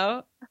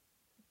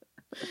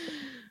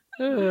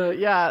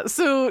 yeah.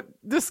 So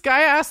this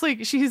guy asks,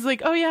 like, she's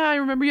like, oh, yeah, I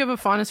remember you have a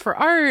fondness for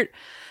art.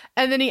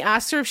 And then he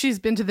asks her if she's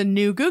been to the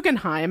new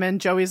Guggenheim. And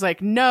Joey's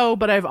like, no,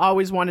 but I've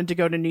always wanted to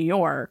go to New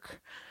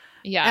York.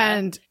 Yeah.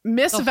 And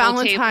Miss The whole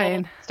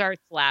Valentine table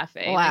starts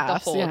laughing.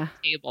 laughs, like the whole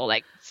table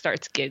like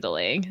starts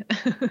giggling.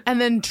 And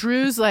then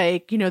Drew's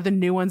like, the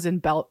new one's in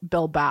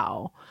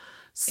Bilbao,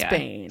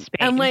 Spain.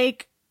 And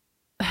like,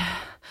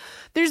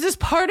 there's this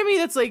part of me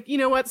that's like, you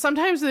know what?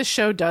 Sometimes this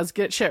show does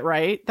get shit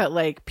right. That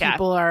like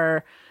people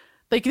are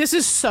like, this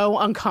is so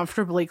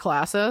uncomfortably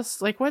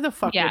classist. Like, why the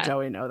fuck would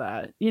Joey know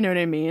that? You know what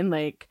I mean?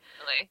 Like,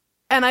 really?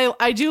 And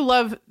I do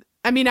love.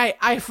 I mean,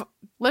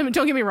 don't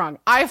get me wrong.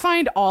 I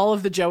find all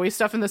of the Joey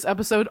stuff in this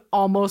episode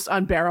almost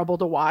unbearable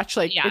to watch.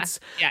 Like, it's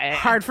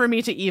hard for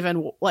me to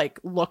even like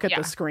look at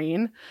the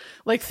screen.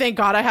 Like, thank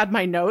God I had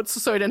my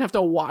notes so I didn't have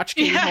to watch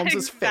Katie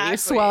Holmes's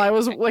face while I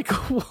was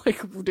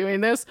like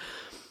doing this.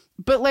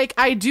 But like,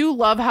 I do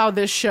love how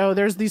this show,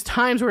 there's these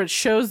times where it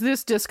shows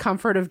this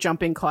discomfort of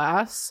jumping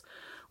class,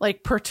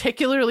 like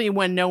particularly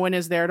when no one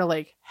is there to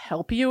like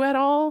help you at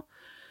all.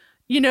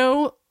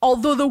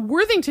 Although the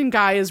Worthington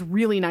guy is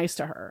really nice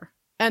to her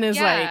and is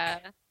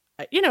like,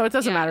 it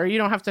doesn't matter. You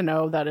don't have to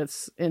know that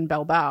it's in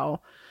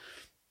Bilbao.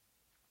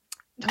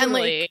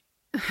 Totally.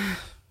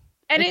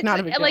 And it's not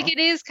a big deal. like, it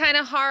is kind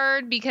of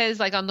hard because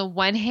like on the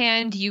one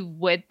hand, you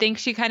would think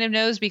she kind of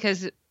knows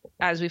because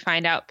as we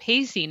find out,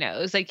 Pacey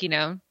knows, like,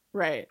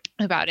 right,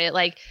 about it,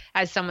 like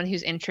as someone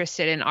who's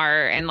interested in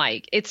art, and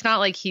like it's not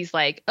like he's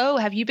like, oh,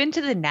 have you been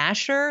to the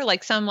Nasher,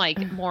 like some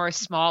like more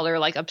smaller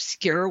like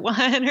obscure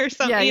one or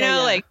something,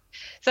 like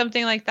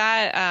something like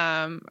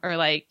that, or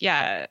like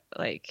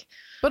like,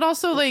 but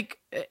also like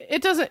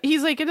it doesn't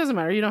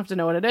matter, you don't have to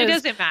know what it is, it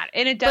doesn't matter,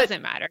 and it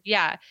doesn't matter,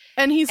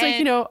 and he's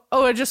like,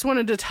 I just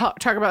wanted to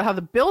talk about how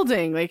the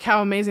building, like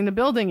how amazing the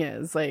building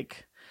is,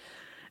 like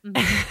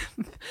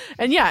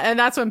and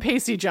that's when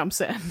Pacey jumps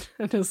in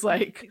and is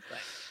like,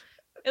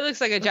 it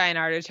looks like a giant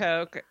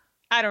artichoke.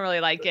 I don't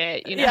really like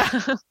it, Yeah.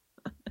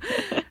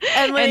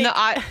 And like,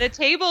 and the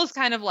table's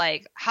kind of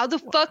like, how the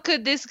fuck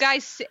could this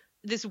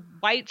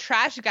white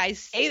trash guy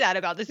say that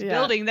about this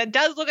building that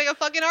does look like a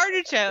fucking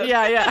artichoke?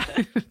 Yeah,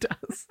 it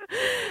does.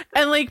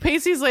 And like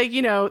Pacey's like,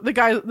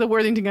 the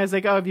Worthington guy's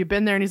like, oh, have you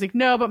been there? And he's like,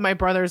 no, but my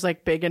brother's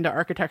like big into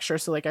architecture,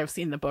 so like I've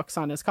seen the books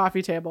on his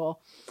coffee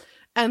table.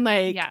 And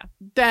like,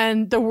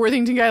 then the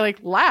Worthington guy like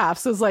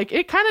laughs, is like,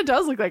 it kind of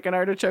does look like an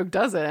artichoke,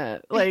 doesn't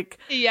it? Like,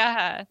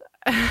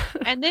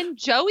 and then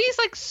Joey's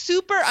like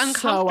super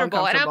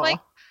uncomfortable. And I'm like,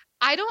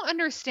 I don't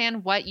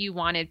understand what you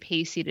wanted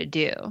Pacey to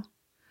do.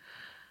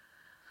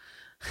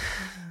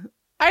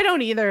 I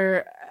don't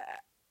either.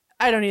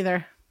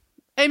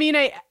 I mean,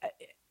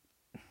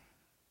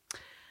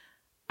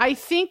 I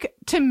think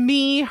to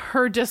me,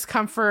 her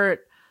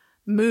discomfort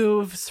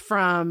moves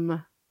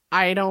from,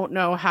 I don't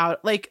know how,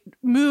 like,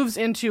 moves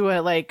into a,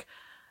 like,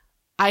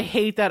 I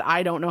hate that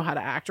I don't know how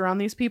to act around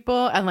these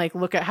people, and like,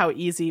 look at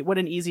what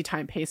an easy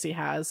time Pacey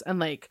has. And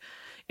like,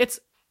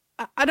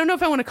 I don't know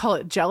if I want to call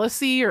it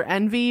jealousy or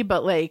envy,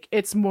 but like,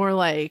 it's more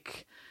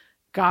like,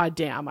 God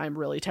damn, I'm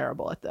really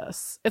terrible at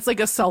this. It's like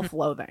a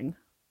self-loathing.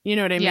 You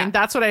know what I mean?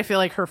 That's what I feel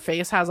like her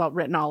face has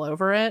written all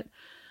over it.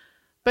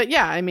 But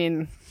I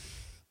mean,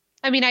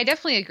 I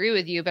definitely agree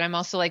with you, but I'm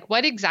also like,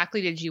 what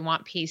exactly did you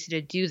want Pacey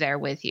to do there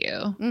with you?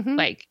 Mm-hmm.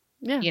 Like,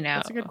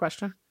 that's a good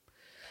question.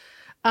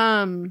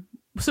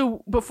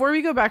 So before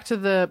we go back to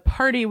the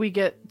party, we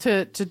get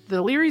to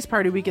the Leary's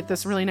party, we get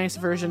this really nice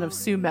version of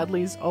Sue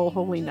Medley's Oh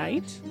Holy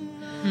Night,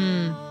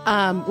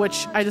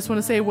 which I just want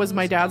to say was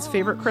my dad's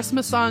favorite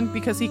Christmas song,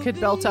 because he could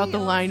belt out the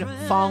line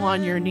 "Fall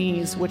on your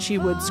knees," which he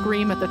would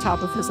scream at the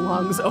top of his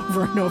lungs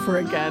over and over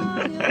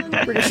again.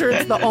 Pretty sure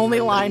it's the only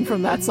line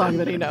from that song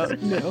that he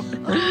knew.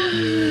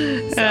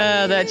 So.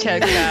 That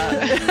checks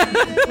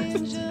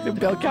out.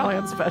 Bill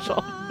Callahan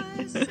special.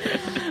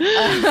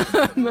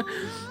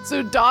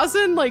 So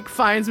Dawson like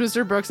finds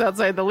Mr. Brooks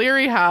outside the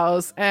Leary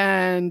house,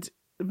 and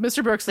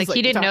Mr. Brooks is like,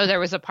 he didn't know there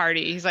was a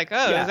party. He's like, is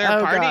there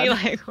a party?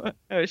 God. Like,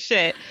 oh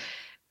shit.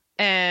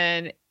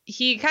 And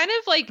he kind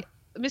of like,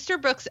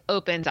 Mr. Brooks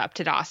opens up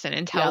to Dawson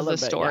and tells the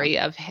story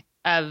of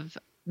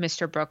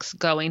Mr. Brooks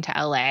going to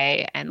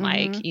LA and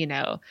like,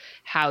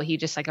 how he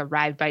just like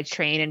arrived by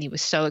train and he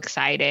was so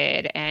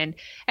excited, and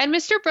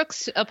Mr.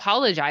 Brooks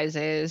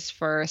apologizes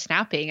for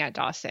snapping at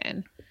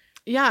Dawson.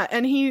 Yeah,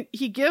 and he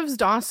gives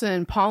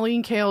Dawson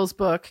Pauline Kael's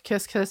book,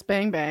 Kiss Kiss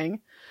Bang Bang.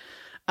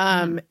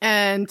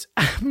 And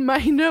my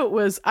note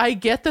was, I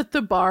get that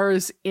the bar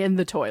is in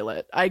the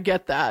toilet. I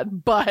get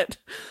that. But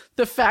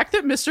the fact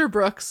that Mr.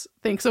 Brooks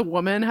thinks a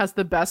woman has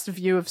the best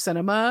view of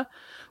cinema,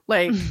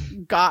 like,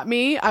 got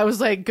me. I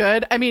was like,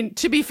 good. I mean,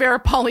 to be fair,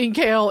 Pauline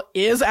Kael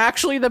is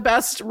actually the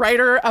best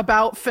writer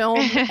about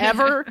film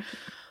ever.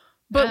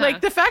 But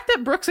like, the fact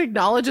that Brooks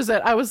acknowledges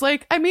it, I was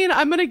like, I mean,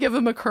 I'm going to give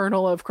him a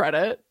kernel of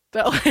credit.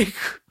 That like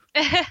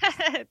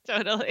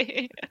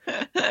totally.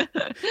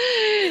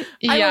 I'm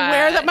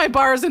aware that my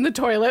bar is in the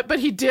toilet, but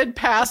he did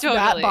pass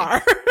that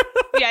bar.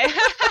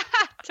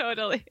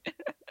 Totally.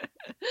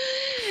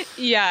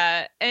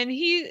 And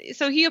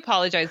he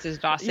apologizes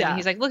to Dawson. And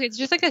he's like, look, it's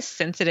just like a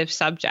sensitive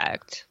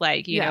subject.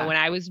 Like, you know, when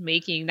I was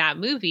making that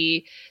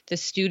movie, the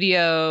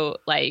studio,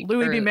 like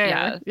Louis B.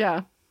 Mayer.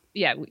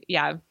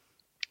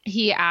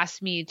 he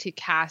asked me to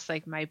cast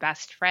like my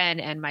best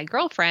friend and my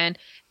girlfriend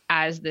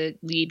as the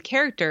lead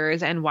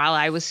characters. And while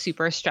I was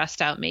super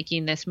stressed out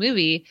making this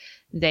movie,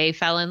 they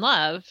fell in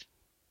love.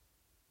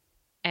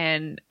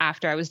 And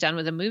after I was done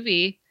with the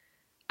movie,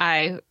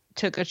 I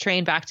took a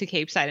train back to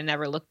Cape Side and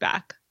never looked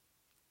back.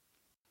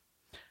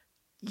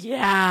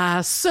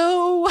 Yeah.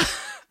 So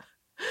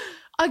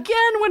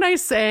again, when I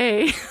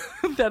say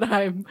that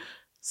I'm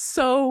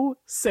so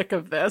sick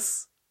of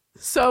this,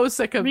 so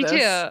sick of this. Me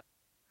too. I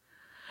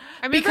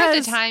remember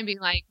at the time being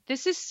like,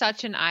 this is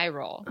such an eye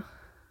roll.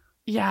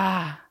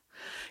 Yeah.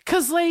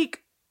 Because,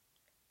 like,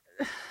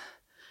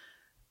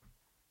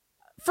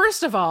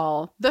 first of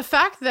all, the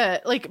fact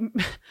that, like,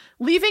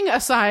 leaving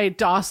aside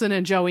Dawson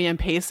and Joey and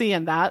Pacey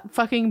and that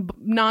fucking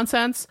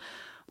nonsense,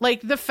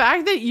 like, the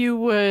fact that you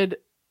would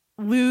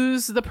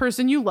lose the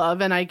person you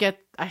love, and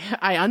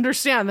I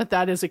understand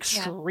that is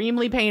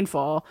extremely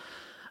painful.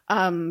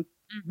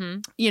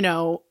 You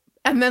know,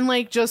 and then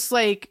like just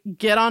like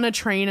get on a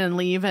train and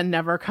leave and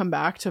never come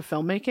back to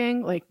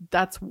filmmaking, like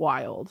that's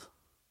wild.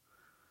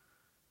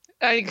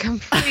 I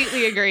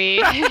completely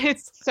agree.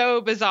 It's so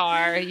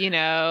bizarre, you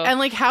know. And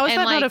like, how is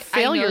that not a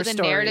failure I know the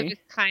story? narrative is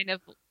kind of,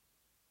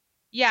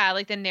 yeah,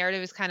 like the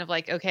narrative is kind of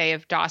like, okay,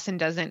 if Dawson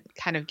doesn't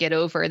kind of get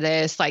over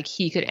this, like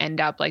he could end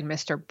up like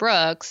Mr.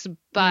 Brooks.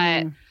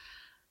 But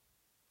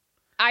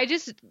I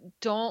just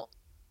don't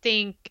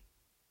think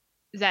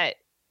that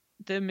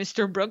the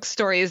Mr. Brooks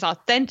story is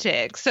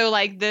authentic. So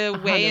like the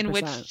way 100%. In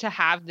which to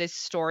have this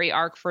story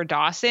arc for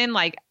Dawson,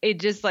 like it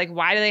just like,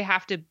 why do they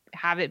have to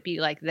have it be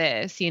like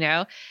this, you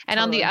know? And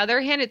totally. On the other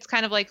hand, it's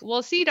kind of like,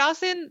 well, see,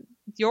 Dawson,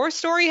 your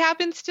story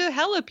happens to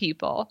hella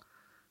people.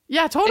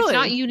 Yeah, totally. It's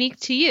not unique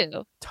to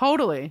you.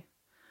 Totally.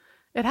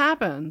 It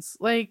happens.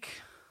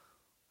 Like,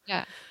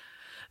 yeah.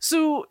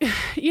 So,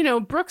 you know,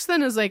 Brooks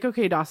then is like,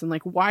 okay, Dawson,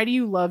 like, why do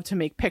you love to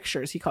make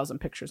pictures? He calls them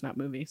pictures, not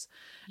movies.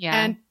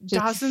 Yeah. And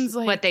Dawson's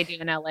like, what they do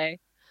in LA.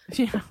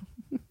 Yeah.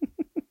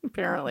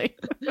 Apparently.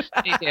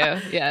 They do.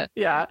 Yeah.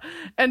 Yeah.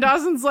 And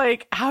Dawson's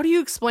like, how do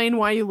you explain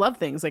why you love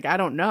things? Like, I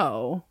don't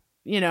know.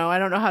 You know, I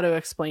don't know how to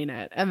explain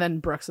it. And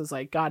then Brooks is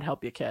like, God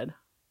help you, kid.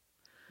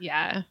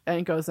 Yeah.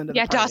 And goes into the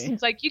party.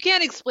 Dawson's like, you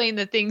can't explain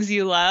the things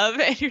you love.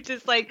 And you're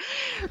just like,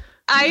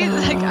 I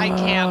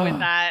can't with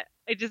that.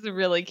 I just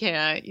really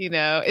can't, you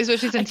know,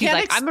 especially since he's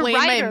like, I'm a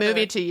writer. My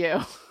movie to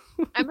you.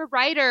 I'm a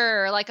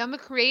writer. Like, I'm a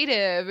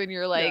creative. And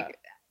you're like,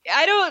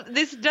 yeah.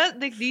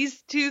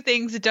 These two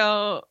things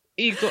don't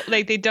equal,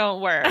 like, they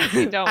don't work.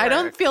 They don't I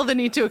don't feel the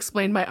need to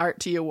explain my art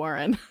to you,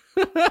 Warren.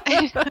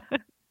 It's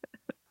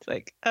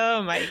like,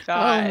 oh my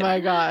God. Oh my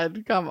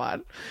God. Come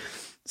on.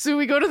 So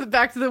we go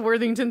back to the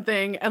Worthington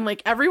thing, and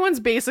like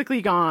everyone's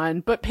basically gone,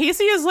 but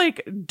Pacey is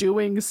like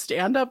doing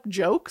stand-up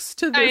jokes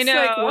to this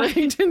like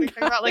Worthington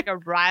guy. About like a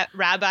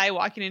rabbi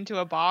walking into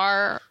a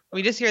bar.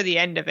 We just hear the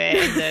end of it,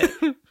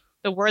 and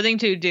the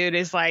Worthington dude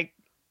is like,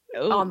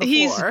 on the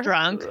he's floor.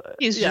 Drunk.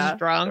 He's just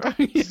drunk.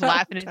 He's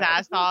laughing his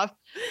ass off.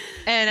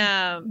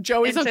 And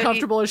Joey's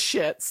uncomfortable as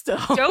shit still.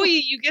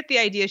 Joey, you get the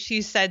idea.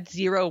 She said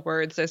 0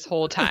 words this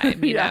whole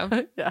time, you know?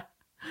 Yeah.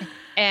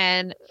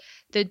 And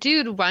the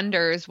dude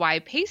wonders why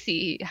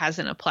Pacey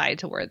hasn't applied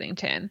to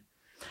Worthington.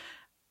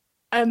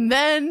 And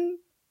then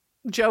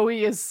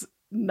Joey is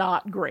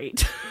not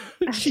great.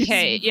 She's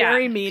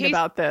very mean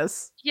about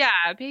this. Yeah,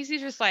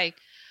 Pacey's just like,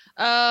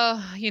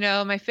 you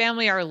know, my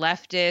family are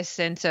leftists,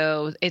 and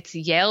so it's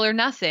Yale or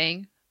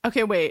nothing.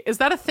 Okay, wait, is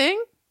that a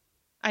thing?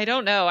 I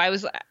don't know. I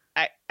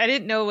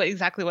didn't know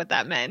exactly what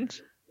that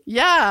meant.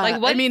 Yeah,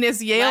 like what, I mean,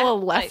 is Yale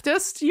a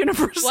leftist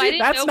university? Well,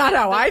 that's not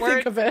how I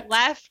think of it.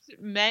 Left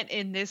meant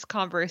in this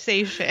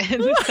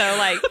conversation. So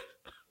like,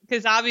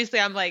 because obviously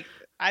I'm like,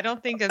 I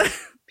don't think of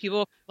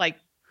people like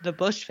the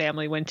Bush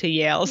family went to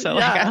Yale, so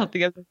like I don't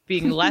think of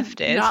being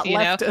leftist. Not you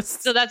leftist. Know?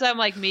 So that's why I'm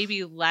like,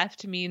 maybe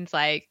left means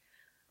like,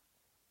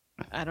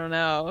 I don't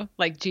know,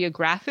 like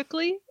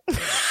geographically.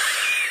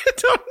 I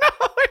don't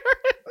know.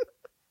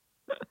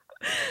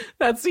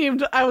 That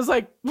seemed, I was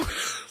like,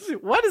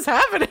 what is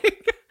happening?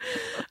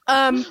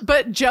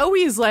 But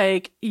Joey's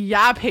like,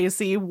 yeah,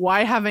 Pacey,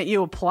 why haven't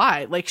you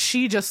applied? Like,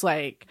 she just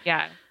like,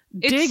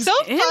 digs so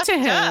into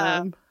him.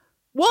 Up.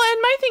 Well,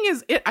 and my thing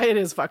is, it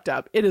is fucked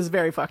up. It is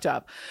very fucked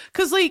up.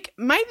 Cause like,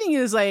 my thing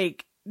is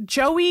like,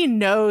 Joey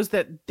knows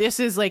that this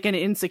is like an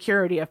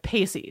insecurity of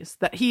Pacey's,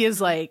 that he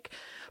is like,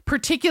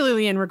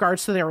 particularly in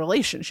regards to their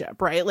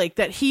relationship, right? Like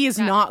that he is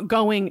not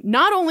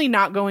only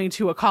not going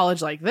to a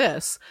college like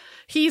this,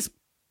 he's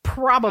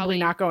probably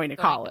not going to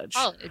college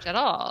at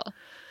all.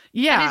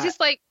 Yeah. And it's just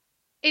like,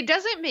 it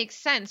doesn't make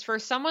sense for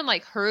someone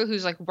like her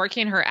who's like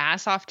working her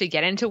ass off to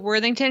get into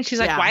Worthington. She's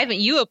like, why haven't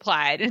you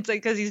applied? And it's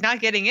like, because he's not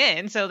getting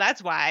in. So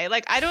that's why.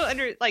 Like, I don't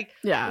who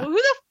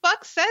the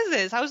fuck says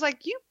this? I was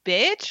like, you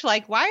bitch.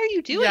 Like, why are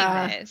you doing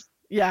this?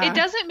 Yeah. It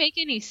doesn't make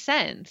any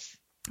sense.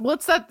 Well,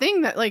 it's that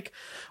thing that like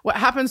what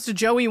happens to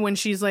Joey when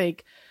she's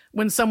like,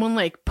 when someone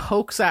like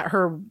pokes at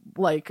her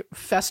like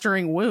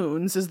festering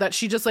wounds is that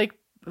she just like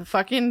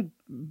fucking,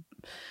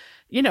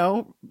 you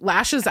know,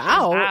 lashes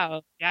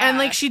out. Yeah. And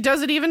like she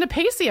does it even to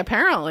Pacey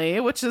apparently,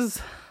 which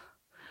is,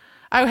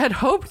 I had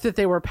hoped that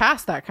they were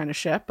past that kind of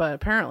shit, but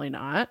apparently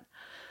not.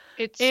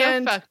 It's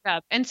so fucked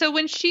up. And so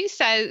when he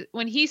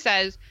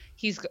says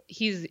he's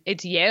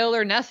it's Yale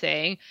or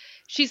nothing,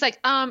 she's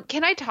like,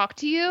 can I talk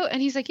to you?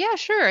 And he's like, yeah,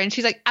 sure. And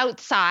she's like,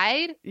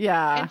 outside?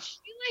 Yeah. And she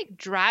like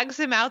drags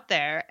him out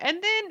there.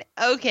 And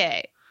then,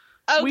 okay,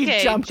 we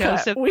jump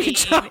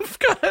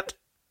cut.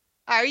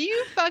 Are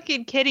you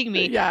fucking kidding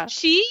me? Yeah.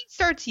 She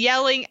starts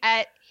yelling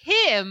at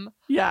him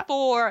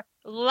for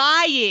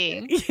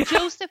lying. Yeah.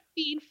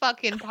 Josephine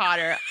fucking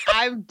Potter,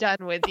 I'm done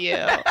with you.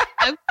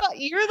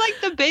 You're like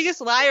the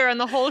biggest liar on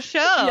the whole show.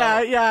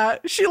 Yeah.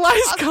 She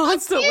lies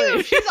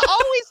constantly. She's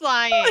always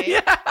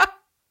lying.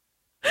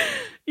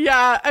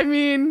 Yeah. I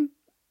mean,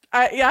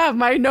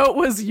 my note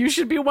was you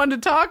should be one to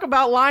talk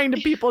about lying to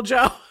people,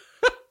 Joe.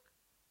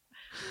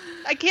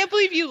 I can't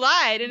believe you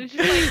lied. And it's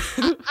just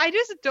like, I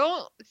just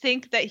don't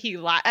think that he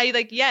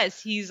lied. Yes,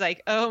 he's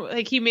like, oh,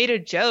 like he made a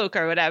joke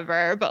or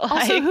whatever, but like,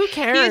 also, who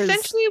cares? He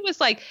essentially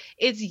was like,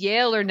 it's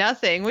Yale or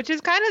nothing, which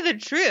is kind of the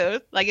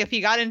truth. Like, if he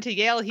got into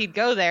Yale, he'd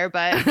go there,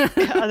 but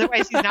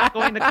otherwise he's not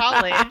going to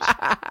college.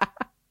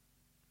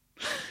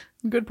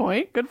 Good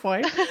point.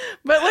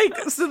 But like,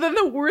 so then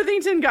the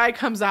Worthington guy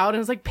comes out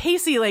and is like,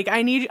 Pacey, like,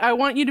 I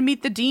want you to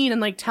meet the dean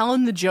and like tell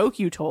him the joke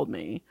you told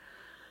me.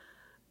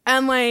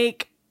 And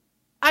like,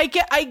 I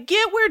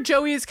get where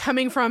Joey is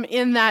coming from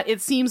in that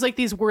it seems like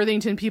these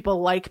Worthington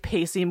people like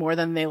Pacey more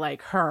than they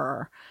like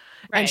her.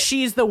 Right. And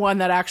she's the one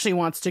that actually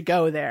wants to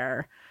go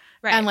there.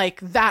 Right. And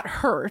like that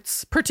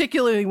hurts,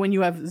 particularly when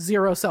you have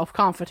zero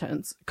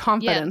self-confidence.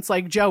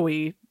 Like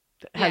Joey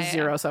has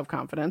zero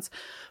self-confidence.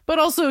 But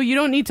also you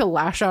don't need to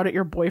lash out at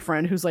your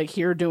boyfriend who's like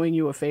here doing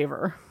you a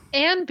favor.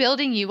 And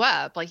building you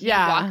up. Like, you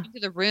walk into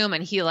the room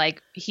and he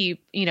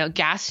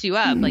gassed you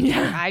up. Like,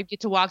 I get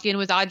to walk in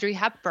with Audrey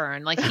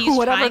Hepburn. Like, he's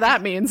whatever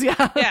that means.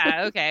 Yeah.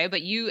 Yeah. Okay.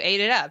 But you ate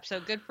it up. So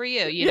good for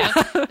you. You know?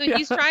 So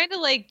he's trying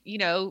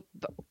to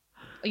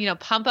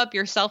pump up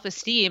your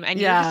self-esteem, and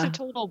you're just a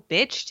total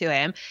bitch to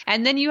him.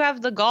 And then you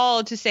have the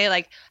gall to say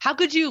like, how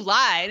could you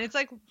lie? And it's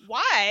like,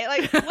 why?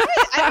 Like, what?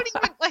 I don't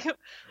even like,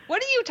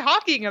 what are you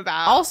talking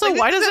about? Also, like,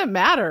 why does it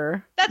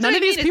matter? None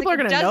of these people are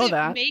going to know that. It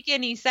doesn't make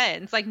any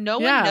sense. Like, no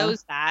one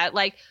knows that.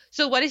 Like,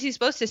 so what is he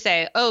supposed to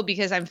say? Oh,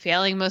 because I'm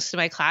failing most of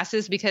my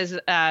classes because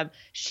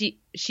she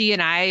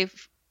and I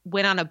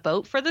went on a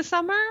boat for the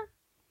summer?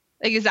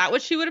 Like, is that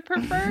what she would have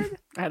preferred?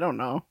 I don't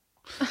know.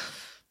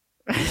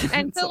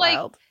 And so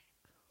wild.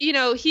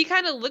 Like, he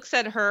kind of looks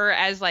at her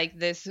as like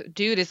this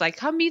dude is like,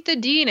 come meet the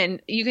dean.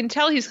 And you can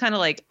tell he's kind of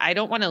like, I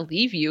don't want to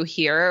leave you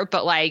here.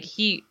 But like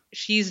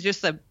she's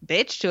just a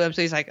bitch to him.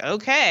 So he's like,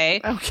 okay.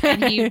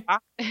 And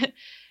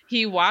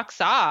he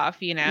walks off,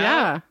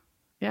 Yeah.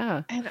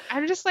 And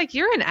I'm just like,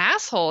 you're an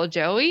asshole,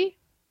 Joey.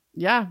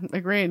 Yeah,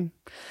 agreed.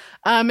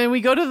 And we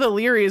go to the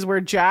Learys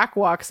where Jack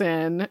walks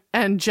in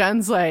and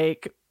Jen's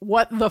like,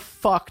 what the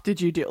fuck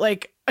did you do?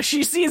 Like,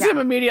 she sees him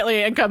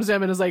immediately and comes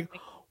in and is like,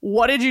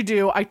 what did you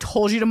do? I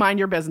told you to mind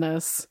your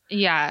business.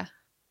 Yeah.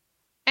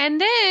 And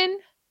then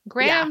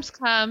Grams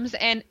comes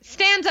and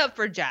stands up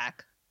for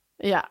Jack.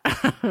 Yeah.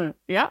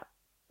 Yeah.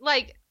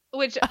 Like,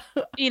 which,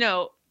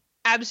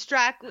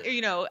 abstract,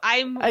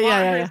 I want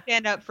her to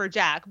stand up for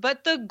Jack.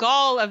 But the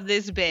gall of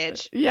this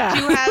bitch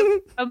to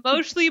have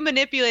emotionally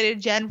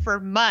manipulated Jen for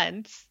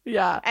months.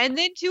 Yeah. And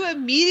then to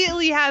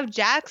immediately have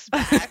Jack's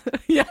back.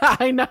 Yeah,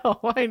 I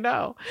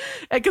know.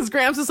 Because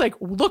Grams is like,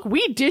 look,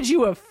 we did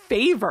you a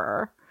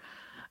favor.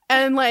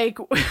 And like,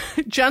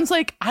 Jen's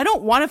like, I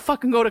don't want to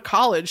fucking go to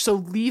college, so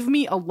leave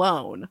me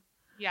alone.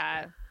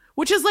 Yeah.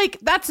 Which is like,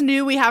 that's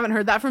new. We haven't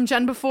heard that from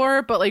Jen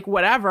before, but like,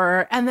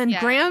 whatever. And then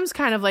Grams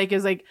kind of like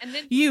is like,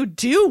 you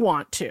do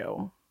want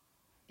to.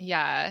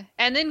 Yeah.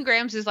 And then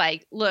Grams is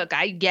like, look,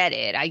 I get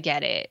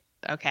it.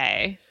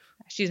 Okay.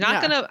 She's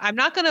not I'm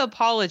not gonna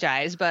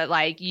apologize, but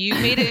like, you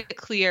made it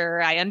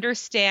clear. I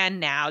understand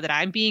now that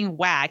I'm being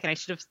whack and I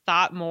should have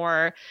thought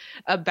more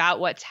about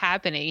what's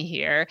happening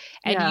here.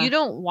 And you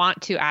don't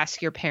want to ask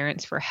your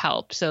parents for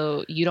help.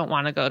 So you don't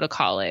want to go to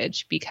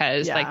college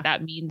because like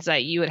that means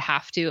that you would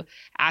have to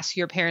ask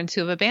your parents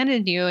who have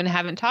abandoned you and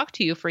haven't talked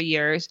to you for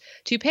years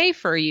to pay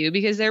for you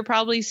because they're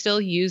probably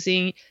still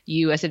using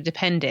you as a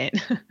dependent.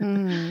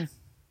 Mm.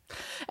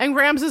 And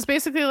Grams is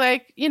basically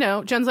like,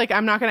 Jen's like,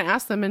 I'm not going to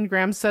ask them. And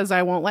Grams says,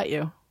 I won't let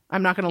you.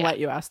 I'm not going to let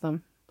you ask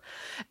them.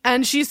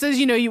 And she says,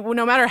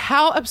 no matter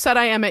how upset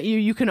I am at you,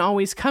 you can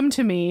always come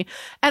to me.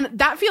 And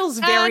that feels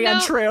very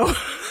untrue.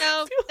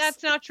 No,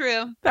 that's not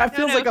true. That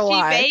feels like a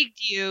lie. She begged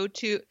you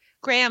to,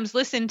 Grams,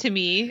 listen to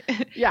me.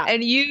 Yeah.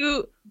 And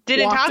you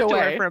didn't talk to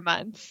her for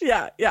months.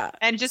 Yeah.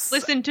 And just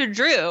listen to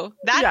Drew.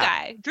 That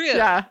guy, Drew.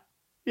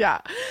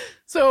 Yeah.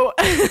 So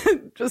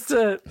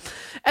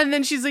and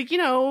then she's like,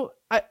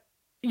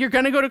 you're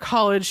going to go to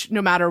college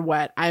no matter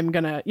what. I'm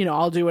going to,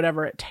 I'll do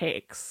whatever it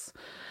takes.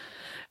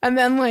 And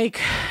then like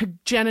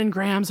Jen and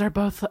Grams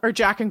or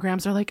Jack and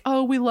Grams are like,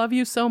 oh, we love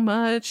you so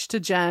much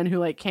to Jen, who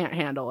like can't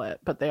handle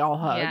it, but they all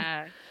hug.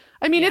 Yeah.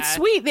 I mean, it's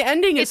sweet. The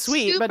ending is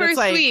sweet, but it's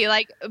like sweet.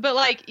 Like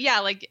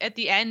at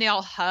the end they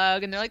all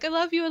hug and they're like, I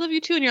love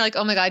you too. And you're like,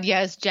 oh my God,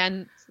 yes,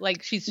 Jen,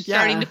 like she's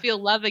starting to feel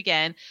love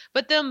again.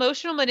 But the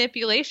emotional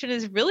manipulation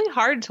is really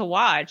hard to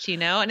watch, you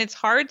know, and it's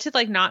hard to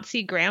like not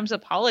see Grams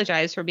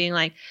apologize for being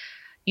like,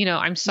 you know,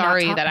 I'm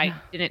sorry that I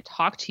didn't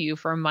talk to you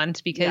for a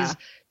month because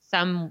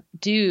some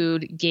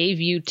dude gave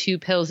you 2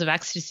 pills of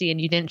ecstasy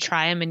and you didn't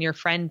try them and your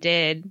friend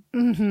did.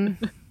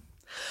 Mm-hmm.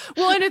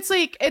 Well, and it's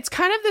like, it's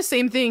kind of the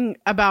same thing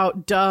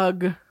about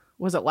Doug.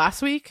 Was it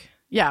last week?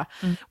 Yeah.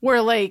 Mm-hmm.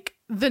 Where like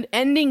the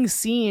ending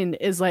scene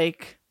is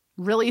like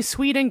really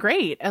sweet and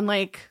great. And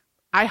like,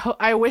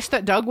 I wish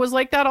that Doug was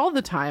like that all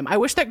the time. I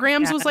wish that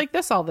Grams was like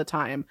this all the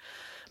time.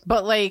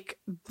 But like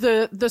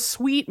the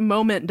sweet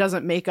moment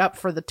doesn't make up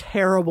for the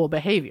terrible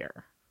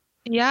behavior.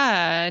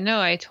 Yeah, no,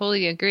 I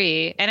totally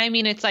agree. And I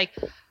mean, it's like,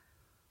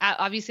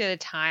 obviously at the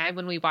time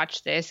when we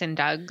watched this and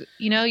Doug,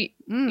 you know,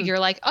 you're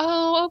like,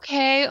 oh,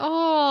 okay.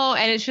 Oh,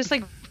 and it's just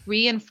like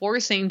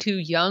reinforcing to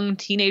young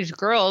teenage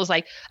girls,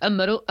 like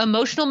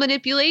emotional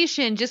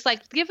manipulation. Just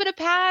like give it a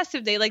pass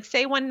if they like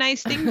say one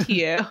nice thing to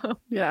you.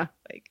 Yeah.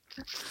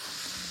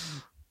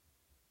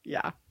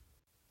 Yeah.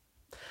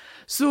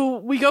 So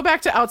we go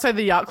back to outside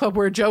the yacht club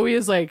where Joey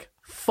is like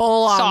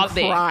full on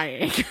sobbing.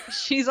 Crying.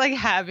 She's like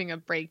having a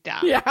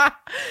breakdown. Yeah.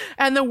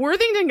 And the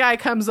Worthington guy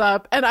comes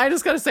up, and I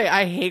just gotta say,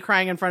 I hate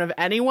crying in front of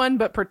anyone,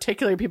 but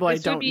particularly people I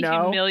don't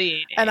know.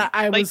 Humiliating. And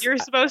I was like, you're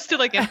supposed to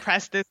like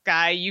impress this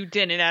guy, you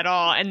didn't at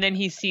all, and then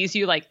he sees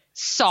you like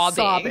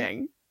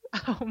sobbing.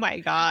 Oh my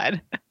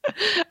God.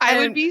 I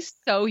would be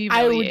so humiliated.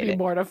 I would be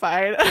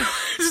mortified.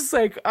 just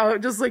like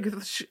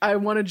I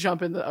want to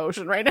jump in the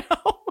ocean right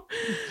now.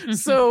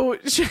 So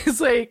she's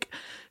like,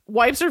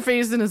 wipes her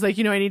face and is like,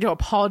 you know, I need to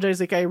apologize.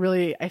 Like,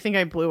 I think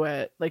I blew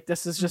it. Like,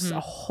 this is just a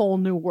whole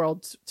new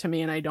world to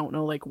me, and I don't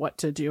know like what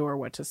to do or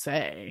what to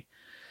say.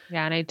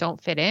 Yeah, and I don't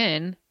fit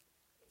in.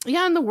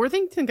 Yeah, and the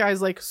Worthington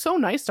guy's like so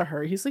nice to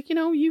her. He's like, you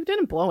know, you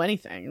didn't blow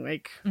anything.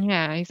 Like,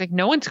 yeah, he's like,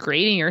 no one's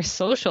grading your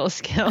social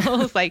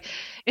skills. Like,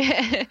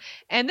 and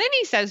then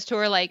he says to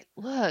her, like,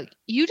 look,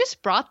 you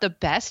just brought the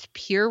best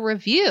peer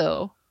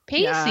review,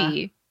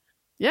 Pacey.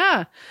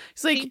 Yeah.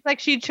 He's like, seems like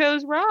she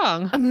chose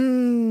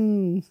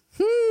wrong.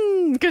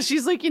 Because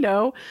she's like, you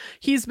know,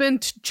 he's been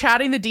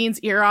chatting the dean's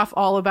ear off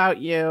all about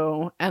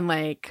you, and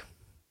like,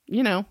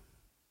 you know.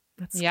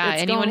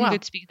 Anyone who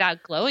could speak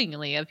that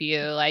glowingly of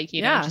you, like,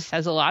 you know, just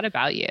says a lot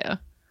about you.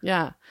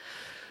 Yeah.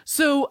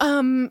 So,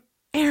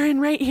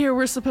 Aaron, right here,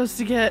 we're supposed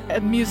to get a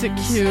music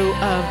cue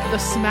of the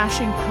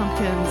Smashing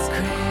Pumpkins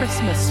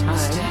Christmas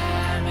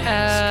Time.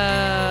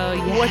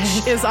 Oh,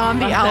 yes. Which is on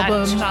the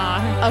album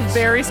A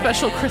Very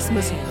Special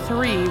Christmas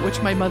 3,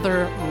 which my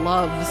mother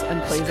loves and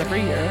plays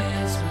every year.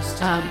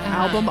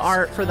 Album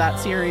art for that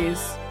series,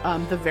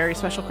 the Very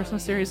Special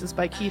Christmas series, is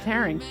by Keith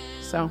Haring.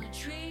 So...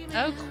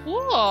 Oh,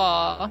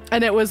 cool.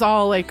 And it was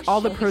all like all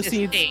the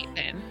proceeds.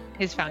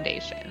 His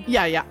foundation.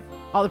 Yeah.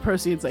 All the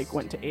proceeds like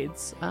went to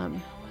AIDS,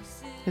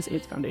 his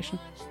AIDS foundation.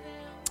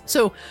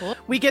 So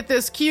we get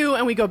this cue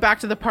and we go back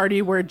to the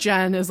party where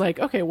Jen is like,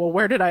 okay, well,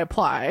 where did I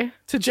apply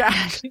to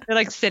Jack? They're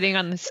like sitting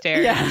on the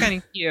stairs. Yeah. It's kind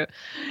of cute.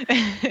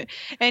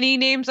 And he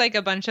names like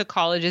a bunch of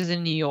colleges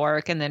in New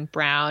York and then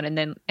Brown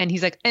and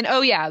he's like, and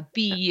oh yeah,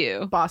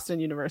 BU.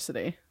 Boston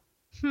University.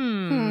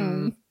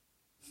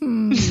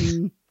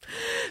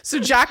 So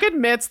Jack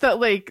admits that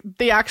like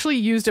they actually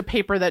used a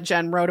paper that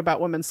Jen wrote about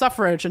women's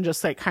suffrage and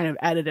just like kind of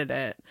edited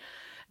it.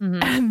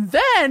 Mm-hmm. And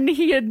then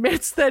he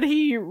admits that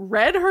he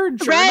read her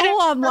journal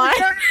online.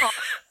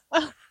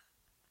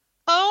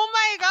 Oh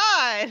my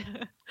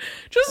God.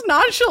 Just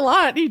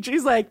nonchalant.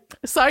 He's like,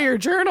 saw your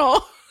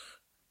journal.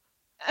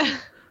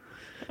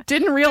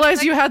 Didn't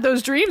realize you had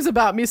those dreams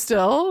about me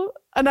still.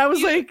 And I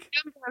was like,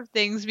 a number of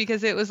things,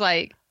 because it was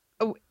like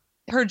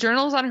her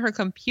journal's on her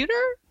computer.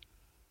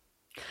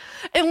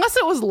 Unless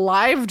it was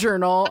live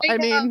journal. I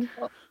mean,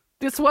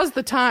 this was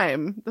the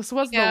time. This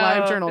was the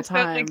live journal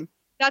time. Like,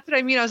 that's what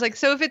I mean. I was like,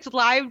 so if it's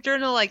live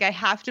journal, like I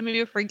have to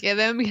maybe forgive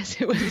him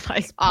because it was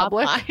like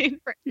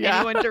online for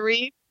anyone to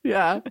read.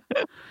 Yeah.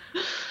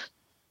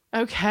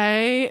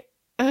 Okay.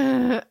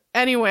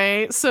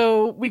 Anyway,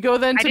 so we go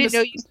then to... I didn't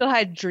know you still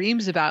had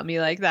dreams about me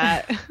like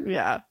that.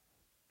 Yeah.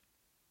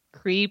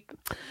 Creep.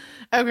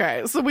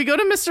 Okay, so we go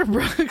to Mr.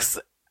 Brooks,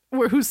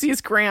 who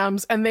sees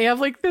Grams, and they have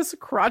like this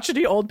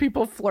crotchety old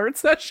people flirt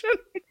session.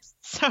 It's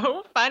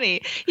so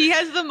funny. He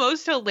has the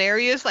most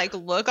hilarious like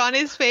look on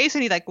his face,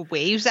 and he like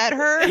waves at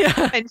her,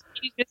 and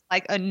she's just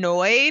like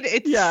annoyed.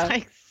 It's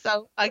like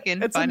so fucking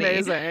funny.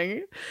 It's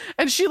amazing.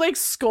 And she like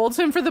scolds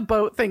him for the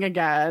boat thing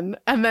again,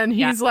 and then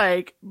he's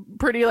like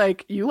pretty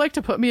like, you like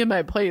to put me in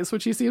my place,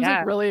 which he seems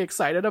like really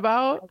excited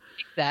about.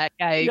 That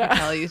guy, you can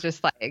tell he's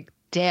just like,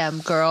 damn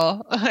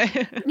girl.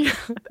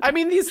 I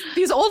mean,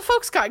 these old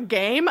folks got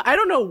game. I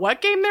don't know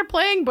what game they're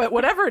playing, but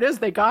whatever it is,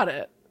 they got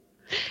it.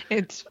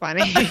 It's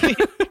funny.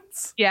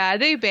 Yeah,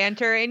 they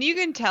banter, and you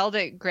can tell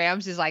that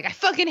Grams is like, I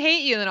fucking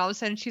hate you, and then all of a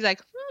sudden she's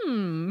like,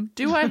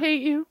 do I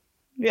hate you?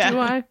 Yeah. Do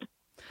I?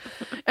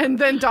 And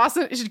then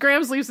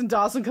Grams leaves and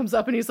Dawson comes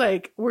up and he's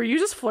like, were you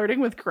just flirting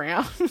with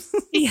Grams?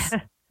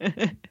 Yeah.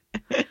 And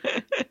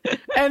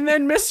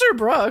then Mr.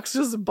 Brooks,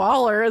 just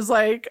baller, is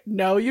like,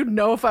 no, you'd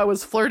know if I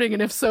was flirting,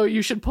 and if so,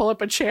 you should pull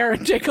up a chair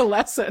and take a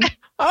lesson.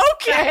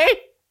 Okay.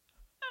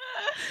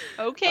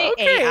 Okay,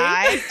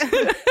 AI.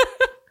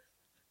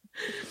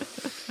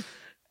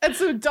 And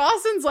so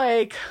Dawson's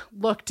like,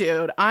 look,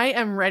 dude, I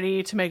am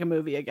ready to make a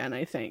movie again,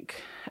 I think.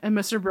 And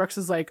Mr. Brooks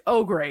is like,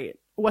 oh, great.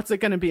 What's it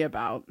going to be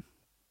about?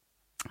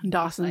 And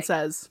Dawson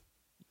says,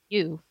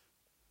 your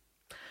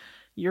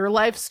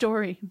life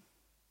story.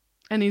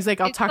 And he's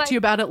like, I'll talk to you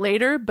about it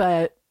later,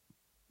 but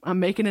I'm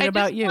making it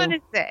about you. I just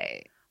want to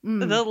say,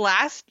 the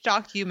last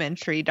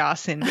documentary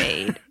Dawson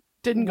made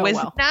didn't go was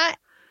well. not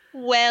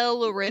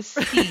well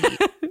received.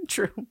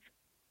 True.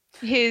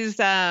 His,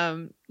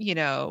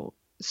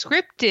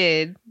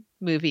 scripted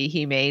movie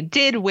he made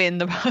did win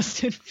the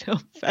Boston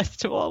Film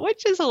Festival,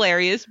 which is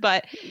hilarious,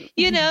 but,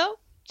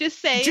 just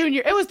say.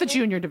 It was the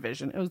junior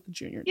division.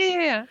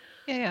 Yeah.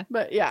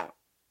 But yeah,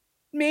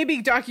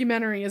 maybe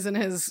documentary isn't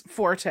his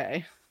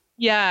forte.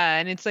 Yeah,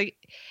 and it's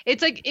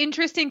like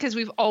interesting because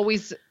we've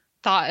always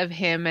thought of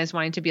him as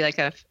wanting to be like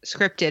a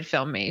scripted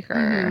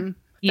filmmaker,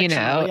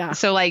 Yeah.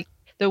 So like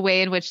the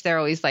way in which they're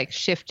always like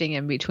shifting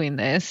in between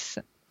this,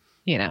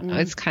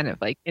 it's kind of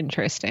like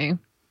interesting.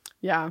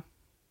 Yeah.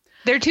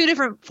 They're two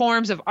different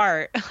forms of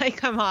art. Like,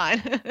 come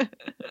on.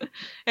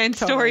 And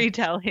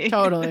storytelling.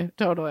 Totally.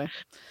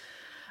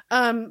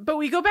 But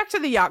we go back to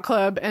the yacht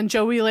club and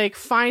Joey like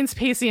finds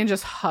Pacey and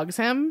just hugs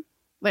him.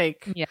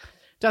 Like, yeah.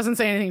 Doesn't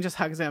say anything, just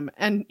hugs him.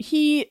 And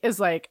he is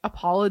like,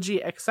 apology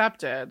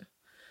accepted.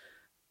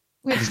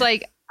 Which,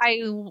 like, I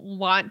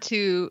want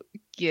to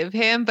give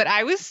him, but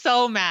I was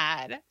so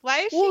mad. Why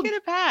is she going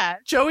to pass?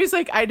 Joey's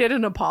like, I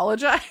didn't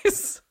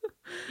apologize.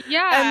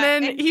 Yeah. And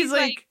then he's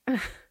like,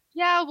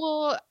 yeah,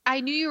 well, I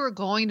knew you were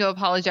going to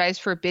apologize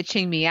for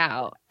bitching me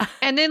out.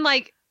 And then,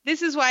 like,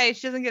 this is why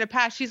she doesn't get a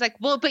pass. She's like,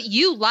 well, but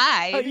you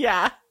lied.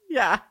 Yeah.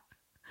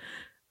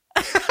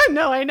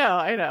 No, I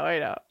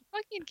know.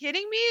 Fucking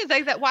kidding me? It's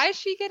like that. Why is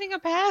she getting a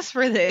pass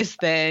for this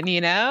then?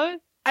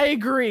 I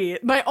agree.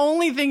 My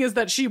only thing is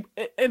that she,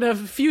 in a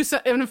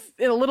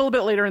little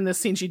bbit later in this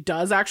scene, she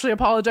does actually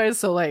apologize.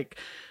 So like,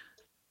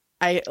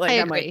 I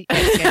agree.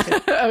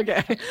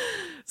 Okay.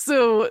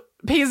 So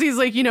Paisley's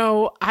like, did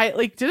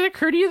it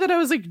occur to you that I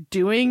was like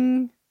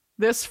doing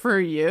this for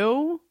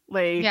you?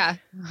 Like, yeah.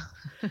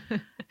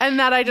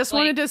 And that I just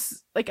wanted to,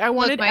 like, I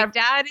wanted. Look, my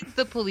dad is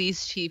the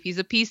police chief. He's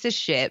a piece of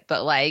shit,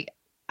 but like,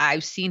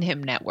 I've seen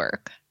him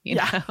network. You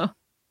know?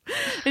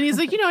 And he's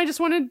like, I just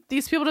wanted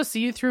these people to see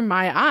you through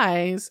my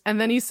eyes.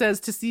 And then he says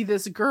to see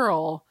this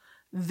girl,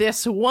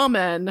 this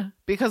woman,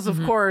 because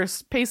of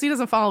course, Pacey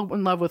doesn't fall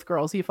in love with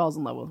girls. He falls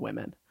in love with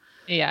women.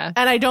 Yeah.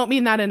 And I don't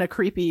mean that in a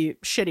creepy,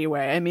 shitty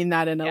way. I mean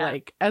that in a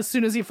like, as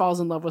soon as he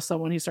falls in love with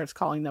someone, he starts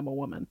calling them a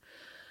woman.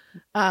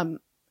 And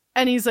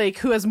he's like,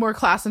 who has more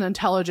class and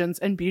intelligence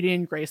and beauty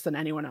and grace than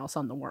anyone else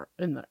on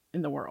in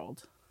the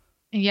world.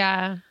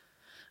 Yeah.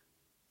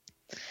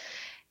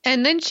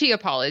 And then she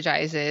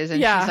apologizes and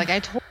she's like, I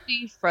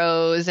totally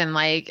froze and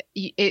like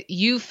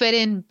you fit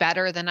in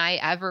better than I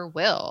ever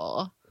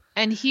will.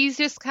 And he's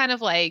just kind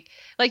of like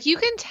you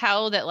can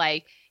tell that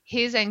like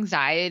his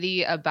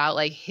anxiety about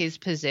like his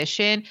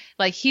position,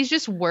 like he's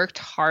just worked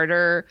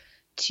harder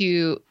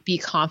to be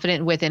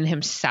confident within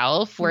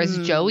himself. Whereas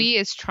Joey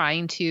is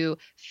trying to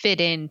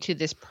fit into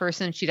this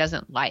person she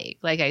doesn't like.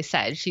 Like I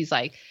said, she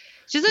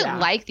doesn't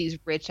like these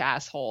rich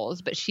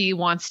assholes, but she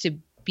wants to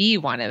be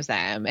one of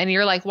them. And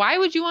you're like, why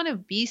would you want to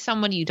be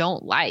someone you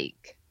don't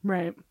like?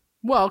 Right.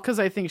 Well, because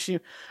I think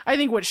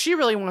what she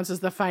really wants is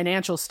the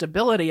financial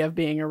stability of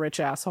being a rich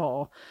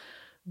asshole.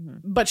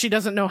 But she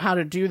doesn't know how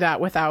to do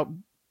that without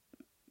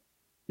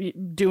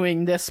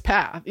doing this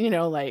path.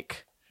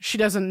 Like she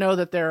doesn't know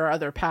that there are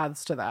other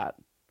paths to that.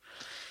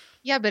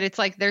 Yeah, but it's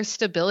like there's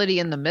stability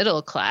in the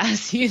middle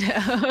class,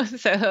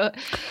 so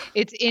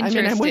it's interesting. I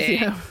mean, I'm with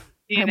you.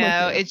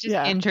 It's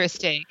just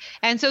interesting.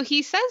 And so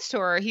he says to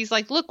her, he's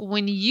like, look,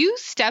 when you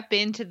step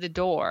into the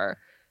door,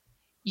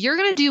 you're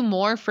going to do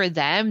more for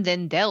them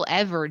than they'll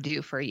ever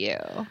do for you.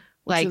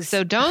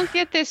 So don't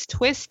get this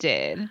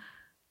twisted.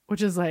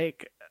 Which is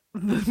like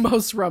the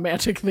most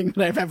romantic thing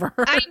that I've ever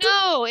heard. I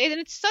know. And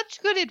it's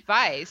such good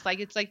advice. Like,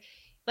 it's like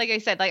I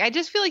said, like, I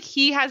just feel like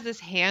he has this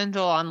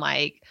handle on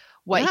like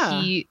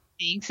what he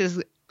thinks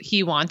is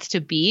he wants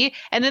to be.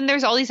 And then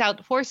there's all these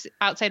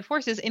outside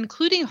forces,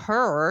 including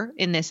her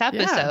in this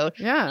episode.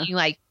 Yeah. Being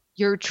like,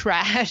 you're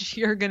trash.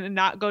 You're going to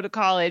not go to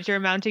college. You're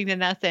amounting to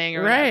nothing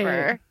or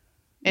whatever.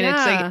 And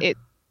it's like, it's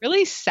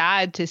really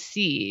sad to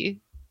see.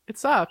 It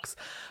sucks.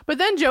 But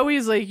then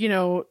Joey's like,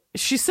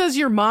 she says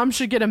your mom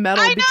should get a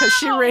medal because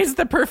she raised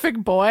the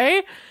perfect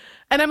boy.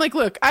 And I'm like,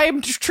 look,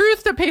 I'm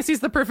truth that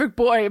Pacey's the perfect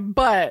boy,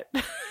 but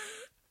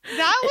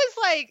that was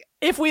like,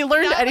 if we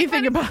learned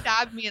anything about,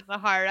 stabbed me in the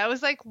heart. I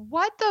was like,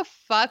 what the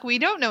fuck? We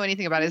don't know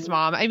anything about his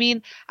mom. I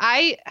mean,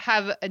 I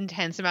have an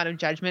intense amount of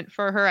judgment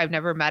for her. I've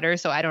never met her,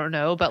 so I don't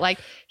know. But like,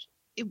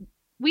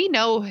 we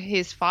know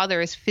his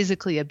father is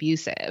physically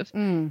abusive.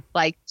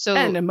 Like, so.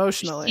 And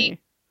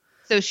emotionally.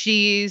 So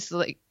she's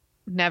like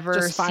never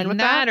Just fine seen with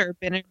that, that? or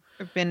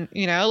been,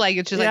 you know, like,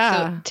 it's just like,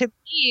 so to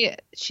me,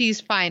 she's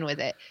fine with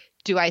it.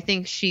 Do I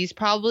think she's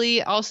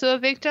probably also a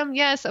victim?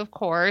 Yes, of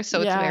course.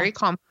 So it's very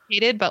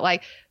complicated, but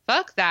like,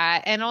 fuck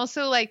that. And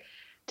also, like,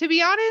 to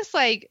be honest,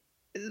 like,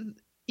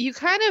 you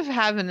kind of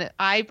have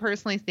I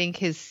personally think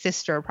his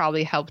sister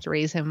probably helped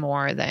raise him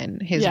more than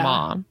his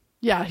mom.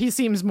 Yeah, he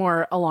seems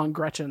more along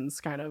Gretchen's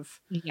kind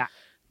of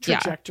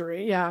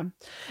trajectory. Yeah.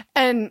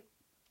 And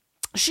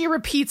she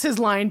repeats his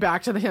line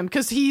back to him,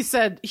 because he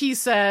said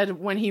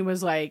when he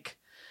was like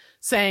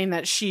saying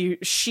that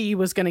she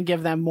was going to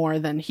give them more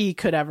than they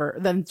could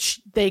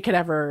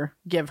ever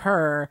give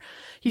her.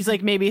 He's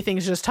like, maybe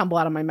things just tumble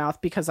out of my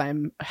mouth because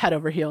I'm head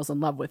over heels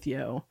in love with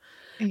you.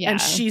 Yeah.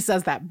 And she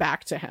says that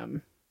back to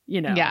him,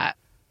 you know? Yeah.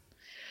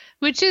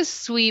 Which is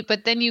sweet.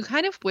 But then you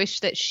kind of wish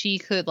that she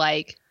could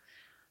like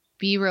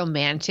be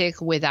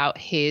romantic without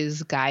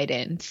his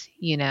guidance,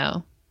 you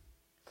know?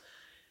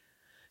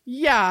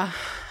 Yeah.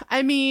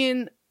 I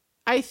mean,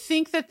 I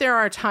think that there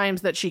are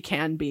times that she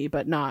can be,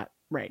 but not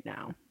right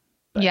now.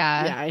 But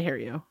yeah, I hear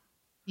you.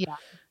 Yeah.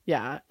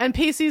 Yeah. And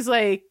Pacey's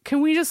like,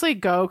 can we just like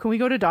go? Can we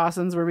go to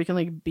Dawson's where we can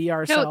like be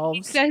ourselves? No,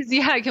 he says,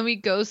 can we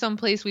go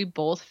someplace we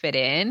both fit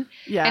in?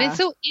 Yeah. And it's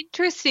so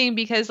interesting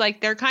because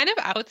like they're kind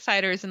of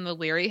outsiders in the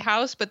Leary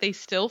house, but they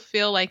still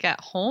feel like at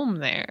home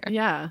there.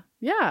 Yeah.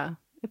 Yeah.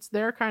 It's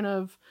their kind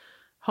of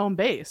home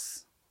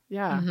base.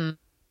 Yeah. Mm-hmm.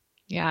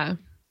 Yeah.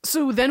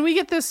 So then we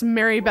get this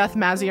Mary Beth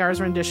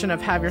Maziar's rendition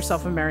of Have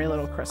Yourself a Merry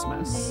Little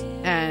Christmas.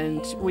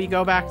 And we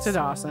go back to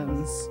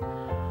Dawson's.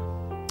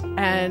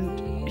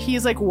 And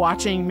he's like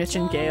watching Mitch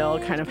and Gail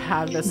kind of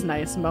have this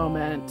nice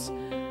moment.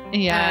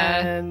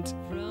 Yeah.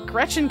 And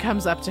Gretchen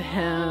comes up to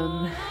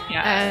him.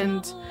 Yeah.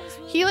 And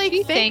he like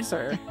thanks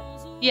her.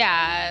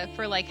 Yeah.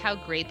 For like how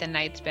great the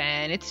night's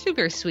been. It's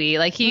super sweet.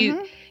 Like he,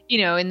 you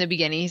know, in the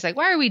beginning, he's like,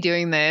 why are we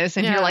doing this?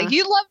 And you're like,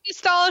 you love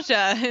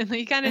nostalgia. And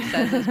he kind of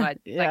says as much.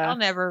 Like, I'll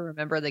never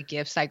remember the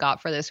gifts I got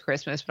for this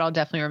Christmas, but I'll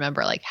definitely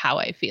remember like how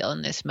I feel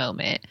in this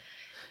moment,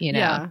 you know?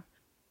 Yeah.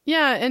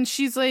 Yeah. And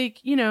she's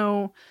like, you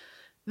know,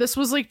 this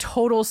was like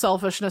total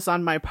selfishness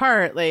on my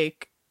part.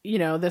 Like, you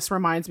know, this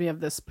reminds me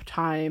of this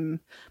time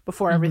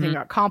before everything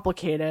got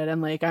complicated.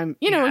 And like, I'm,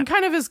 you know, and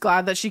kind of is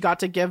glad that she got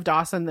to give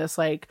Dawson this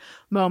like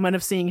moment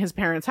of seeing his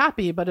parents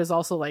happy, but is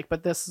also like,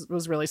 but this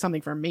was really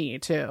something for me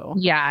too.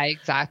 Yeah,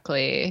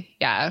 exactly.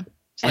 Yeah.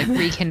 To like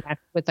reconnect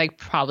with like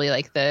probably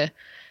like the,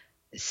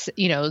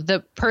 you know, the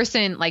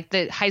person, like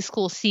the high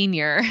school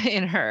senior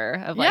in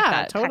her of like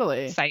that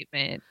totally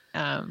excitement.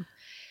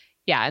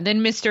 Yeah, and then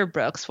Mr.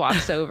 Brooks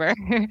walks over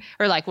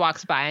or like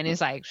walks by and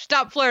is like,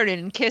 stop flirting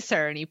and kiss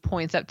her. And he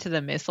points up to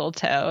the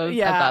mistletoe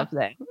above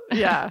them.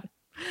 Yeah.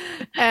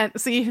 And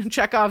see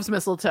Chekhov's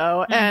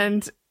mistletoe.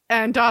 And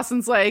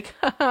Dawson's like,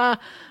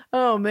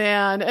 oh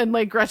man. And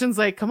like Gretchen's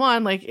like, come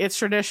on, like it's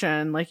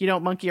tradition. Like you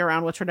don't monkey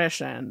around with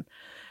tradition.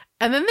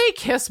 And then they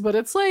kiss, but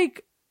it's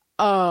like,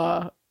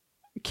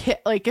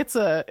 like it's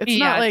not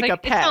like a peck.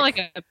 It's not like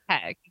a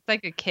peck. It's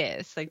like a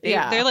kiss. Like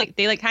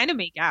they like kind of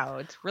make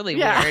out. It's really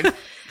weird.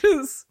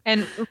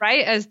 And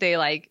right as they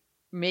like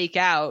make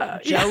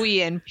out,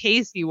 Joey and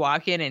Pacey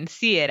walk in and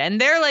see it, and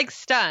they're like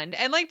stunned.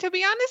 And like, to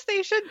be honest,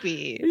 they should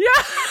be.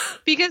 Yeah.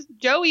 Because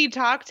Joey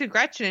talked to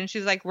Gretchen and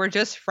she's like, we're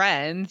just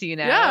friends, you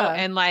know? Yeah.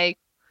 And like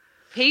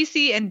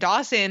Pacey and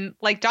Dawson,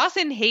 like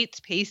Dawson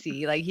hates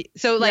Pacey. Like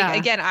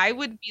again, I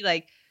would be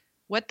like,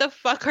 what the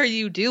fuck are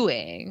you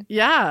doing?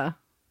 Yeah.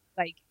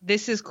 Like,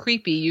 this is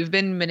creepy. You've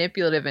been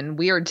manipulative and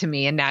weird to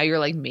me, and now you're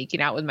like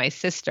making out with my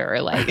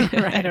sister. Like,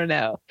 right. I don't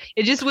know.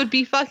 It just would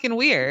be fucking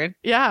weird.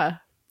 Yeah.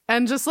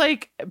 And just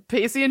like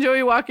Pacey and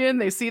Joey walk in,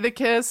 they see the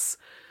kiss.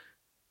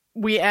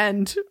 We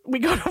end. We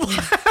go to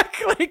black.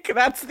 Like,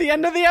 that's the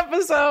end of the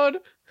episode.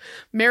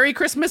 Merry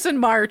Christmas in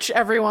March,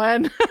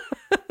 everyone.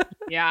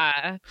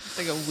 Yeah. It's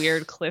like a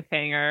weird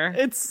cliffhanger.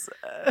 It's,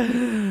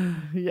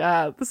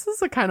 yeah, this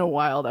is a kind of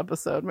wild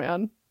episode,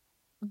 man.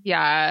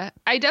 Yeah,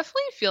 I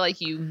definitely feel like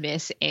you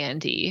miss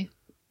Andy.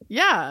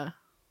 Yeah,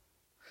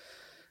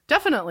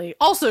 definitely.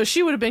 Also,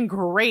 she would have been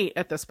great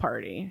at this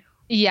party.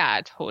 Yeah,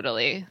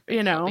 totally.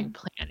 You know,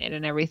 plan it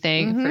and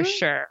everything for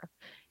sure.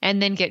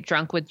 And then get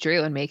drunk with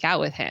Drew and make out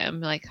with him.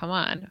 Like, come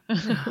on.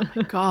 Oh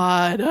my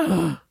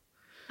God.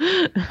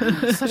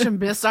 Such a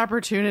missed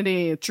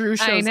opportunity. Drew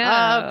shows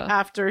up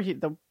after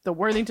the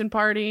Worthington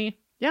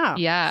party. Yeah.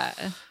 Yeah,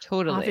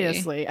 totally.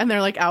 Obviously. And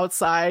they're like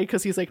outside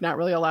because he's like not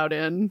really allowed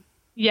in.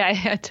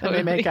 Yeah, totally.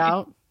 And they make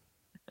out.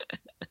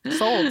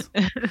 Sold.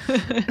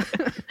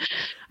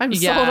 I'm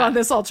sold on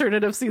this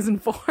alternative season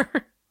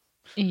 4.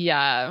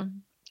 Yeah.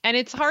 And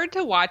it's hard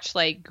to watch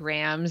like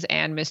Grams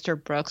and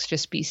Mr. Brooks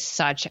just be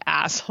such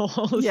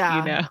assholes, you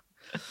know?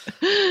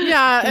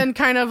 Yeah, and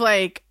kind of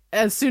like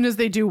as soon as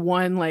they do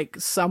one like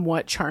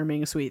somewhat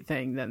charming, sweet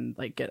thing, then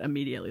like get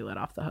immediately let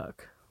off the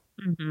hook.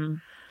 Mm-hmm.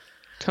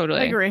 Totally.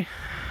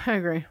 I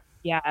agree.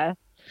 Yeah.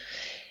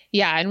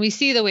 Yeah, and we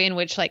see the way in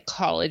which like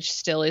college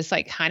still is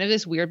like kind of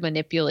this weird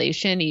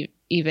manipulation,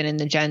 even in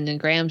the Jen and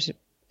Grams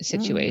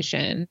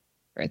situation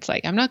where it's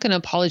like, I'm not going to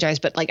apologize,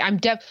 but like, I'm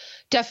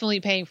definitely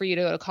paying for you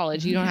to go to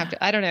college. You don't have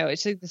to, I don't know.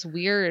 It's like this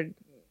weird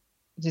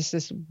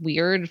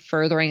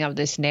furthering of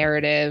this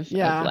narrative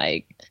of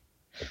like,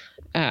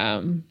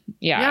 and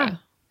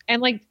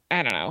like,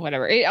 I don't know,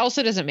 whatever. It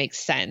also doesn't make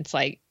sense.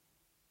 Like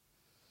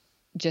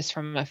just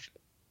from a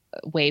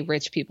way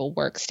rich people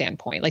work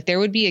standpoint, like there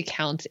would be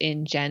accounts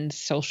in Jen's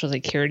social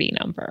security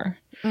number,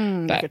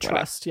 but like a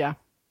trust. Yeah.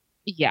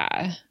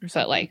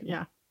 But like,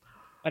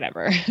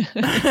 whatever.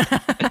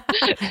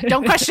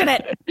 Don't question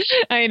it.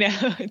 I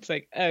know. It's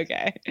like,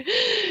 okay.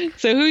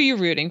 So who are you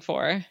rooting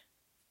for?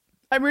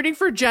 I'm rooting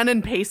for Jen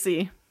and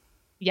Pacey.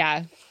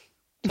 Yeah,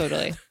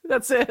 totally.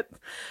 That's it.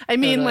 I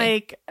mean,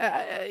 like,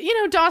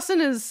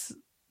 Dawson's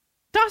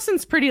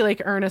pretty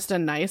like earnest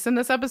and nice in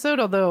this episode,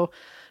 although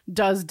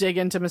does dig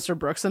into Mr.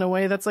 Brooks in a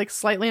way that's like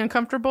slightly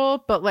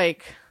uncomfortable, but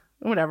like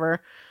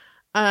whatever.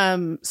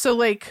 So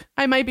like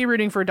I might be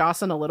rooting for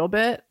Dawson a little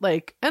bit,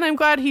 like, and I'm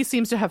glad he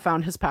seems to have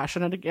found his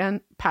passion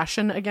again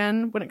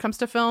when it comes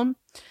to film.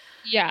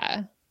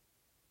 Yeah.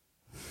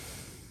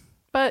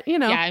 But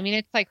I mean,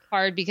 it's like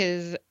hard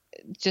because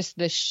just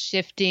the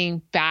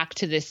shifting back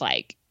to this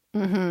like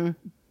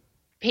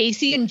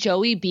Pacey and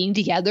Joey being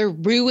together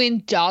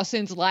ruined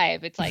Dawson's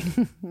life. It's like,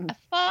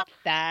 fuck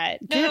that.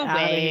 No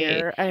way.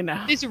 Here. I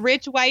know. This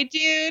rich white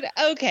dude,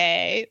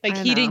 okay. Like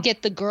he didn't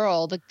get the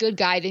girl. The good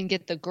guy didn't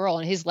get the girl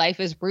and his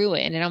life is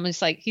ruined. And I'm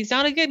just like, he's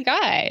not a good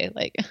guy.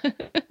 Like,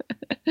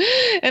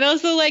 and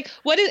also like,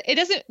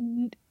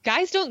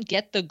 guys don't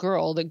get the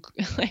girl.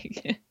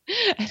 Like,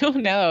 I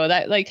don't know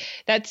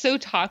that's so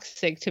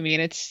toxic to me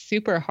and it's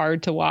super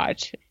hard to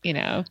watch,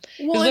 Well,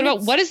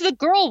 what does the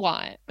girl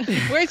want?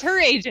 Where's her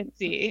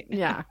agency?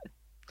 Yeah.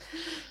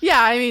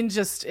 I mean,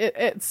 just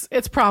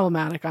it's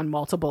problematic on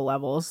multiple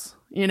levels,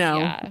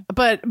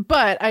 but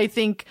I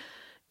think,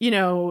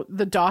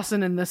 the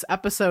Dawson in this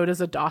episode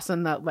is a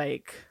Dawson that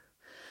like,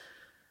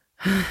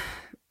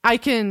 I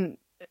can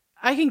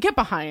get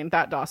behind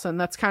that Dawson.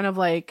 That's kind of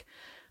like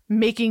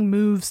making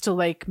moves to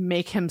like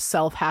make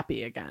himself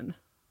happy again.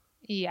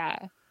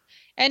 Yeah.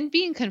 And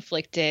being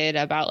conflicted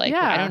about like,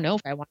 I don't know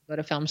if I want to go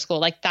to film school,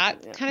 like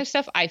that kind of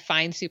stuff I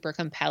find super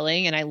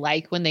compelling. And I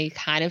like when they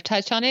kind of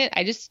touch on it.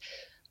 I just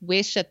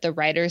wish that the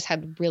writers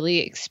had really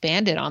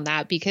expanded on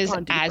that because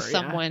as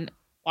someone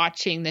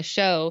watching the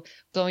show,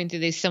 going through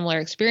these similar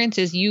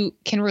experiences, you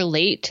can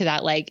relate to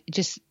that, like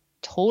just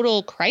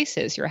total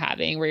crisis you're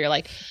having where you're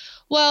like,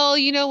 well,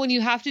 when you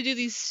have to do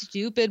these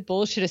stupid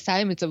bullshit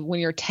assignments of when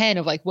you're 10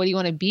 of like, what do you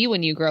want to be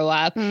when you grow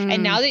up?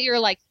 And now that you're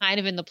like kind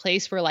of in the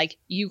place where like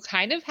you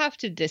kind of have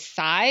to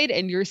decide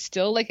and you're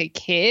still like a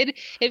kid,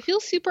 it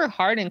feels super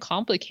hard and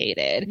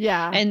complicated.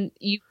 Yeah. And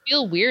you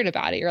feel weird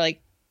about it. You're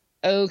like,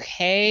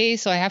 okay,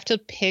 so I have to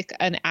pick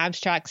an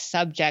abstract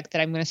subject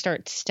that I'm going to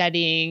start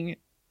studying.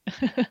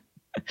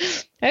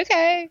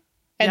 Okay.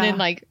 And then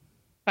like,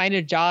 find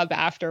a job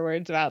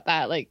afterwards about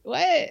that. Like,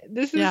 what?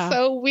 This is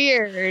so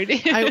weird.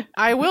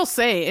 I will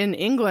say in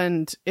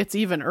England, it's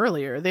even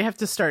earlier. They have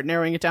to start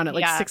narrowing it down at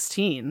like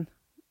 16,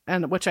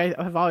 and which I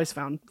have always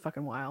found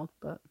fucking wild,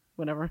 but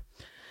whatever.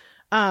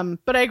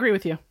 But I agree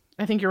with you.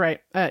 I think you're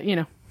right.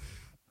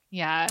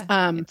 Yeah.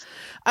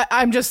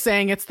 I'm just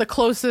saying it's the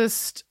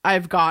closest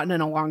I've gotten in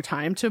a long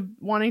time to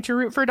wanting to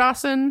root for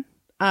Dawson.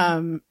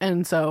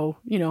 And so,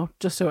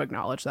 just to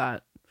acknowledge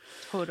that.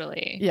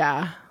 Totally.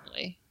 Yeah.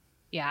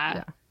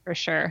 Yeah, for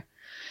sure.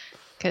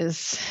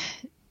 Because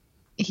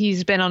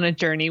he's been on a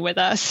journey with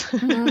us.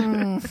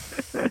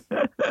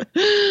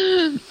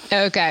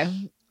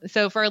 Okay.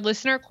 So for our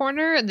listener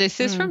corner, this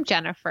is from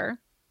Jennifer.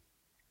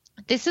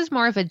 This is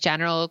more of a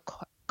general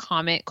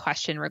comment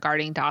question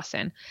regarding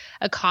Dawson.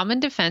 A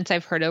common defense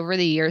I've heard over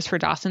the years for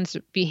Dawson's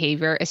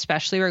behavior,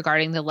 especially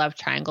regarding the love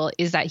triangle,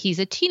 is that he's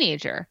a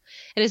teenager.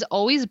 It has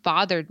always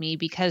bothered me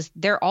because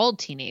they're all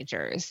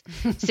teenagers.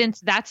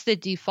 Since that's the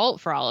default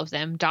for all of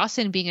them,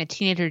 Dawson being a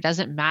teenager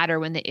doesn't matter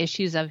when the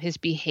issues of his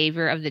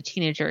behavior of the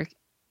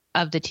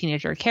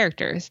teenager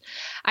characters.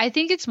 I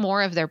think it's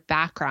more of their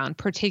background,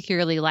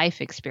 particularly life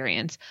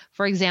experience.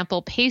 For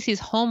example, Pacey's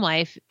home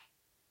life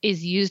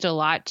is used a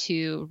lot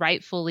to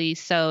rightfully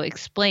so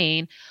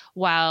explain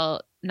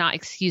while not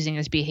excusing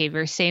his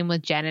behavior. Same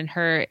with Jen and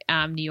her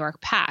New York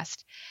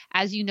past.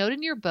 As you note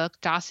in your book,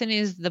 Dawson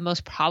is the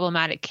most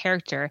problematic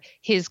character.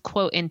 His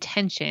quote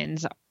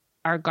intentions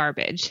are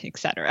garbage,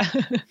 etc.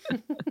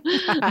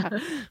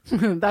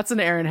 That's an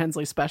Erin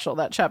Hensley special,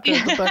 that chapter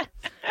of the book.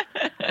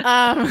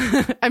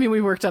 I mean,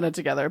 we worked on it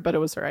together, but it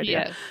was her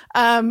idea.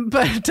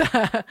 Yes.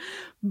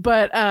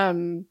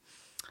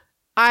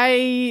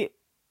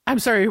 I'm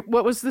sorry,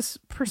 what was this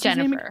person's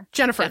name?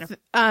 Jennifer.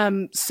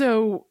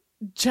 So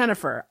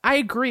Jennifer, I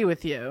agree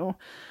with you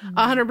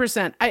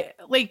 100%. I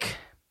like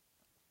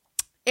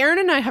Erin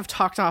and I have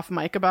talked off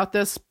mic about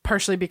this,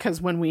 partially because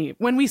when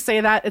we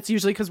say that, it's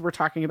usually because we're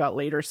talking about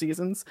later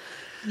seasons.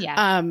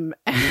 Yeah.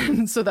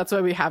 And so that's why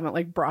we haven't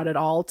like brought it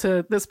all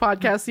to this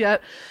podcast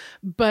yet.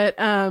 But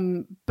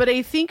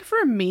I think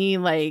for me,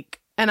 like,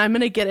 and I'm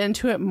going to get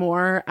into it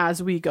more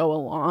as we go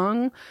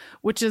along,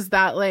 which is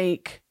that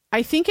like,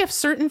 I think if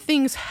certain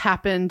things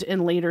happened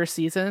in later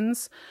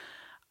seasons,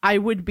 I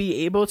would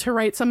be able to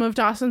write some of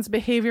Dawson's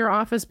behavior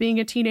off as being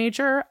a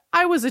teenager.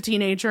 I was a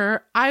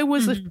teenager.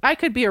 I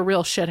could be a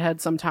real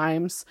shithead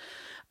sometimes.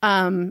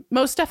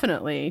 Most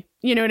definitely.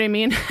 You know what I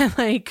mean?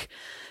 Like,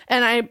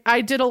 and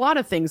I did a lot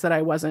of things that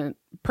I wasn't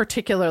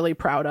particularly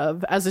proud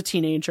of as a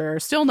teenager.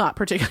 Still not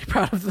particularly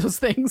proud of those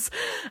things.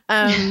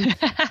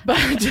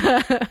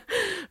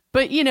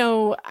 But you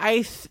know,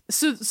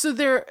 so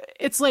there,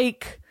 it's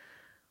like,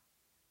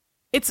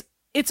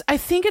 I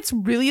think it's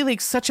really like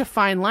such a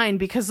fine line,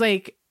 because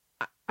like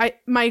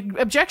my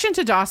objection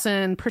to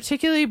Dawson,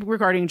 particularly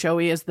regarding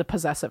Joey, is the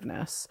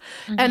possessiveness.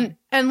 And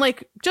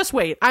like, just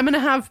wait, I'm going to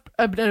have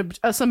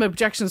some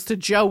objections to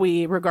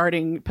Joey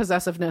regarding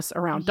possessiveness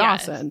around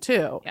Dawson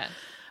too. Yes.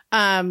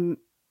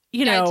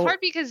 You know, it's hard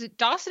because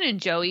Dawson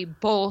and Joey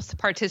both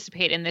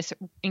participate in this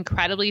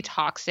incredibly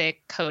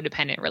toxic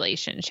codependent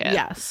relationship.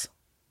 Yes.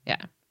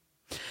 Yeah.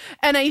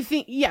 And I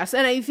think,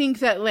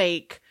 that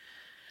like,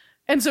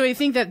 and so I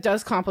think that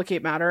does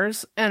complicate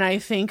matters. And I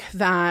think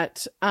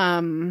that,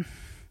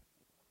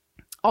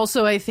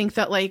 also, I think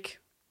that like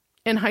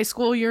in high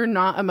school, you're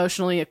not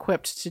emotionally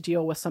equipped to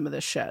deal with some of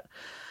this shit.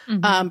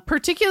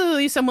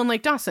 Particularly someone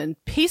like Dawson.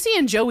 Pacey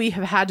and Joey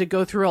have had to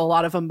go through a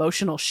lot of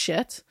emotional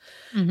shit.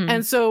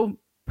 And so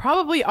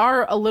probably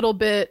are a little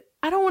bit,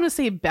 I don't want to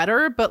say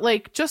better, but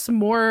like just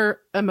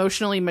more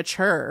emotionally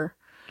mature.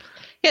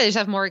 Yeah, they just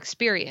have more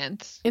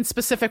experience. In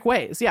specific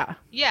ways, yeah.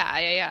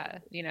 Yeah.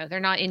 You know,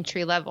 they're not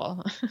entry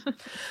level.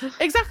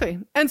 Exactly.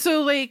 And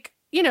so like,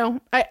 you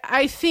know,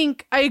 I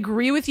think I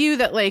agree with you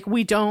that like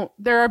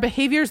there are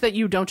behaviors that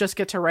you don't just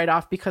get to write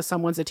off because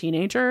someone's a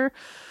teenager,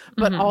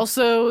 but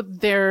also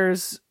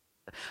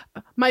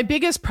my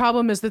biggest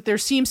problem is that there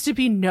seems to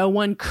be no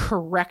one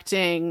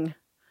correcting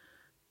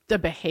the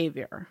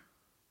behavior.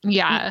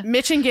 Yeah.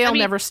 Mitch and Gail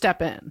never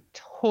step in.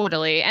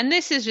 Totally. And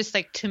this is just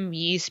like, to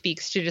me,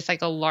 speaks to just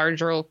like a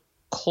larger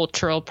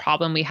cultural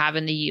problem we have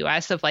in the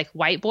US of like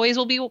white boys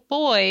will be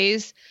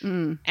boys.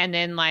 And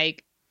then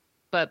like,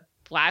 but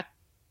black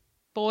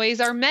boys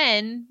are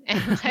men.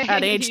 And like,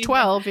 at age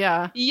 12.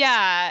 Yeah.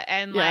 Yeah.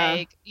 And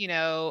like, you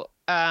know,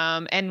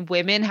 and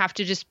women have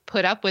to just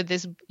put up with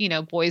this, you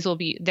know, boys will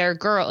be their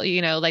girl,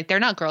 you know, like they're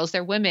not girls,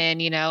 they're women,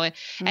 you know,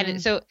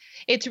 and so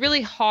it's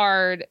really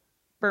hard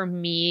for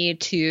me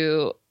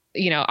to,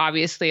 you know,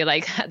 obviously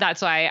like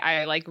that's why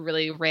I like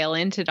really rail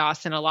into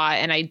Dawson a lot.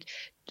 And I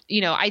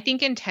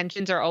think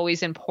intentions are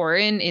always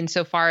important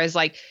insofar as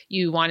like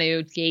you want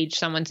to gauge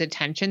someone's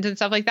intentions and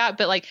stuff like that.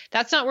 But like,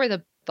 that's not where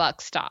the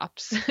buck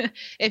stops.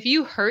 If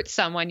you hurt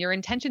someone, your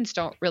intentions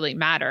don't really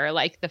matter.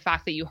 Like the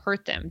fact that you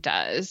hurt them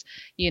does,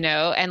 you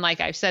know? And like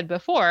I've said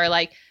before,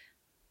 like,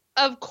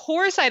 of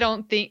course, I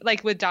don't think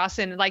like with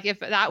Dawson, like if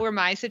that were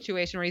my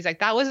situation where he's like,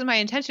 that wasn't my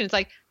intention. It's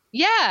like,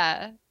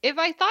 yeah, if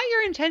I thought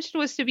your intention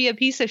was to be a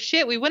piece of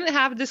shit, we wouldn't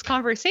have this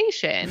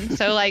conversation.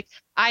 So like,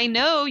 I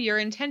know your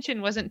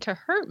intention wasn't to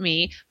hurt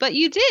me, but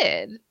you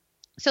did.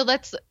 So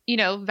let's, you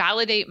know,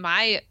 validate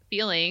my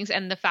feelings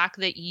and the fact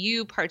that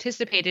you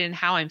participated in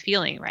how I'm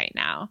feeling right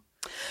now.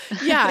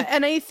 Yeah.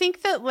 And I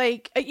think that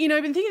like, you know,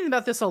 I've been thinking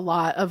about this a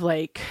lot of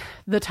like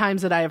the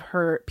times that I have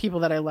hurt people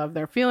that I love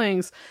their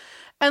feelings.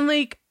 And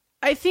like,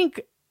 I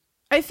think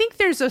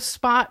there's a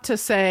spot to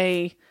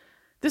say,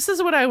 this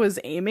is what I was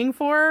aiming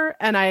for.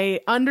 And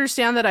I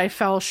understand that I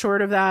fell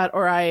short of that,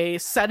 or I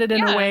said it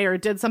in a way or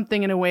did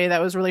something in a way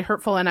that was really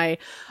hurtful. And I,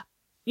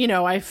 you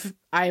know,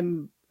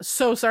 I'm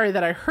so sorry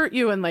that I hurt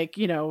you. And like,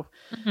 you know,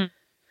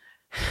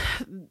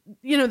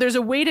 you know, there's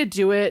a way to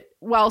do it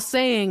while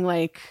saying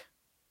like,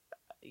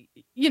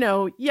 you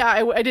know, yeah,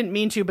 I didn't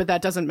mean to, but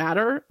that doesn't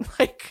matter.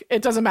 Like,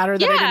 it doesn't matter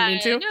that I didn't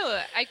mean to. No,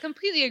 I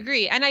completely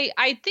agree. And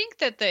I think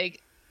that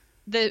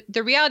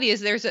the reality is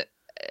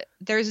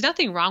there's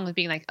nothing wrong with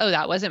being like, oh,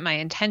 that wasn't my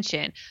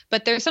intention.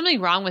 But there's something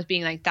wrong with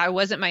being like, that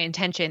wasn't my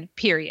intention,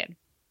 period.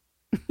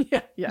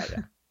 Yeah.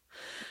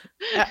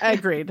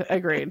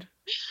 Agreed.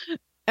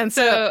 And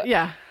so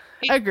yeah,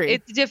 agreed.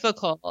 It's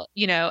difficult,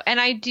 you know, and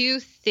I do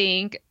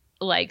think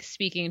like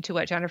speaking to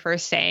what Jennifer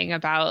is saying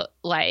about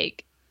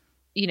like,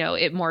 you know,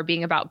 it more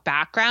being about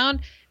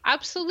background.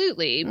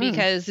 Absolutely.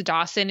 Because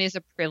Dawson is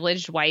a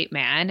privileged white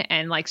man.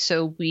 And like,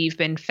 so we've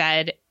been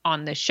fed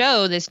on the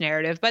show this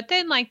narrative, but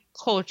then like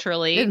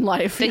culturally in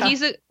life that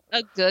he's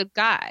a good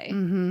guy.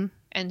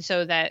 And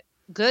so that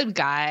good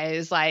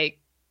guys, like,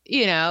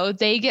 you know,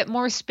 they get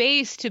more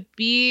space to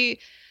be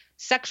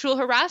sexual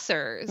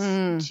harassers,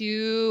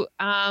 to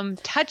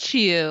touch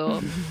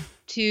you,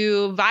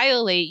 to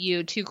violate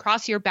you, to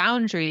cross your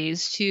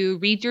boundaries, to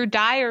read your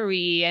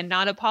diary and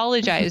not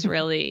apologize,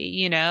 really,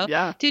 you know,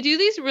 to do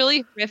these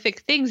really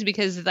horrific things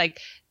because like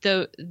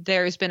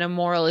there's been a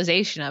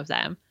moralization of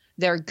them.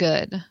 They're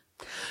good.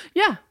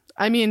 Yeah.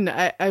 I mean,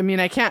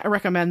 I can't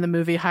recommend the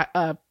movie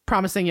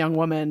Promising Young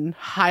Woman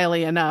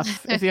highly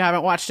enough if you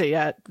haven't watched it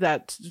yet.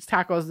 That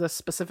tackles this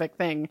specific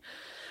thing.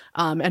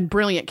 And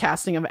brilliant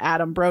casting of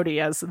Adam Brody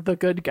as the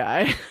good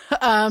guy.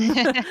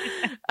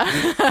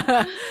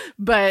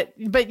 But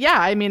yeah,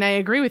 I mean, I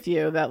agree with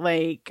you that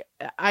like,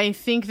 I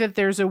think that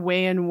there's a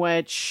way in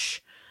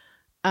which,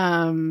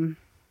 there's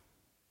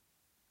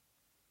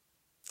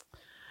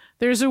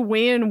a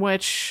way in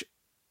which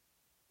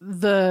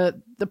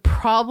the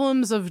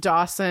problems of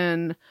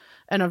Dawson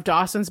and of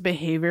Dawson's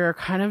behavior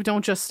kind of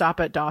don't just stop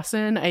at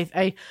Dawson.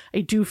 I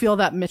do feel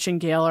that Mitch and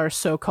Gail are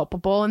so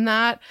culpable in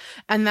that.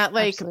 And that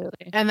like,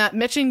 Absolutely. and that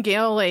Mitch and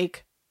Gail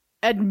like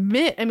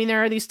admit, I mean,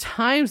 there are these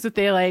times that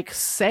they like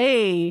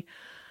say,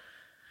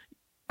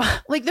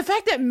 like the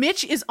fact that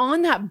Mitch is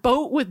on that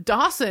boat with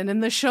Dawson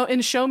in the show,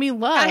 in Show Me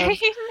Love. I know.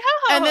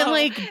 And then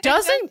like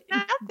doesn't,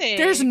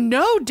 there's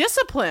no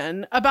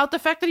discipline about the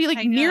fact that he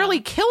like nearly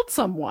killed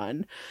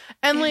someone.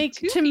 And like,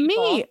 to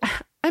me,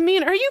 I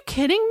mean, are you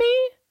kidding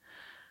me?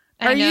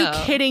 Are you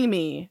kidding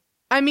me?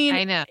 I mean,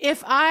 I know.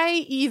 If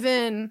I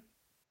even...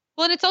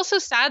 Well, and it's also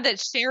sad that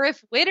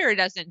Sheriff Witter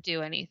doesn't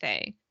do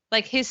anything.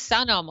 Like his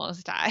son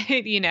almost died,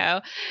 you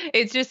know?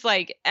 It's just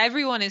like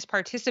everyone is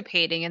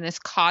participating in this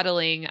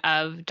coddling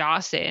of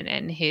Dawson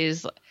and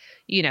his,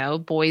 you know,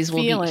 boys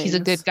will be, he's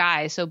a good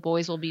guy, so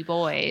boys will be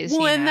boys.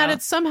 Well, and know? that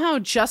it's somehow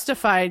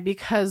justified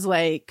because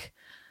like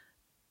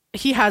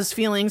he has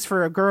feelings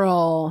for a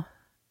girl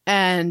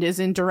and is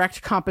in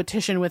direct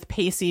competition with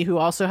Pacey, who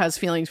also has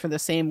feelings for the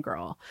same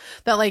girl.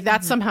 That like,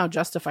 that's somehow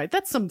justified.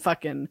 That's some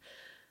fucking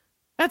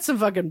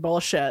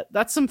bullshit.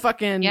 That's some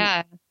fucking,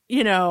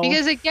 you know,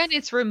 because again,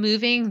 it's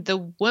removing the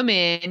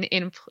woman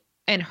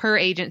in her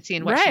agency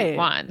and what she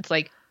wants.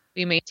 Like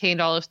we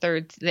maintained all of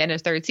the end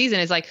of third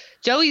season is like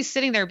Joey's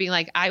sitting there being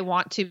like, I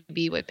want to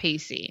be with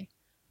Pacey.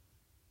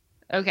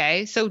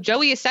 Okay. So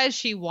Joey says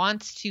she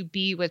wants to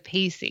be with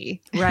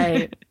Pacey.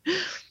 Right.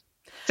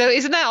 So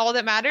isn't that all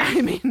that matters?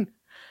 I mean,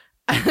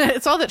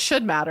 it's all that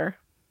should matter.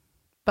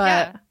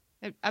 But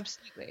yeah,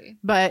 absolutely.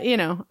 But, you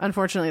know,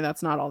 unfortunately,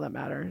 that's not all that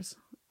matters.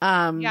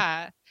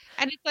 Yeah.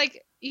 And it's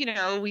like, you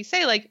know, we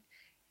say like,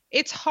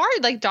 it's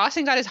hard. Like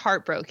Dawson got his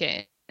heart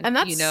broken. And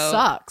that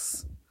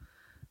sucks.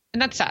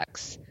 And that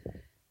sucks.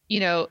 You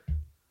know,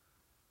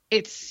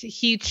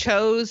 he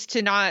chose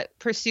to not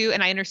pursue.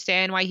 And I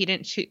understand why he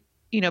didn't,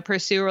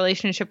 pursue a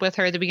relationship with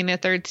her at the beginning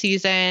of third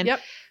season. Yep.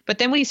 But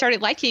then when he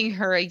started liking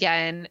her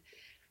again,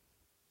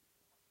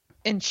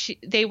 and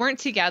they weren't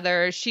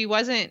together. She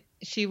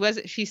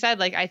said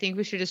like, I think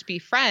we should just be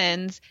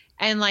friends.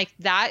 And like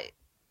that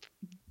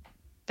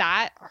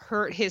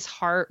hurt his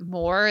heart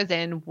more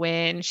than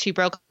when she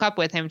broke up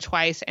with him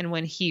twice and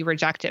when he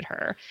rejected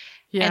her.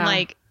 Yeah. And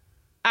like,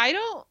 I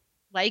don't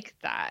like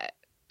that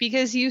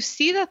because you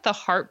see that the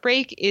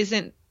heartbreak is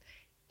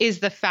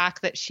the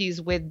fact that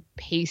she's with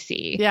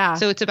Pacey. Yeah.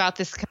 So it's about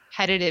this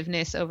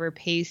competitiveness over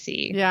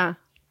Pacey. Yeah.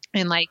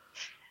 And like,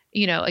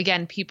 you know,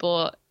 again,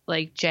 people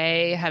like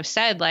Jay have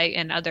said, like,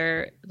 and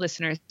other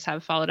listeners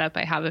have followed up.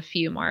 I have a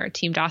few more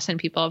Team Dawson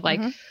people of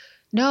like,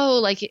 no,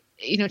 like,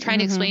 you know, trying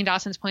to explain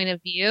Dawson's point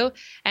of view.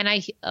 And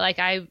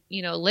I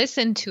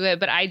listened to it,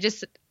 but I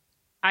just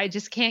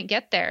can't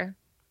get there,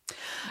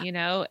 you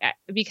know,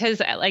 because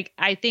like,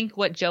 I think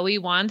what Joey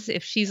wants,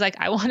 if she's like,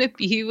 I want to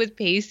be with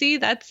Pacey,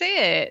 that's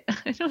it.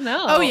 I don't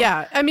know. Oh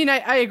yeah. I mean,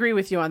 I agree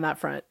with you on that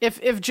front.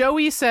 If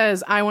Joey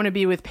says, I want to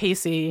be with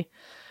Pacey,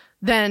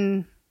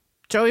 then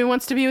Joey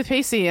wants to be with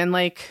Pacey and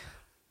like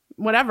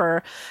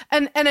whatever.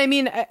 And I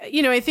mean,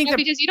 you know, I think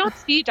because you don't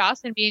see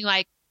Dawson being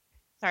like,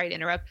 sorry to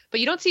interrupt, but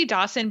you don't see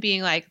Dawson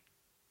being like,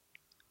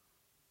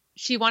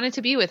 she wanted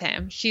to be with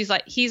him. She's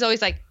like, he's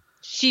always like,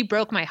 she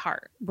broke my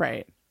heart.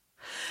 Right.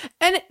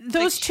 And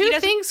those like, two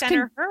things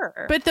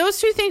but those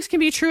two things can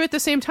be true at the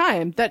same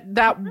time.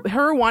 That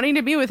her wanting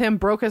to be with him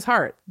broke his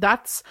heart.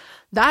 That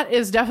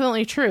is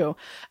definitely true.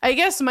 I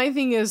guess my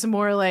thing is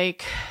more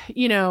like,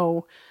 you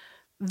know,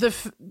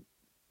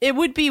 it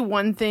would be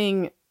one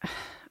thing.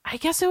 I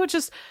guess it would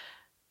just,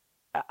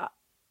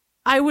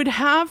 I would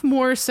have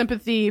more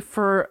sympathy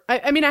for,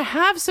 I mean, I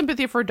have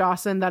sympathy for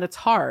Dawson that it's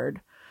hard.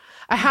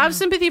 I have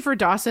sympathy for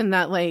Dawson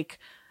that like,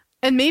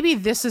 and maybe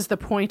this is the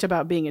point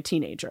about being a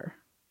teenager,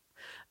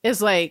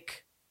 is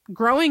like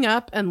growing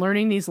up and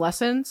learning these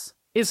lessons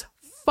is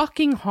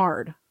fucking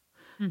hard.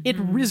 It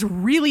is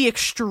really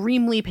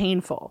extremely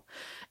painful.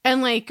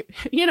 And like,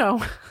 you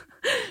know,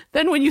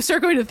 then when you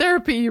start going to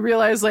therapy, you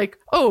realize like,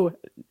 oh,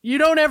 you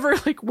don't ever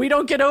like, we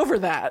don't get over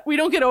that. We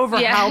don't get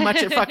over how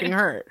much it fucking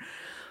hurt.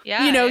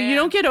 Yeah. You know, you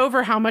don't get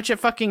over how much it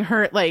fucking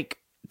hurt, like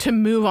to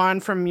move on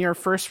from your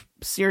first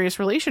serious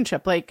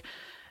relationship. Like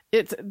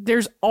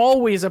there's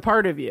always a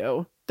part of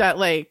you that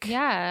like,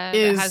 that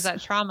has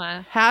that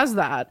trauma, has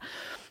that.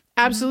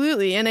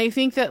 Absolutely. And I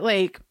think that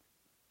like,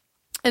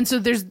 and so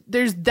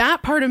there's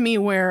that part of me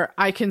where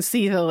I can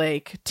see the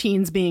like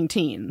teens being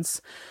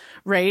teens.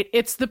 Right.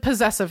 It's the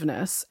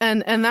possessiveness.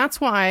 And that's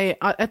why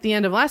at the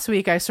end of last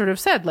week, I sort of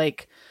said,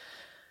 like,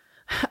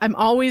 I'm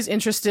always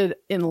interested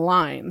in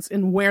lines,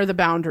 in where the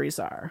boundaries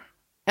are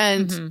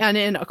and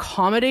in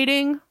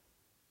accommodating,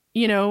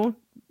 you know,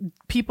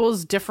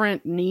 people's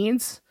different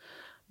needs,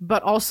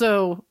 but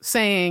also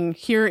saying,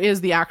 here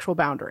is the actual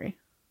boundary.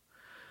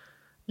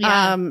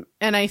 Yeah.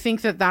 And I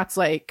think that that's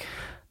like,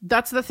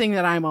 that's the thing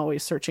that I'm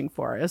always searching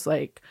for, is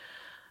like,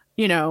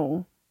 you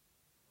know,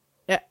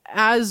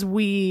 as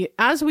we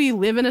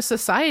live in a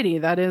society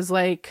that is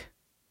like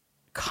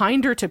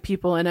kinder to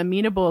people and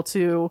amenable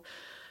to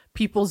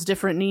people's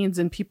different needs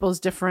and people's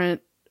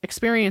different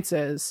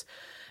experiences,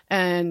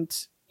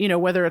 and, you know,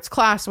 whether it's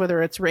class,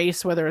 whether it's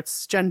race, whether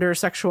it's gender,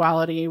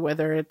 sexuality,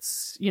 whether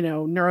it's, you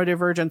know,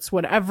 neurodivergence,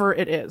 whatever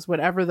it is,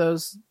 whatever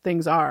those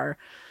things are,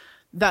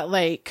 that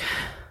like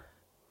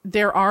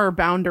there are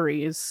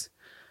boundaries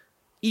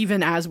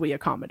even as we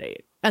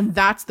accommodate. And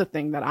that's the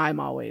thing that I'm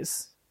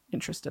always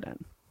interested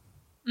in.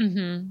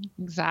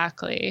 Mm-hmm.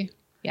 Exactly.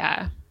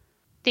 Yeah.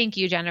 Thank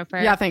you, Jennifer.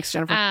 Yeah. Thanks,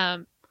 Jennifer.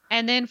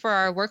 And then for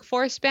our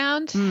workforce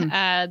bound,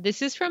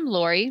 this is from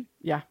Lori.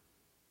 Yeah.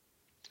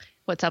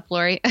 What's up,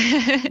 Lori?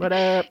 What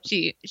up?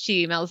 She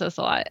emails us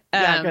a lot.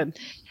 Yeah, good.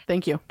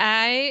 Thank you.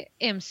 I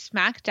am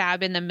smack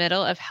dab in the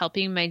middle of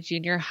helping my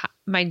junior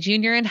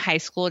in high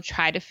school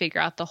try to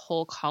figure out the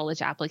whole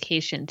college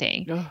application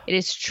thing. Ugh. It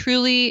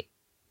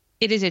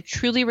is a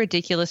truly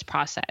ridiculous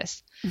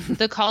process.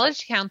 The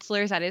college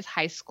counselors at his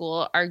high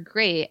school are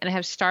great and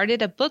have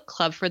started a book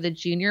club for the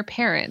junior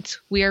parents.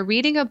 We are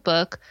reading a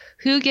book,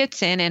 Who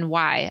Gets In and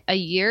Why? A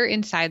Year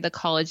Inside the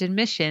College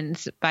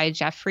Admissions by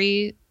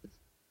Jeffrey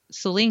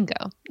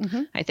Salingo,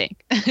 I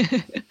think.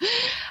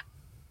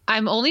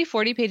 I'm only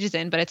 40 pages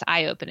in, but it's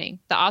eye-opening.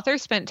 The author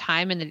spent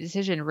time in the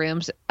decision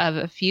rooms of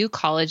a few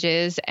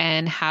colleges,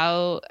 and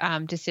how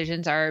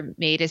decisions are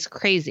made is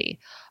crazy.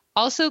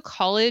 Also,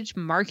 college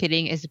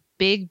marketing is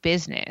big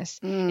business.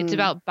 It's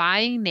about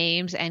buying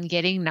names and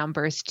getting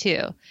numbers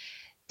too.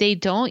 They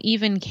don't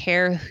even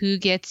care who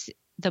gets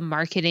the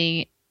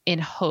marketing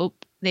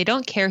they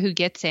don't care who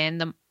gets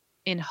in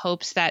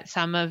hopes that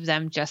some of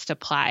them just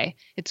apply.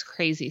 It's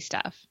crazy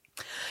stuff.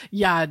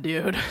 Yeah,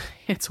 dude,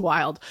 it's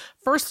wild.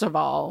 First of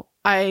all,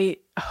 I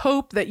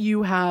hope that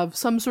you have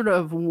some sort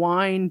of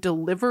wine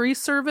delivery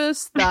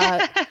service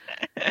that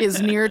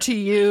is near to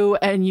you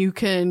and you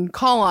can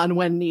call on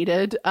when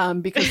needed,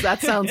 because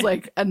that sounds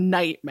like a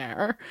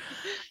nightmare.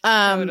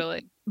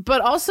 Totally.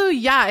 But also,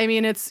 yeah, I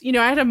mean, it's, you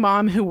know, I had a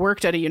mom who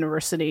worked at a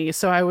university,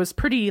 so I was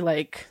pretty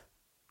like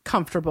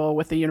comfortable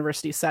with the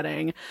university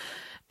setting.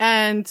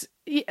 And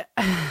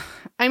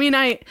I mean,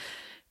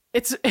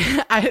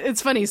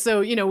 it's funny.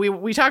 So, you know,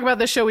 we talk about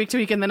this show week to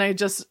week, and then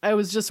I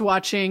was just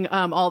watching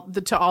all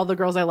the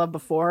Girls I Loved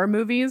Before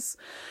movies,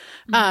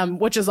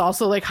 which is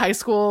also like high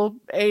school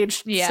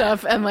age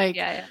stuff, and like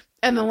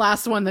and the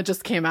last one that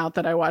just came out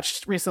that I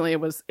watched recently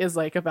is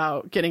like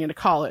about getting into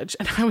college,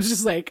 and I was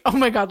just like, oh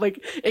my god,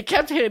 like it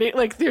kept hitting,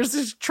 like there's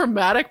these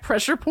traumatic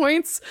pressure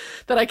points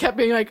that I kept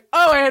being like,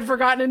 oh, I had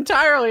forgotten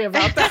entirely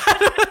about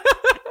that.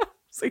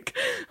 Like,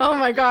 oh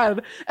my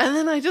god. And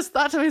then I just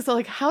thought to myself,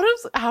 like, how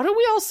do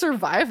we all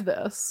survive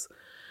this?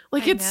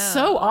 Like, it's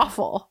so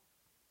awful.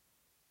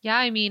 Yeah,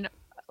 I mean,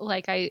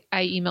 like I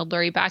emailed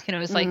Lori back, and it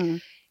was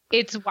like,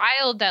 it's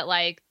wild that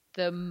like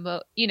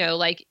you know,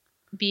 like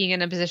being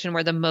in a position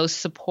where the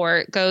most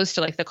support goes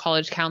to like the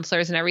college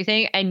counselors and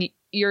everything, and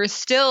you're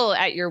still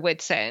at your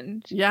wit's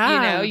end. Yeah.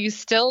 You know, you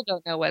still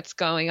don't know what's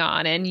going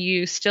on, and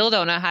you still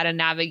don't know how to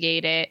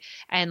navigate it,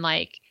 and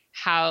like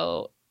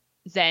how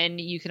then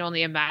you can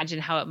only imagine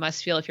how it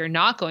must feel if you're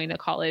not going to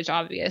college,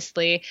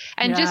 obviously,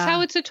 and just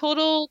how it's a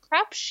total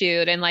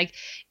crapshoot. And like,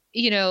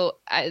 you know,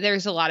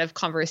 there's a lot of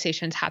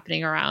conversations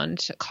happening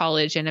around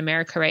college in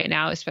America right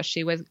now,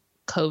 especially with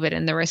COVID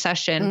and the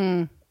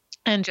recession,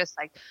 and just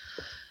like,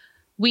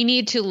 we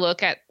need to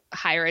look at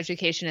higher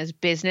education as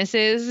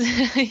businesses,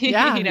 you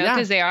know,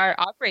 because they are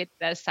operated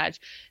as such.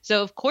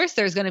 So of course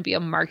there's going to be a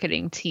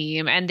marketing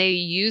team, and they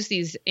use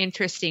these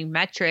interesting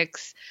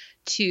metrics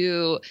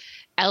to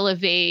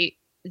elevate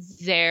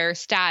their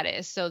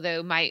status. So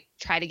they might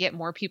try to get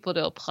more people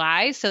to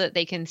apply so that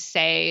they can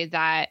say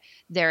that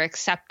their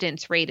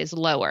acceptance rate is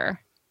lower,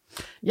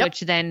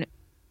 which then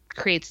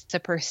creates the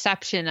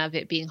perception of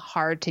it being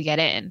hard to get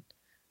in,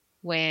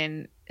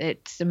 when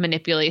it's a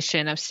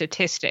manipulation of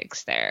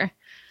statistics there.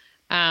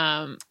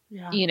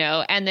 You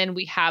know, and then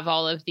we have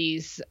all of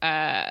these,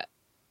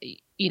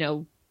 you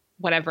know,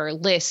 whatever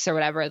lists or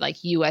whatever,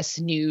 like US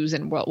News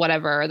and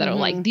whatever, that are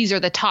like, these are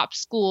the top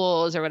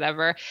schools or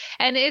whatever.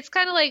 And it's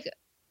kind of like,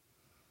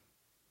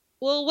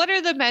 well, what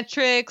are the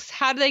metrics?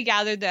 How do they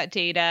gather that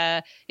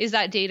data? Is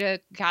that data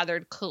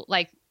gathered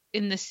like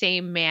in the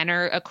same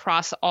manner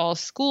across all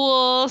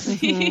schools?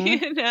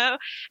 You know?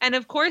 And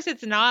of course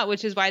it's not,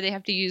 which is why they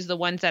have to use the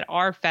ones that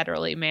are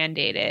federally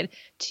mandated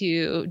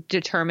to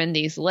determine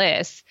these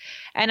lists.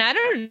 And I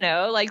don't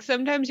know, like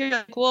sometimes you're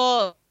like,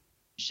 well,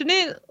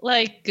 shouldn't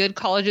like good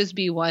colleges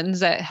be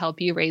ones that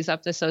help you raise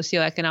up the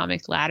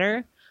socioeconomic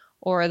ladder,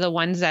 or the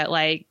ones that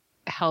like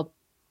help,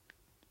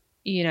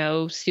 you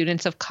know,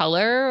 students of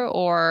color,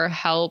 or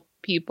help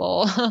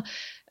people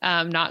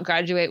not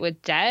graduate with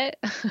debt?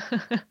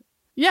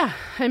 Yeah.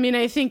 I mean,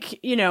 I think,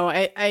 you know,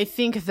 I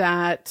think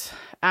that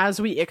as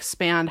we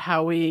expand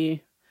how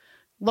we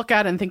look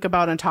at and think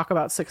about and talk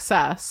about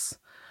success,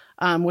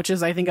 which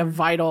is, I think, a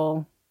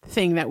vital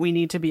thing that we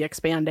need to be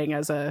expanding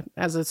as a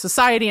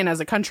society and as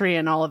a country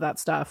and all of that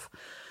stuff.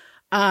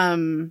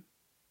 you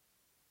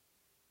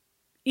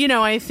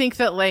know, I think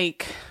that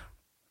like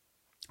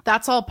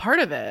that's all part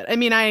of it. I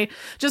mean, I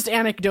just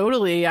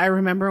anecdotally, I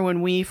remember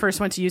when we first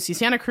went to UC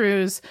Santa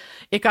Cruz,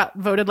 it got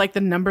voted like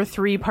the number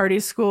 3 party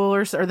school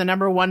or the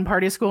number 1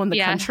 party school in the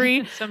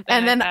country.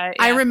 And then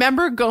I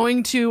remember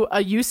going to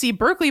a UC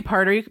Berkeley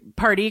party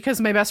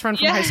because my best friend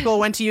from high school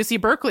went to UC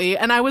Berkeley.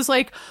 And I was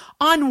like,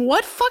 on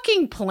what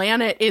fucking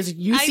planet is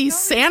UC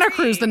Santa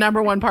Cruz the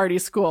number 1 party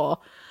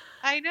school?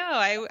 I know.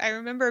 I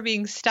remember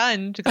being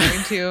stunned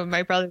going to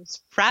my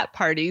brother's frat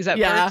parties at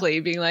Berkeley,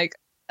 being like,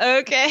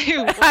 okay,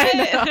 what?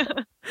 I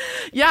know.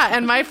 Yeah,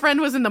 and my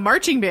friend was in the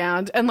marching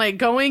band, and like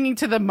going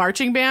to the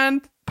marching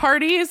band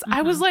parties,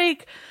 I was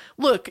like,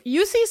 look,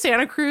 UC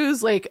Santa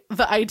Cruz, like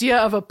the idea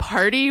of a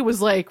party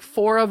was like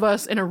 4 of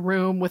us in a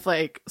room with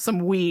like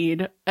some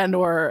weed and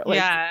or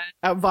like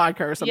a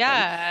vodka or something.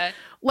 Yeah.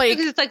 Like,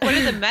 because it's like, what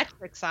are the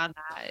metrics on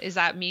that? Does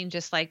that mean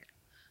just like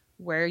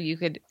where you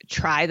could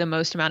try the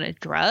most amount of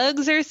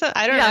drugs or something?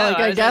 I don't know. Like,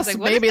 I guess like,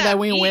 maybe that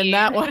we win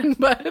that one,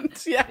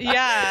 but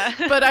yeah.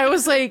 But I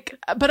was like,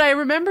 but I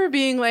remember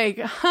being like,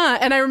 huh.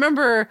 And I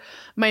remember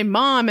my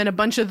mom and a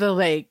bunch of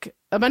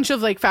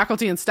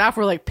faculty and staff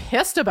were like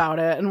pissed about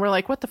it. And we're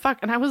like, what the fuck?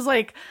 And I was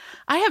like,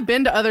 I have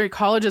been to other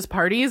colleges'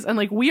 parties and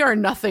like, we are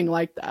nothing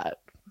like that.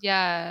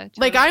 Yeah.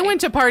 Totally. Like I went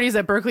to parties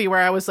at Berkeley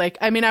where I was like,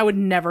 I mean, I would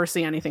never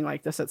see anything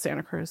like this at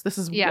Santa Cruz. This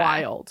is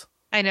wild.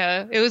 I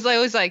know. It was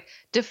like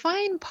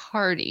define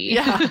party.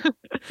 Yeah.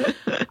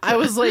 I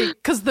was like,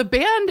 because the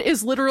band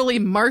is literally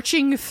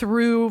marching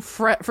through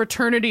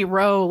fraternity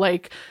row,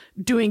 like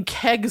doing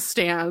keg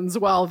stands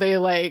while they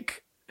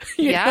like,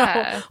 you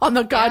know, on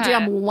the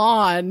goddamn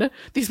lawn.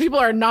 These people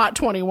are not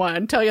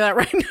 21. Tell you that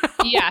right now.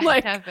 Yeah,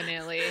 like,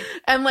 definitely.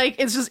 And like,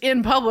 it's just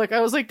in public. I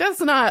was like,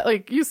 that's not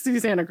like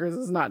UC Santa Cruz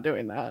is not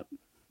doing that.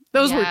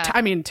 Those were,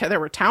 I mean, there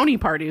were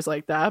townie parties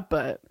like that,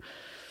 but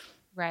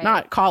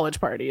not college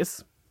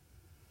parties.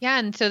 Yeah.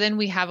 And so then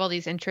we have all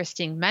these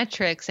interesting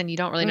metrics and you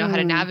don't really know how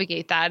to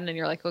navigate that. And then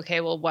you're like,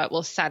 okay, well, what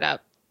will set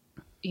up,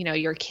 you know,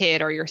 your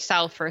kid or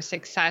yourself for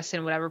success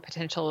in whatever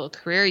potential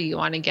career you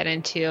want to get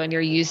into. And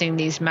you're using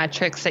these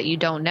metrics that you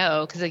don't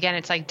know. Cause again,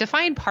 it's like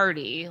define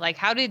party. Like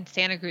how did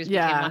Santa Cruz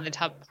become one of the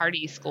top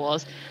party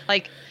schools?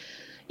 Like,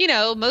 you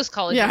know, most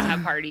colleges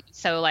have parties.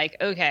 So like,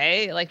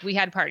 okay, like we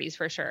had parties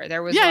for sure.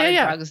 There was a lot of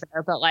drugs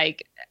there, but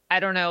like, I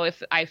don't know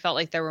if I felt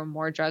like there were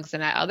more drugs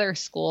than at other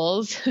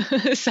schools.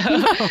 So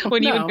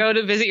when you would go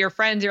to visit your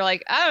friends, you're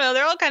like, I don't know,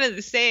 they're all kind of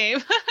the same.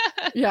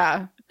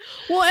 Yeah.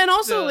 Well, and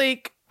also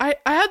like I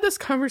had this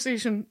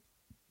conversation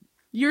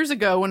years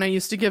ago when I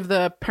used to give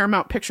the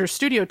Paramount Pictures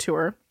studio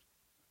tour.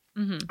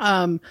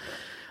 A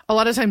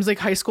lot of times like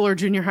high school or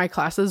junior high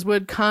classes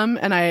would come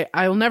and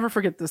I'll never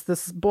forget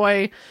this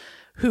boy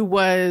who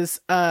was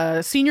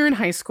a senior in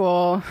high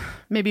school,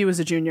 maybe he was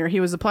a junior,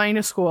 he was applying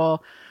to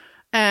school.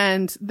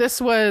 And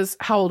this was,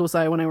 how old was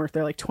I when I worked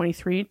there? Like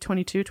 23,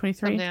 22, 23,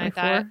 something 24? Like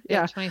that.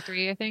 Yeah.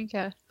 23, I think.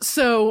 Yeah.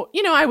 So,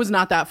 you know, I was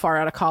not that far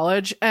out of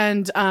college.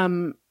 And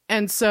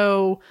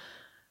so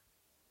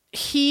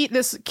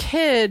this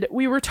kid,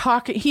 we were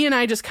talking, he and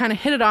I just kind of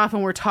hit it off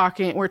and we're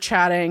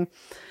chatting.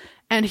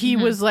 And he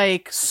was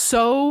like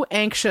so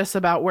anxious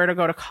about where to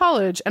go to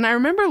college. And I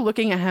remember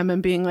looking at him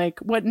and being like,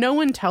 what no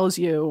one tells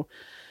you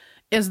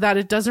is that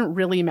it doesn't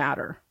really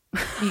matter.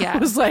 Yeah. I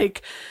was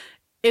like,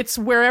 it's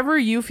wherever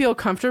you feel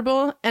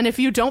comfortable. And if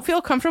you don't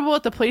feel comfortable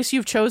at the place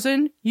you've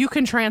chosen, you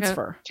can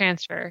transfer.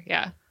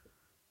 Yeah.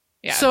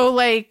 Yeah. So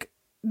like,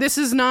 this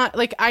is not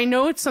like, I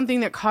know it's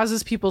something that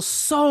causes people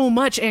so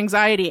much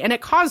anxiety, and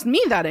it caused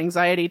me that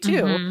anxiety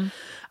too.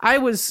 I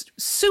was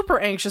super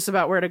anxious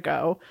about where to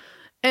go.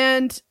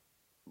 And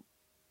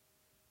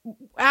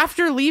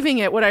after leaving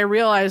it, what I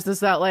realized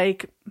is that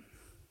like,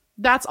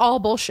 that's all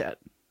bullshit.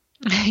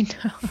 I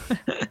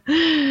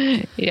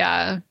know.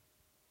 Yeah.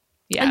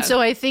 Yeah. And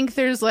so I think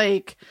there's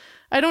like,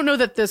 I don't know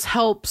that this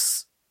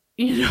helps,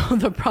 you know,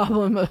 the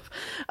problem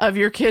of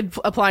your kid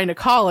applying to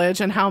college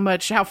and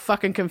how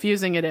fucking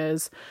confusing it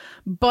is.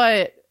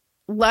 But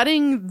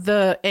letting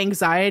the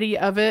anxiety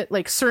of it,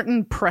 like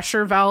certain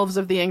pressure valves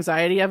of the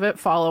anxiety of it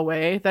fall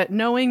away, that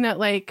knowing that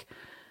like,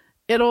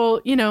 it'll,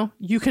 you know,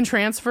 you can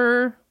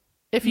transfer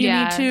if you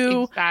need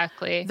to.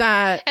 Exactly.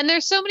 That, and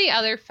there's so many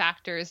other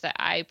factors that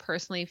I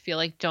personally feel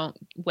like don't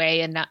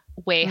weigh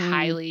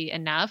highly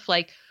enough.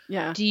 Like,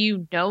 do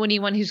you know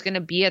anyone who's going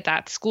to be at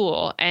that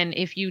school? And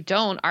if you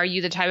don't, are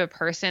you the type of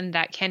person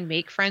that can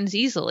make friends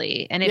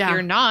easily? And if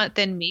you're not,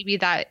 then maybe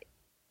that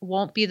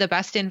won't be the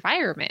best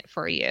environment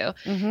for you.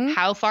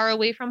 How far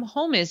away from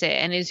home is it?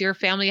 And is your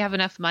family have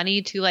enough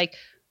money to like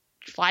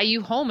fly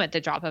you home at the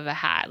drop of a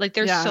hat? Like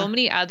there's so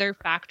many other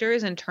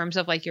factors in terms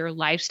of like your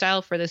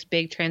lifestyle for this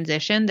big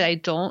transition that I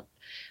don't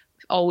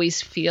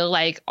always feel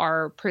like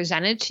are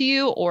presented to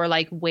you or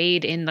like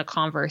weighed in the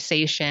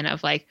conversation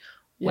of like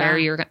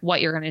what you're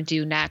going to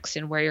do next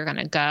and where you're going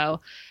to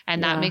go.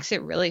 And that makes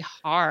it really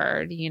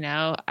hard, you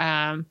know?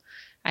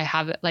 I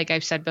have, like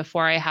I've said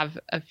before, I have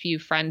a few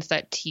friends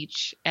that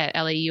teach at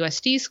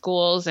LAUSD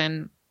schools,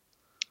 and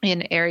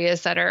in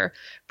areas that are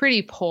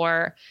pretty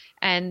poor.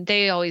 And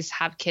they always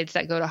have kids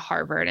that go to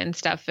Harvard and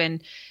stuff.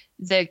 And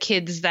the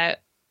kids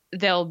that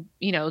they'll,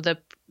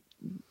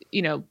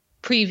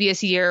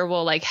 previous year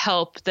will like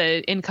help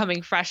the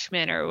incoming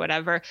freshmen or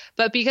whatever.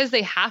 But because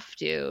they have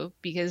to,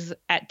 because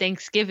at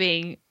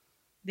Thanksgiving,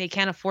 they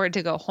can't afford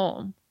to go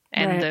home.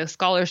 And the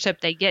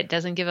scholarship they get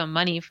doesn't give them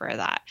money for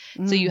that.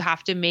 So you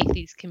have to make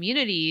these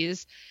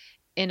communities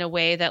in a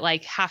way that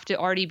like have to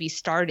already be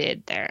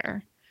started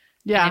there.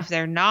 Yeah. And if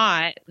they're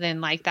not, then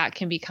like that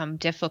can become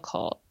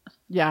difficult.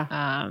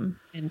 Yeah.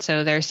 And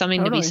so there's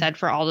something to be said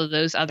for all of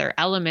those other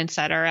elements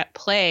that are at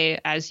play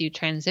as you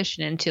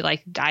transition into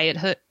like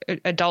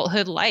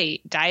adulthood,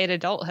 diet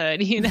adulthood,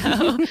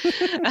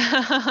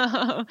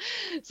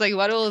 It's like,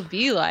 what will it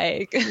be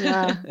like?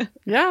 Yeah.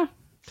 Yeah,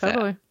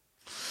 totally. So,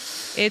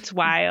 it's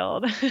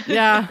wild.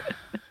 Yeah.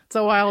 It's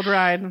a wild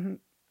ride.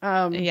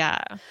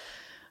 Yeah.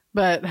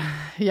 But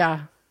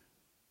yeah,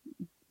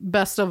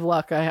 best of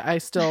luck. I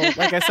still,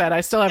 like I said,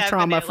 I still have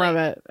trauma from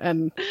it.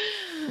 And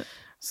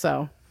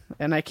so,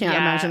 and I can't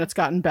imagine it's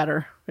gotten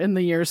better in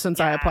the years since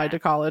I applied to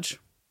college.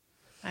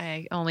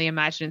 I only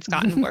imagine it's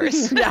gotten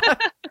worse. Yeah,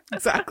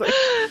 exactly.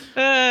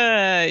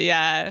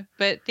 Yeah.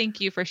 But thank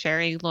you for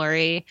sharing,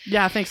 Lori.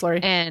 Yeah. Thanks,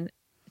 Lori. And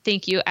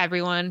thank you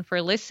everyone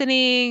for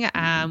listening.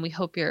 We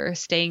hope you're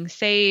staying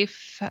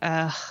safe.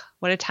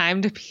 What a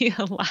time to be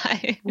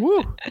alive.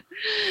 Woo.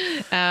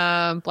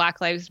 Black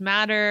Lives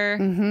Matter.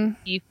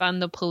 Defund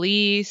the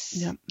police.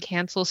 Yep.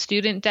 Cancel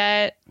student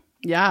debt.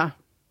 Yeah.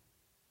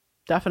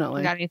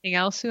 Definitely. You got anything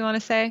else we want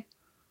to say?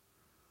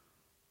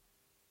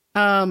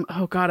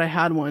 Oh God, I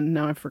had one.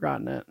 Now I've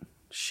forgotten it.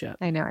 Shit.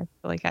 I know. I feel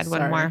like I had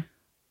one more.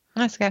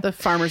 That's okay. The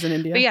farmers in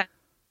India. But yeah.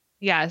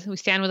 Yeah, we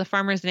stand with the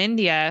farmers in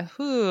India.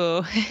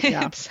 Ooh,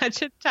 yeah. It's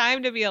such a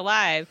time to be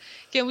alive.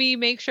 Can we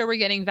make sure we're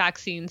getting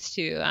vaccines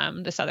to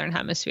the Southern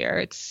Hemisphere?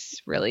 It's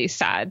really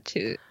sad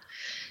to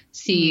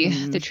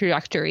see the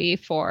trajectory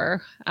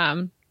for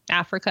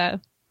Africa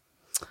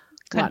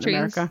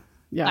countries.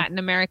 Latin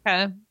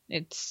America.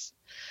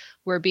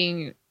 We're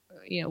being,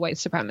 white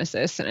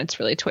supremacists, and it's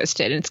really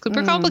twisted and it's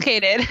super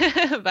complicated.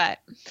 But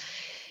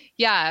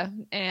yeah,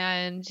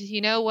 and you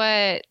know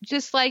what?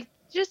 Just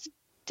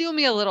do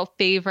me a little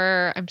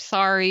favor. I'm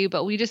sorry,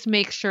 but we just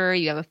make sure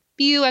you have a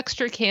few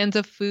extra cans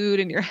of food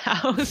in your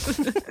house.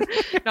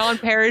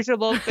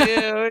 Non-perishable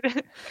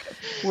food.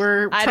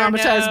 We're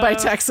traumatized by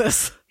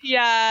Texas.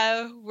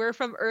 Yeah, we're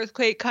from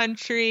earthquake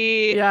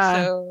country.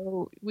 Yeah.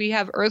 So we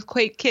have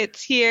earthquake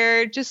kits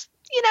here. Just,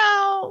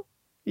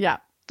 Yeah.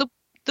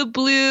 The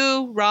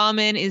blue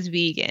ramen is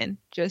vegan.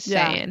 Just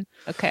saying.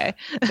 Okay.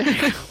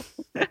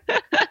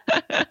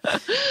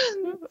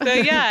 So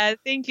yeah,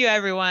 thank you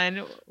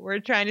everyone. We're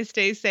trying to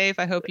stay safe.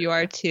 I hope you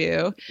are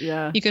too.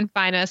 Yeah. You can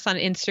find us on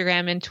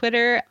Instagram and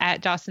Twitter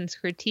at Dawson's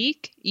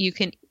Critique. You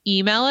can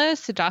email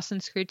us at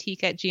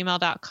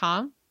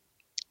dawsonscritique@gmail.com.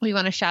 We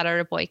want to shout out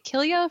our boy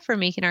Killia for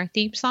making our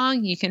theme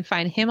song. You can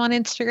find him on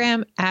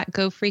Instagram at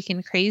Go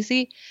Freaking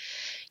Crazy.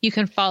 You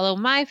can follow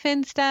my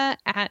Finsta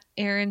at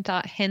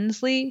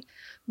Aaron.Hensley.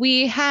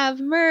 We have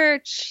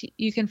merch.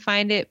 You can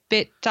find it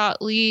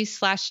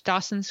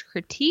bit.ly/Dawson's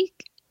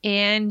Critique.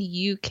 And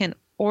you can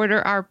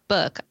order our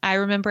book, I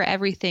Remember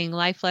Everything,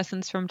 Life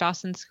Lessons from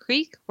Dawson's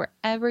Creek,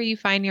 wherever you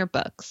find your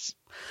books.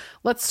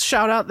 Let's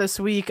shout out this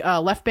week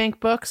Left Bank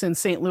Books in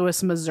St.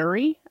 Louis,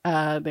 Missouri.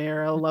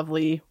 They're a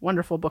lovely,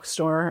 wonderful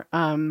bookstore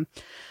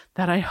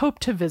that I hope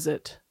to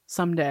visit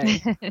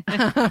someday.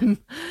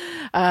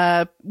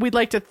 We'd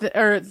like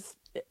to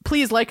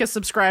please like us,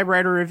 subscribe,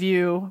 write a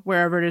review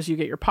wherever it is you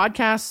get your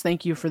podcasts.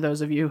 Thank you for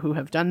those of you who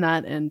have done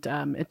that, and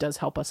it does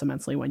help us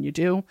immensely when you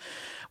do.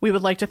 We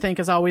would like to thank,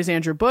 as always,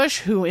 Andrew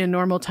Bush, who in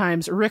normal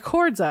times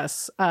records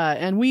us,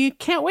 and we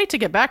can't wait to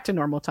get back to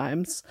normal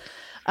times.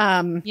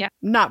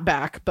 Not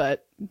back,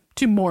 but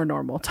to more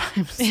normal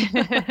times,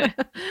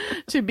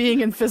 to being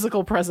in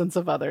physical presence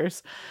of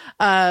others.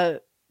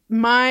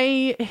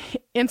 My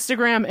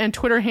Instagram and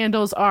Twitter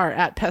handles are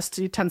at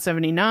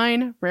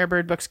Pesty1079.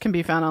 Rarebird Books can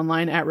be found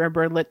online at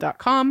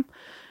rarebirdlit.com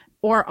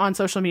or on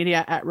social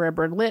media at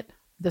rarebirdlit.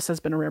 This has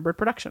been a Rarebird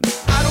production.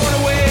 I don't want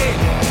to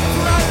wait.